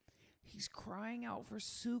 He's crying out for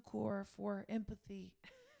succor, for empathy.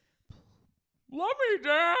 Let me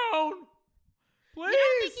down, please. You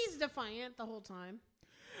don't think he's defiant the whole time?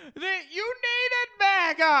 That you needed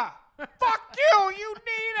MAGA. Fuck you. You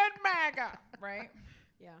needed MAGA. Right?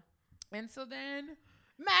 Yeah. And so then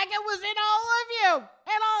MAGA was in all of you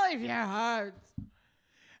and all of your hearts.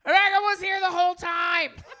 MAGA was here the whole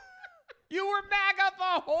time. You were MAGA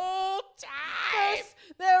the whole time. First,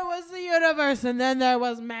 there was the universe, and then there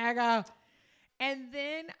was MAGA. And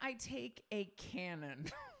then I take a cannon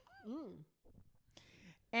Mm.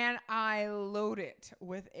 and I load it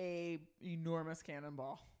with a enormous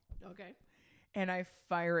cannonball. Okay. And I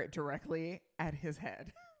fire it directly at his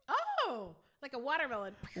head, Oh, like a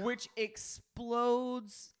watermelon. which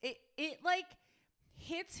explodes. It like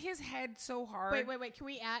hits his head so hard Wait. Can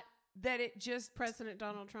we at that it just President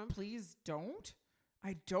Donald Trump? Please don't.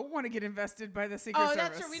 I don't want to get invested by the Secret Oh, Service.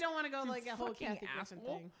 that's true. We don't want to go You like a whole fucking Kathy Griffin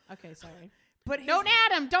asshole. thing. Okay, sorry. But his, Don't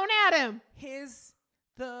add him. Don't add him.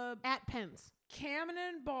 the At Pence.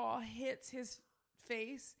 cannonball hits his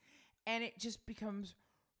face, and it just becomes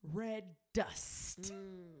red dust.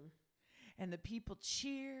 And the people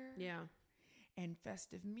cheer. Yeah. And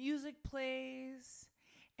festive music plays.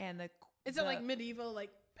 And Is it like medieval, like?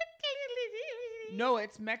 No,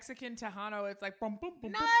 it's Mexican Tejano. It's like boom, boom,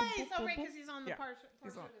 boom, Nice. boom, boom, Oh, boom, right, boom. because he's on the Yeah, portion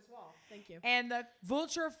he's on. of his wall. Thank you. And the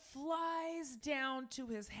vulture flies down to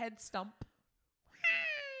his head stump.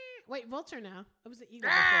 Wait, vulture now. It was an eagle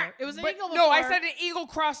before. It was an But eagle before. no, I said an eagle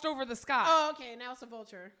crossed over the sky. Oh, okay. Now it's a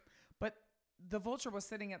vulture. But the vulture was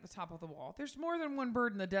sitting at the top of the wall. There's more than one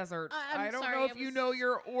bird in the desert. I'm I don't sorry, know if it you was- know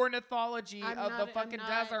your ornithology I'm of not the a- I'm fucking not-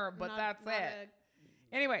 desert, but not- that's not it.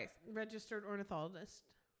 Anyways, a registered ornithologist.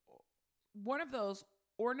 one of those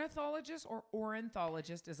ornithologists or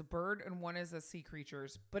ornithologist is a bird and one is a sea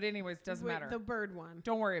creatures. But anyways, doesn't Wait, matter. The bird one.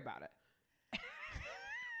 Don't worry about it.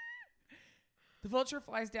 The vulture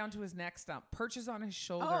flies down to his neck stump, perches on his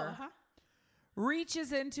shoulder,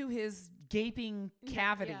 reaches into his gaping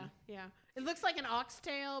cavity, Yeah. It looks like an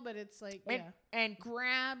oxtail, but it's like, and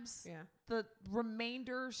grabs Yeah. the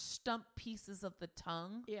remainder stump pieces of the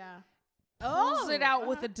tongue, Yeah. pulls it out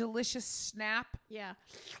with a delicious snap, Yeah.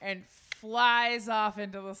 and flies off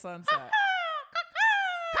into the sunset.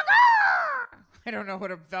 I don't know what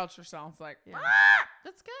a vulture sounds like. Yeah.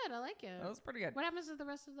 That's good. I like it. That was pretty good. What happens to the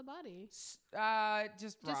rest of the body?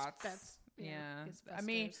 Just rots. That's, Yeah. gets I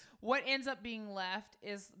mean, festers. what ends up being left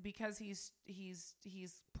is because he's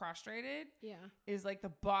prostrated, Yeah. is like the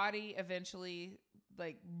body eventually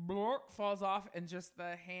like falls off and just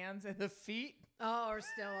the hands and the feet. Oh, or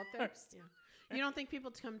still up there. Are still You don't think people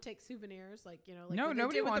come take souvenirs like, like No, what they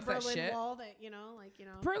nobody did with wants the that Berlin shit. Wall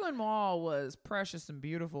that, Berlin Wall was precious and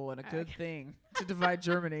beautiful and a good thing to divide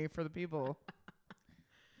Germany for the people.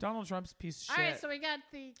 Donald Trump's a piece of All shit. right, so we got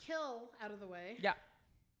the kill out of the way. Yeah.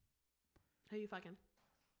 Who you fucking?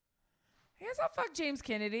 I guess I'll fuck James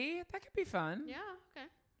Kennedy. That could be fun. Yeah, okay.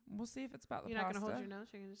 We'll see if it's about the You're pasta. not going to hold your nose?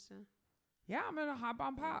 You're going to just... Yeah, I'm gonna hop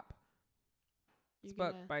on pop. It's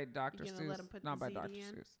but by Dr. you gonna let him Seuss, put not the by Dr. ZD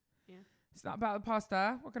in? Seuss. Yeah. It's not about the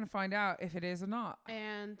pasta. We're gonna find out if it is or not.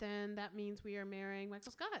 And then that means we are marrying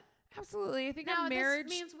Michael Scott. Absolutely. I think Now, our marriage.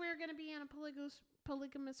 this means we're going to be in a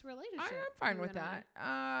polygamous relationship. I'm fine you with and I.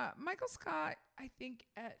 that. Michael Scott, I think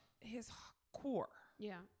at his core,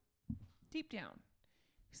 Yeah. deep down,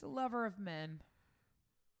 he's a lover of men.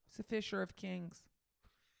 He's a fisher of kings.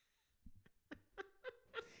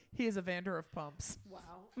 He is a vendor of pumps. Wow.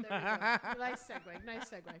 There we go. Nice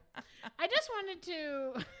segue. I just wanted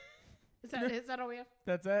to... Is that all we have?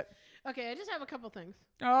 That's it. Okay, I just have a couple things.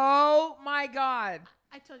 Oh my God.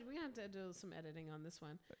 I told you we have to do some editing on this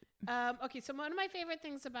one. Okay, so one of my favorite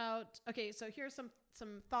things about... Okay, so here's some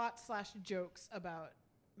thoughts / jokes about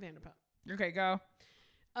Vanderpump. Okay, go.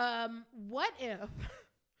 What if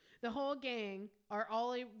the whole gang are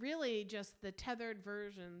all really just the tethered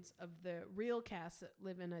versions of the real cast that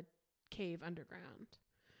live in a cave underground?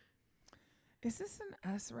 Is this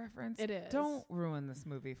an Us reference? It is. Don't ruin this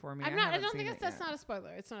movie for me. I haven't don't seen think it that's yet. not a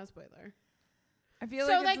spoiler. It's not a spoiler. I feel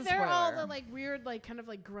So like it's a they're all spoiler. the like weird, like kind of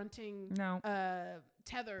like grunting No.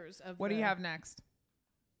 tethers of. What do you have next?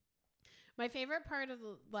 My favorite part of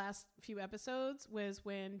the last few episodes was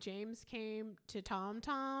when James came to Tom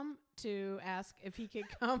to ask if he could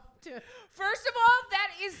come to. First of all, that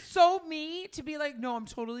is so me to be like, no, I'm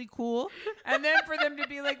totally cool. And then for them to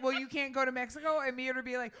be like, well, you can't go to Mexico. And me to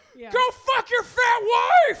be like, Yeah. go fuck your fat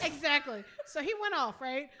wife. Exactly. So he went off,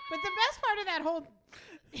 right? But the best part of that whole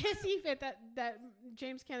hissy fit that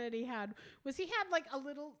James Kennedy had was he had like a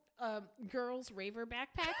little girl's raver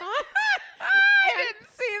backpack on. I didn't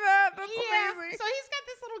see that. That's amazing. So he's got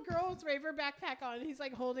this little girl's raver backpack on. And he's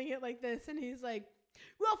like holding it like this. And he's like,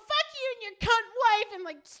 well, fuck you and your cunt wife. And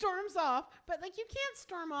like storms off. But like you can't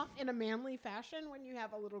storm off in a manly fashion when you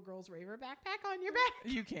have a little girl's raver backpack on your back.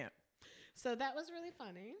 You can't. So that was really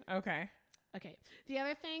funny. Okay. Okay. The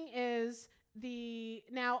other thing is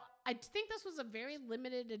now I think this was a very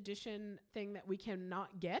limited edition thing that we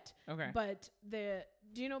cannot get. Okay. But do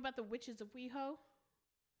you know about the Witches of WeHo?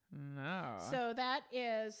 No. So that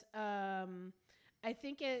is I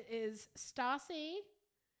think it is Stassi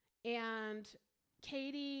and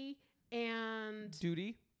Katie and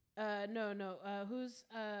Duty. who's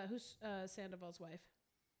Sandoval's wife?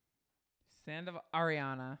 Sandoval.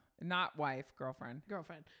 Ariana. Not wife, girlfriend.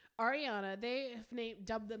 Ariana. They have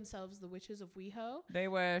dubbed themselves the Witches of WeHo. They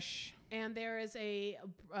wish. And there is a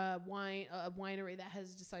winery that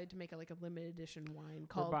has decided to make a limited edition wine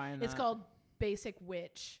called. It's called Basic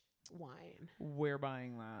Witch wine. We're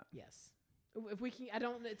buying that. Yes. If we can,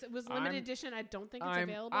 it was limited edition. I don't think it's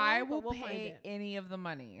available. I will but we'll find pay it. any of the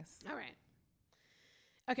monies. All right.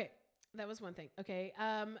 Okay. That was one thing. Okay.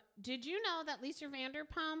 Did you know that Lisa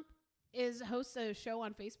Vanderpump hosts a show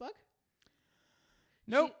on Facebook?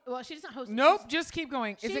 Nope. She doesn't host. Nope. Just keep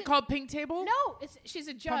going. Is it called Pink Table? No. She's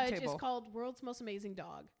a judge. Table. It's called World's Most Amazing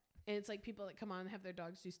Dog. And it's like people that come on and have their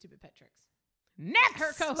dogs do stupid pet tricks. Next.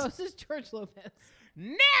 Her co-host is George Lopez.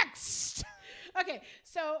 Next. Okay,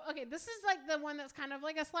 this is like the one that's kind of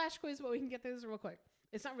like a slash quiz, but we can get through this real quick.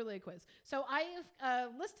 It's not really a quiz. So I've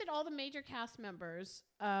listed all the major cast members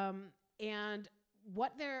and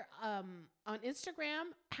what they're on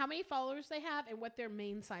Instagram, how many followers they have, and what their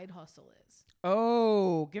main side hustle is.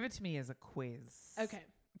 Oh, give it to me as a quiz. Okay.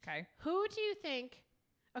 Who do you think?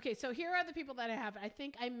 Okay, so here are the people that I have. I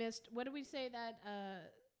think I missed. What did we say that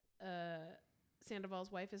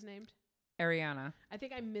Sandoval's wife is named? Ariana. I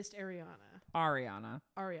think I missed Ariana. Ariana.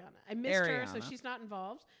 I missed her, so she's not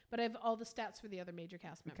involved. But I have all the stats for the other major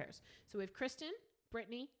cast members. Okay. So we have Kristen,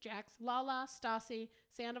 Brittany, Jax, Lala, Stassi,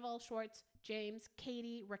 Sandoval, Schwartz, James,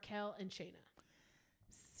 Katie, Raquel, and Shayna.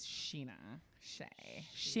 Sheena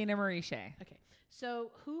Marie Shea. Okay.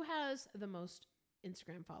 So who has the most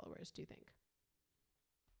Instagram followers, do you think?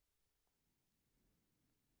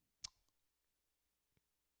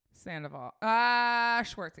 Sandoval.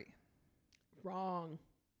 Schwartzy. Wrong.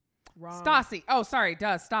 Stassi. Oh, sorry.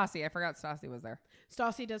 Stassi. I forgot Stassi was there.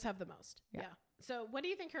 Stassi does have the most. Yeah. So what do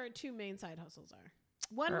you think her two main side hustles are?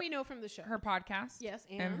 One we know from the show. Her podcast. Yes.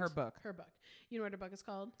 And her book. You know what her book is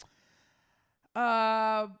called?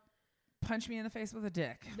 Punch Me in the Face with a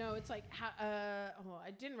Dick. No, it's like, I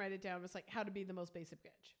didn't write it down. It's like how to be the most basic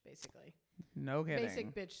bitch, basically. No kidding.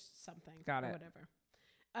 Basic bitch something. Got it. Or whatever.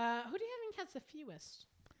 Who do you think has the fewest?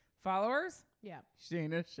 Followers? Yeah.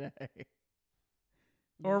 Sheena Shea.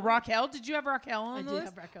 Or Raquel? Did you have Raquel on the list?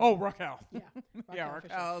 Have Raquel. Oh, Raquel. Yeah.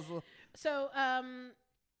 Raquel's. Sure. So,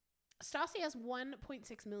 Stassi has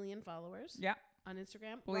 1.6 million followers. Yeah. On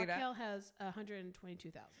Instagram. Believe Raquel has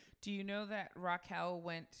 122,000. Do you know that Raquel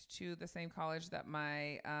went to the same college that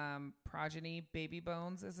my progeny, Baby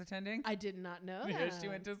Bones, is attending? I did not know Yeah, that. she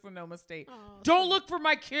went to Sonoma State. Oh, Don't look for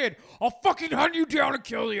my kid. I'll fucking hunt you down and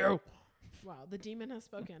kill you. Wow, the demon has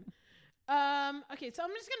spoken. Okay, so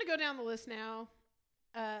I'm just going to go down the list now.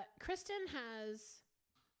 Kristen has...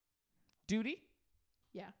 Duty?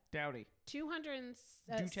 Yeah. Dowdy.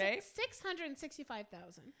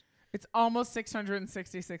 665,000. It's almost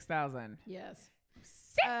 666,000. Yes.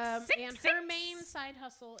 Six. And her main side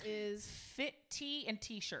hustle is Fit tee and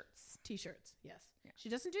t-shirts. T-shirts. Yes. Yeah. She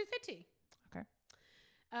doesn't do fit tea. Okay.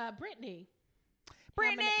 Brittany.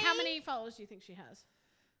 Brittany. How many followers do you think she has?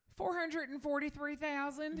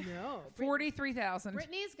 443,000. No. 43,000.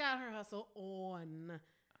 Brittany's got her hustle on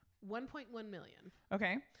 1.1 million.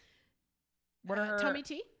 Okay. What are her? Tummy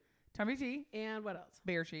Tea. Tummy tea. And what else?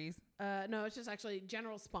 Bear cheese. No, it's just actually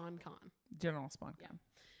General Spawn Con. General Spawn. Yeah.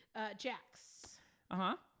 Jax.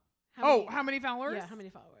 Uh-huh. How many followers? Yeah, how many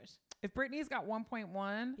followers? If Brittany's got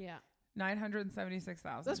 1.1, Yeah.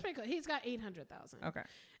 976,000. That's pretty cool. He's got 800,000. Okay.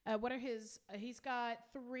 What are his? He's got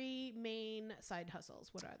 3 main side hustles.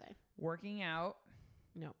 What are they? Working out.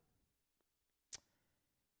 No.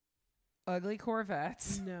 Ugly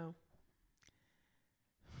Corvettes. No.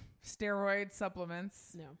 Steroid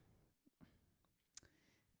supplements. No.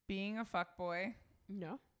 Being a fuckboy.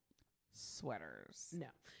 No. Sweaters. No.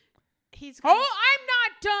 He's Oh, I'm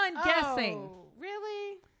not done guessing. Oh,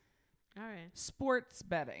 really? All right. Sports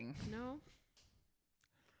betting. No.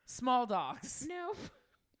 Small dogs. No.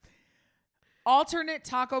 Alternate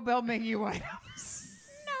Taco Bell menu items.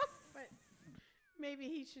 No. But maybe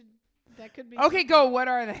he should. That could be. Okay, go. What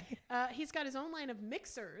are they? He's got his own line of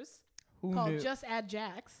mixers Who called knew? Just Add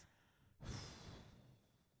Jacks.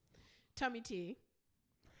 Tummy tea.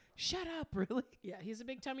 Shut up, really? Yeah, he's a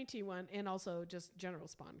big tummy tea one, and also just general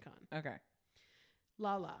SpawnCon. Okay.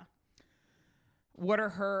 Lala. What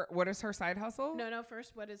is her side hustle? No.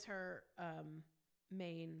 First, what is her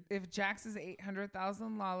main If Jax is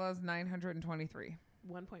 800,000, Lala's 923.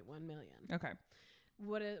 1.1 million? Okay.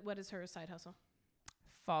 What is her side hustle?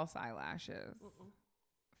 False eyelashes.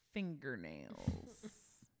 Fingernails.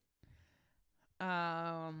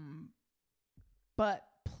 Butt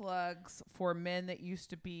plugs for men that used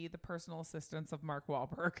to be the personal assistants of Mark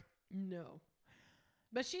Wahlberg. No.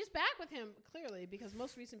 But she's back with him, clearly, because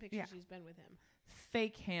most recent pictures Yeah. she's been with him.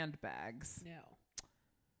 Fake handbags. No.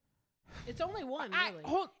 It's only one, I- really.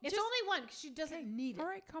 hold- It's just- only one because she doesn't need it. All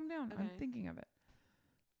right, calm down. I'm Okay. thinking of it.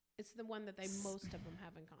 It's the one that they most of them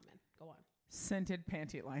have in common. Go on. Scented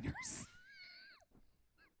panty liners.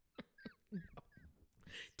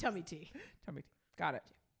 Tummy tea. Tell me. Got it.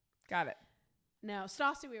 Got it. Now,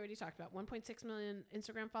 Stassi, we already talked about 1.6 million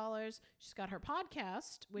Instagram followers. She's got her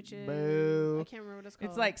podcast, which is Boo. I can't remember what it's called.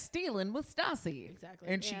 It's like stealing with Stassi. Exactly.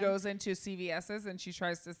 And she goes into CVS's and she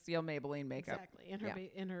tries to steal Maybelline makeup. exactly in her Yeah.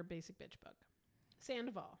 in her basic bitch book.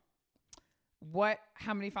 Sandoval.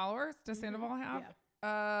 How many followers does Sandoval have?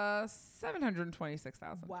 Yeah.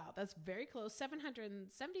 726,000. Wow, that's very close.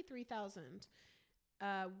 773,000.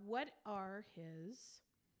 What are his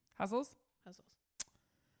Hustles? hustles?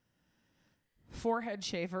 Forehead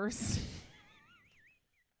shavers.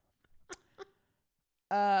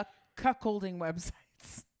 Cuckolding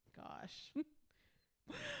websites. Gosh.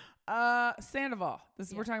 Sandoval. We're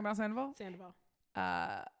Yeah. talking about Sandoval? Sandoval.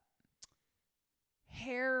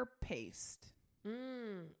 Hair paste.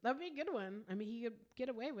 That would be a good one. I mean, he could get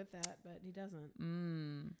away with that, but he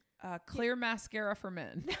doesn't. Clear mascara for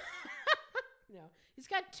men. No. He's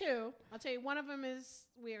got two. I'll tell you, one of them is,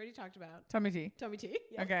 we already talked about, Tummy tea. Tummy tea.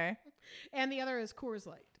 Yep. Okay. And the other is Coors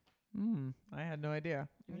Light. I had no idea.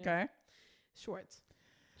 Yeah. Okay.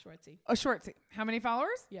 Schwartzy. A Shortsy. How many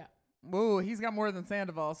followers? Yeah. Whoa, he's got more than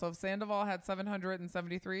Sandoval. So if Sandoval had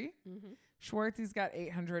 773, Mm-hmm. Schwartzy's got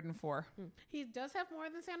 804. He does have more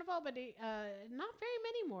than Sandoval, but he, not very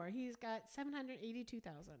many more. He's got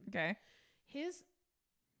 782,000. Okay. His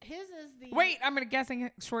is the... Wait, I'm going to guessing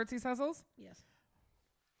Schwartzy's hustles. Yes.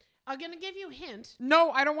 I'm going to give you a hint. No,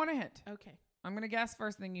 I don't want a hint. Okay. I'm going to guess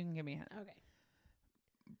first, then you can give me a hint. Okay.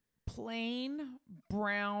 Plain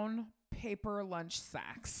brown paper lunch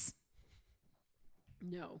sacks.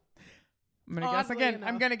 No. I'm going to guess Oddly again. enough.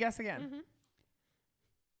 I'm going to guess again. Mm-hmm.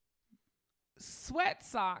 Sweat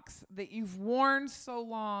socks that you've worn so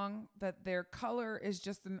long that their color is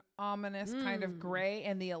just an ominous kind of gray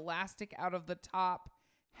and the elastic out of the top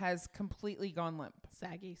has completely gone limp.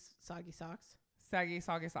 Soggy socks. Saggy,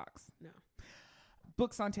 soggy socks. No.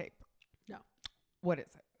 Books on tape. No. What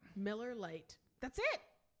is it? Miller Lite. That's it.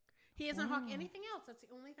 He doesn't hawk anything else. That's the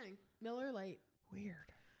only thing. Miller Lite.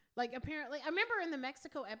 Weird. Like, apparently, I remember in the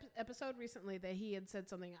Mexico episode recently that he had said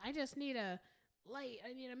something. I just need a light.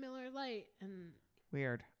 I need a Miller Lite. And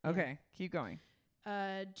Weird. Okay, keep going.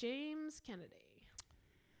 James Kennedy.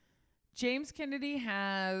 James Kennedy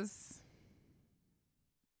has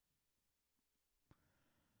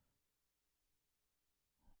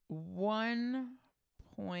 1.3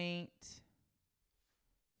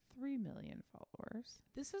 million followers.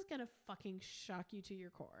 This is going to fucking shock you to your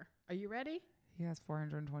core. Are you ready? He has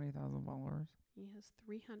 420,000 followers. He has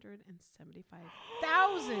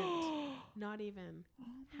 375,000. Not even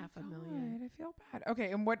half a million. God, I feel bad.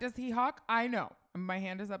 Okay, and what does he hawk? I know. My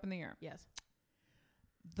hand is up in the air. Yes.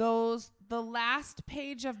 The last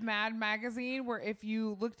page of Mad Magazine, where if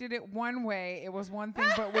you looked at it one way, it was one thing,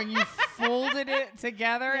 but when you folded it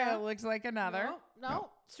together, Yeah. it looks like another. No.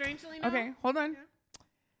 Strangely, no. Okay, hold on.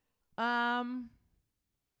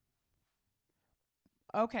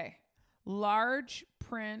 Okay. Large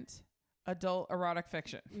print adult erotic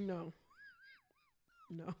fiction. No.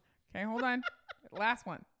 Okay, hold on. Last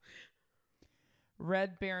one.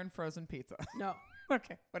 Red Baron frozen pizza. No.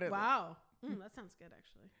 Okay, what is it? Wow. That sounds good,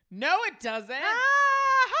 actually. No, it doesn't.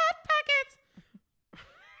 Hot Pockets.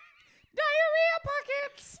 Diarrhea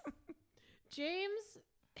pockets. James,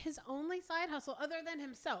 his only side hustle other than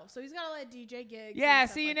himself. So he's got a lot of DJ gigs. Yeah, and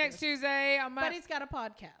stuff see you like next this. Tuesday. But he's got a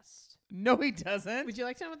podcast. No, he doesn't. Would you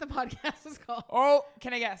like to know what the podcast is called? Oh,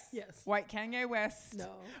 can I guess? Yes. White Kanye West. No.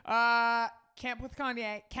 Camp with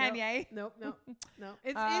Kanye. Kanye. Nope. No.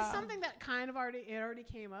 It's something that kind of already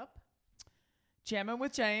came up. Jamming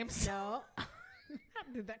with James. No.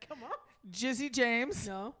 Did that come up? Jizzy James.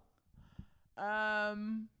 No.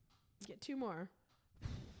 Get two more.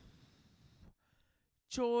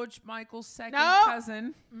 George Michael's second No.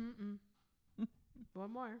 cousin.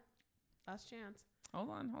 One more. Last chance. Hold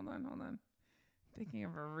on. Thinking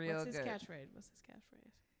of a real What's his good. catchphrase?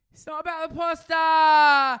 It's not about the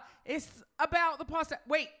pasta. It's about the pasta.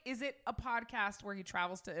 Wait, is it a podcast where he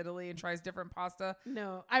travels to Italy and tries different pasta?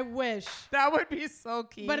 No, I wish. That would be so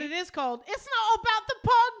key. But it is called It's Not About the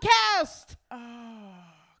Podcast. Oh,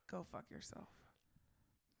 go fuck yourself.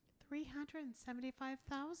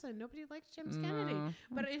 375,000. Nobody likes James No, Kennedy.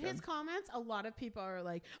 But that's in his good. comments, a lot of people are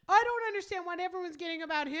like, I don't understand what everyone's getting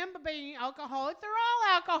about him, but being alcoholic, they're all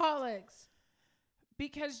alcoholics.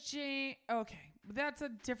 Because okay, that's a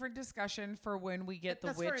different discussion for when we get the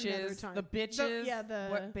That's for another witches, time. the bitches, the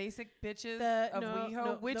what basic bitches The of WeHo,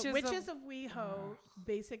 the witches of WeHo,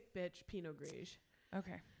 basic bitch Pinot Gris.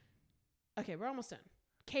 Okay, Okay, we're almost done.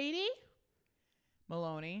 Katie?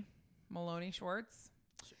 Maloney Schwartz.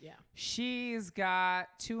 Yeah. She's got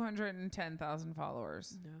 210,000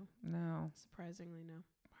 followers. No. Surprisingly, no.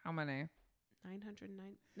 How many?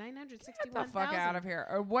 961,000. Get the fuck out of here.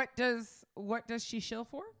 Or what does she shill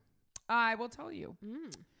for? I will tell you.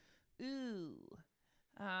 Ooh.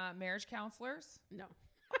 Marriage counselors? No.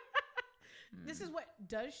 This is what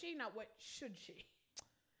does she, not what should she.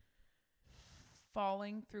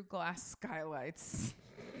 Falling through glass skylights.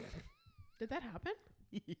 Did that happen?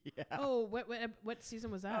 Yeah. Oh, what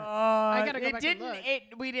season was that? I gotta go back and look.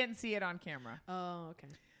 We didn't see it on camera. Oh, okay.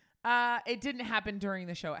 It didn't happen during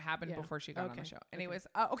the show. It happened before she got on the show. Anyways,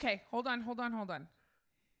 okay. Hold on.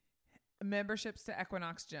 Memberships to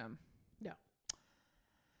Equinox Gym. No.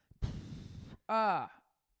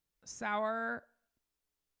 Sour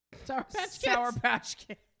Patch Patch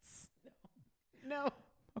Kids. No.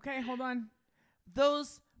 Okay, hold on.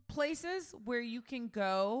 Those places where you can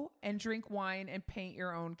go and drink wine and paint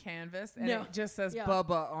your own canvas, and No. it just says Yeah.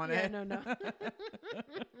 Bubba on Yeah, it.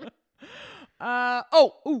 no.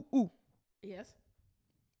 Ooh. Yes.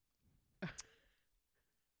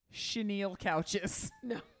 Chenille couches.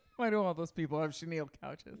 No. Why do all those people have chenille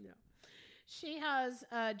couches? No. She has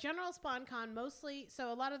General SpawnCon mostly.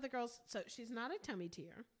 So a lot of the girls. So she's not a tummy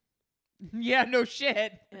tier. Yeah, no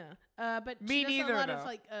shit. Yeah. But Me she does neither, a lot though. of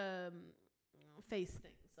like face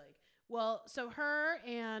things. So her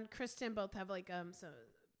and Kristen both have like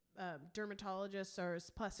dermatologists or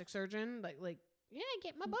plastic surgeon. Like yeah,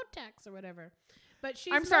 get my Botox or whatever. But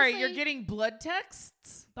she's I'm sorry, mostly you're getting blood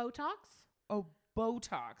texts? Botox. Oh,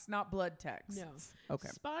 Botox, not blood texts. No. Okay.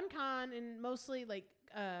 SpawnCon and mostly like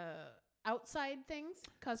outside things,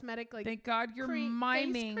 cosmetic like Thank God you're face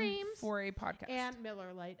miming creams for a podcast. and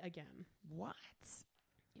Miller Lite again. What?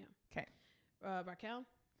 Yeah. Okay. Raquel.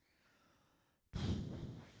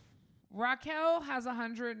 Raquel has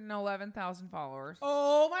 111,000 followers.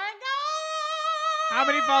 Oh my God! How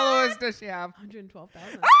many followers does she have?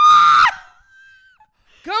 112,000.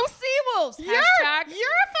 Go Seawolves! You're Hashtag. a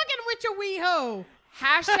fucking witch of WeHo.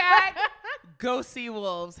 Hashtag Go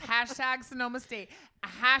Seawolves. Hashtag Sonoma State.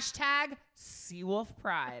 Hashtag Seawolf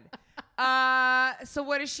Pride. So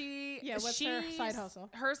what is she? Yeah, what's her side hustle?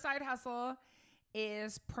 Her side hustle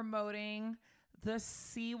is promoting the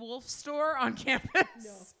Seawolf store on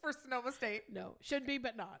campus for Sonoma State. No, should be,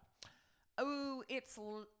 but not. Ooh, it's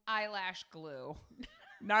eyelash glue.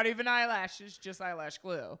 Not even eyelashes, just eyelash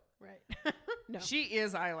glue. Right. No. She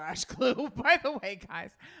is eyelash glue, by the way, guys.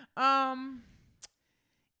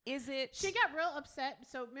 Is it? She got real upset.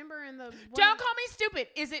 So remember in the Don't call me stupid.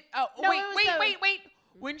 Is it? Oh, No, wait, it was wait.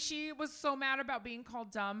 When she was so mad about being called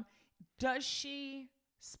dumb, does she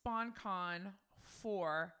SpawnCon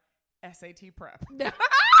for SAT prep? No.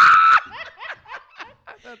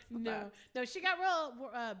 That's the best. No, she got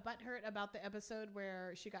real butthurt about the episode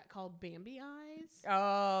where she got called Bambi Eyes.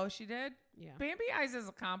 Oh, she did? Yeah. Bambi eyes is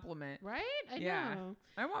a compliment. Right? I Yeah. know.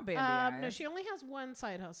 I want Bambi eyes. No, she only has one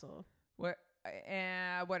side hustle. What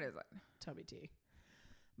is it? Tummy tea.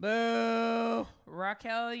 Boo.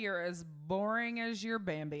 Raquel, you're as boring as your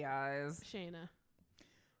Bambi eyes. Shayna.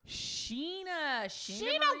 Sheena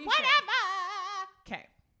Shayna, Marie whatever. Okay.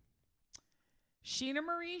 Sheena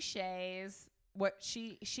Marie Shays.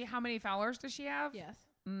 How many followers does she have? Yes.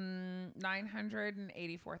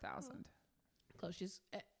 984,000. Close. She's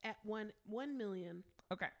at 1 million.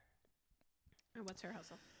 Okay. And what's her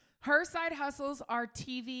hustle? Her side hustles are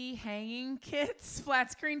TV hanging kits,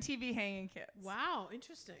 flat screen TV hanging kits. Wow,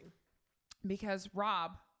 interesting. Because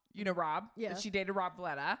Rob, you know Rob? Yeah. She dated Rob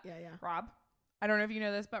Valletta. Yeah, yeah. Rob. I don't know if you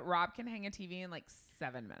know this, but Rob can hang a TV in like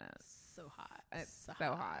 7 minutes. So hot. It's so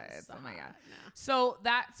hot. It's, so oh my God. hot. No. So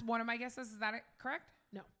that's one of my guesses. Is that correct?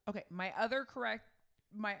 No. Okay. My other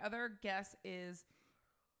guess is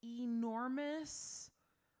enormous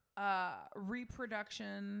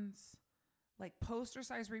reproductions, like poster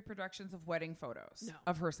size reproductions of wedding photos No.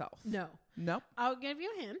 of herself. No. Nope. I'll give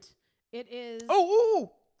you a hint. It is. Oh, ooh.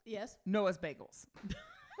 Yes. Noah's Bagels.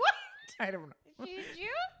 What? I don't know. Did you?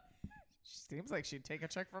 She seems like she'd take a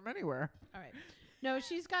check from anywhere. All right. No,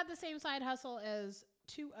 she's got the same side hustle as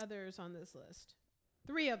 2 others on this list.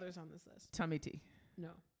 3 others on this list. Tummy tea. No.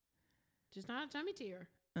 Just not a tummy tear.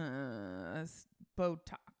 Botox.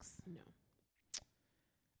 No.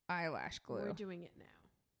 Eyelash glue. We're doing it now.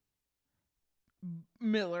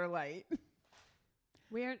 Miller Lite.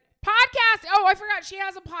 We're. Podcast. Oh, I forgot. She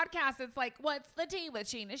has a podcast. It's like, what's the tea with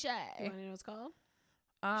Sheena Do you Shea? want to know what it's called?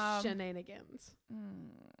 Shenanigans.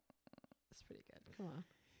 It's pretty good. Come on.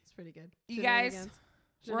 It's pretty good. You guys, Shenanigans.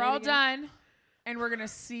 we're all Shenanigans. done. And we're going to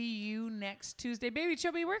see you next Tuesday. Baby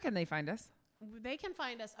Chubby, where can they find us? They can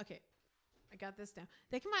find us. Okay. I got this down.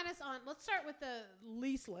 They can find us on, let's start with the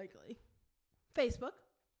least likely. Facebook.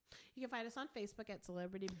 You can find us on Facebook at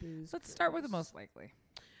Celebrity Booze. Let's start with the Cruise. most likely.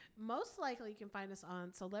 Most likely you can find us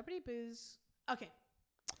on Celebrity Booze. Okay.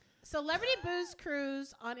 Celebrity Booze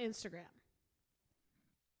Cruise on Instagram.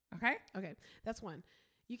 Okay? Okay. That's one.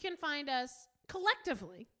 You can find us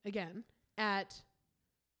collectively, again, at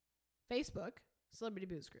Facebook, Celebrity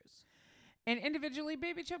Booze Cruise. And individually,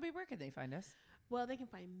 Baby Chubby, where can they find us? Well, they can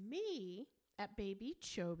find me at Baby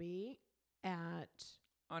Chobi at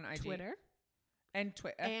On IG. Twitter. And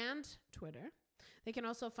Twitter. And Twitter. They can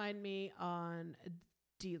also find me on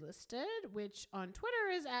Delisted, which on Twitter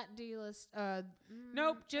is at Delist.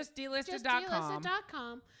 Nope, just delisted.com. Just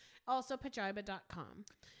delisted.com. Also pajiba.com.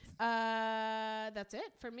 That's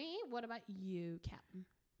it for me. What about you, Captain?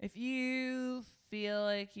 If you feel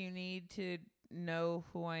like you need to know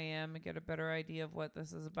who I am and get a better idea of what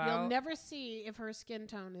this is about. You'll never see if her skin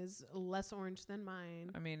tone is less orange than mine.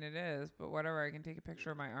 I mean, it is, but whatever. I can take a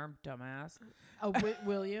picture of my arm, dumbass. Oh,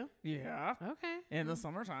 will you? Yeah. Okay. In the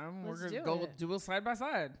summertime, Let's we're do going to go it. do it side by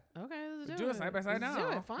side. Okay, let's Do it side by side Let's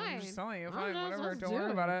now. do it. Fine. I'm just telling you. Oh, Fine, no, whatever. let's Don't do worry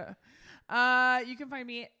it. about it. You can find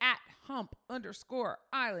me at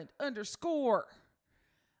hump_island_.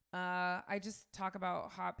 I just talk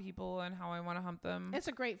about hot people and how I want to hump them. It's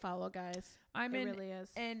a great follow, guys. I'm it in really is.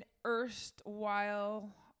 an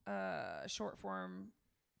erstwhile short form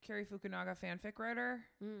Cary Fukunaga fanfic writer.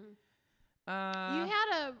 You Uh,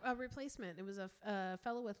 had a replacement. It was a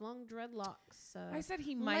fellow with long dreadlocks. I said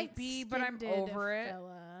he might be, but I'm light-skinned over it.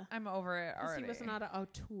 fella. I'm over it 'Cause already. he was not an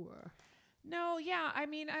auteur. No, yeah. I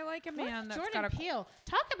mean, I like a man that's Jordan got a. Peele.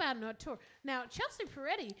 Talk about an auteur. Now, Chelsea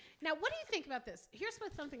Peretti. Now, what do you think about this? Here's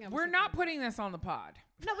what something I was We're thinking. not putting this on the pod.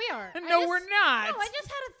 No, we are. No, we're not. No, I just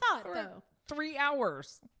had a thought, We're though. 3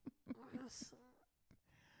 hours.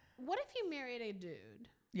 What if you married a dude?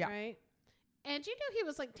 Yeah. Right? And you knew he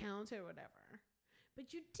was like talented or whatever,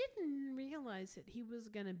 but you didn't realize that he was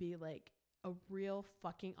going to be like a real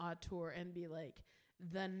fucking auteur and be like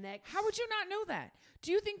the next. How would you not know that?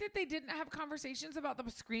 Do you think that they didn't have conversations about the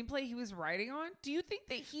screenplay he was writing on? Do you think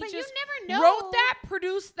that he But just you never know. wrote that,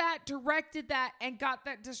 produced that, directed that, and got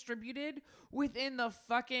that distributed within the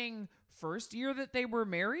fucking first year that they were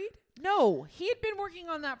married? No, he had been working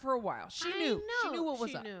on that for a while. She I knew. She know. knew what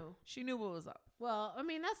was She up. knew. She knew what was up. Well, I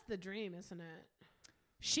mean, that's the dream, isn't it?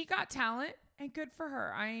 She got talent, and good for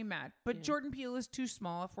her. I ain't mad. But Yeah. Jordan Peele is too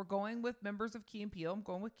small. If we're going with members of Key and Peele, I'm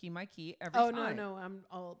going with Key My Key every Oh, time. no, I'm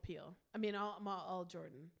all Peele. I mean, I'm all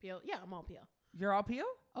Jordan Peele. Yeah, I'm all Peele. You're all Peele?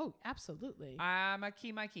 Oh, absolutely. I'm a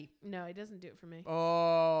Key My Key. No, he doesn't do it for me.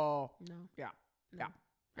 Oh. No. Yeah. No. Yeah.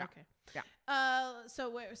 Yeah. Okay. Yeah. So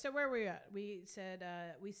where were we at? We said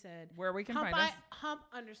Where we can hump, find us.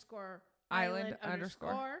 hump_island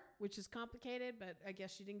 _, which is complicated, but I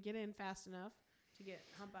guess she didn't get in fast enough to get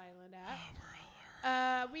Hump Island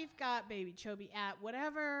at. We've got Baby Chobi at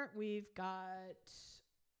whatever. We've got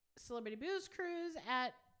Celebrity Booze Cruise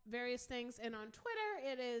at various things, and on Twitter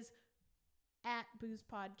it is at Booze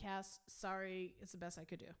Podcast. Sorry, it's the best I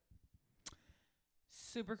could do.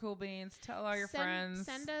 Super cool beans. Tell all your Send friends.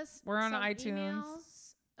 Send us. We're on some iTunes.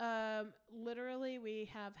 Emails. Literally, we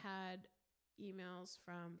have had emails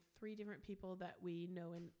from 3 different people that we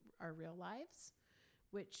know in our real lives,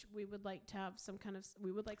 which we would like to have some kind of.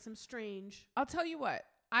 We would like some strange. I'll tell you what.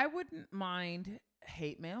 I wouldn't mind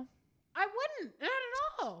hate mail. I wouldn't, not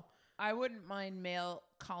at all. I wouldn't mind mail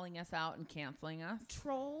calling us out and canceling us.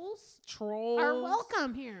 Trolls Trolls are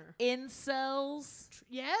welcome here. Incels.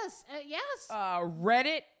 Yes, yes.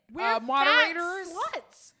 Reddit We're moderators. fat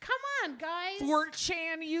sluts. Come on, guys.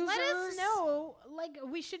 4chan users. Let us know. Like,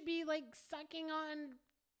 we should be like sucking on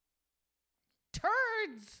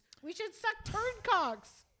turds. We should suck turd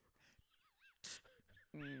cocks.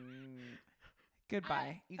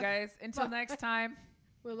 Goodbye, you guys. Until next time,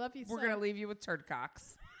 We love you. we're so. gonna leave you with turd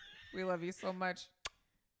cocks. We love you so much,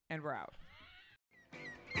 and we're out.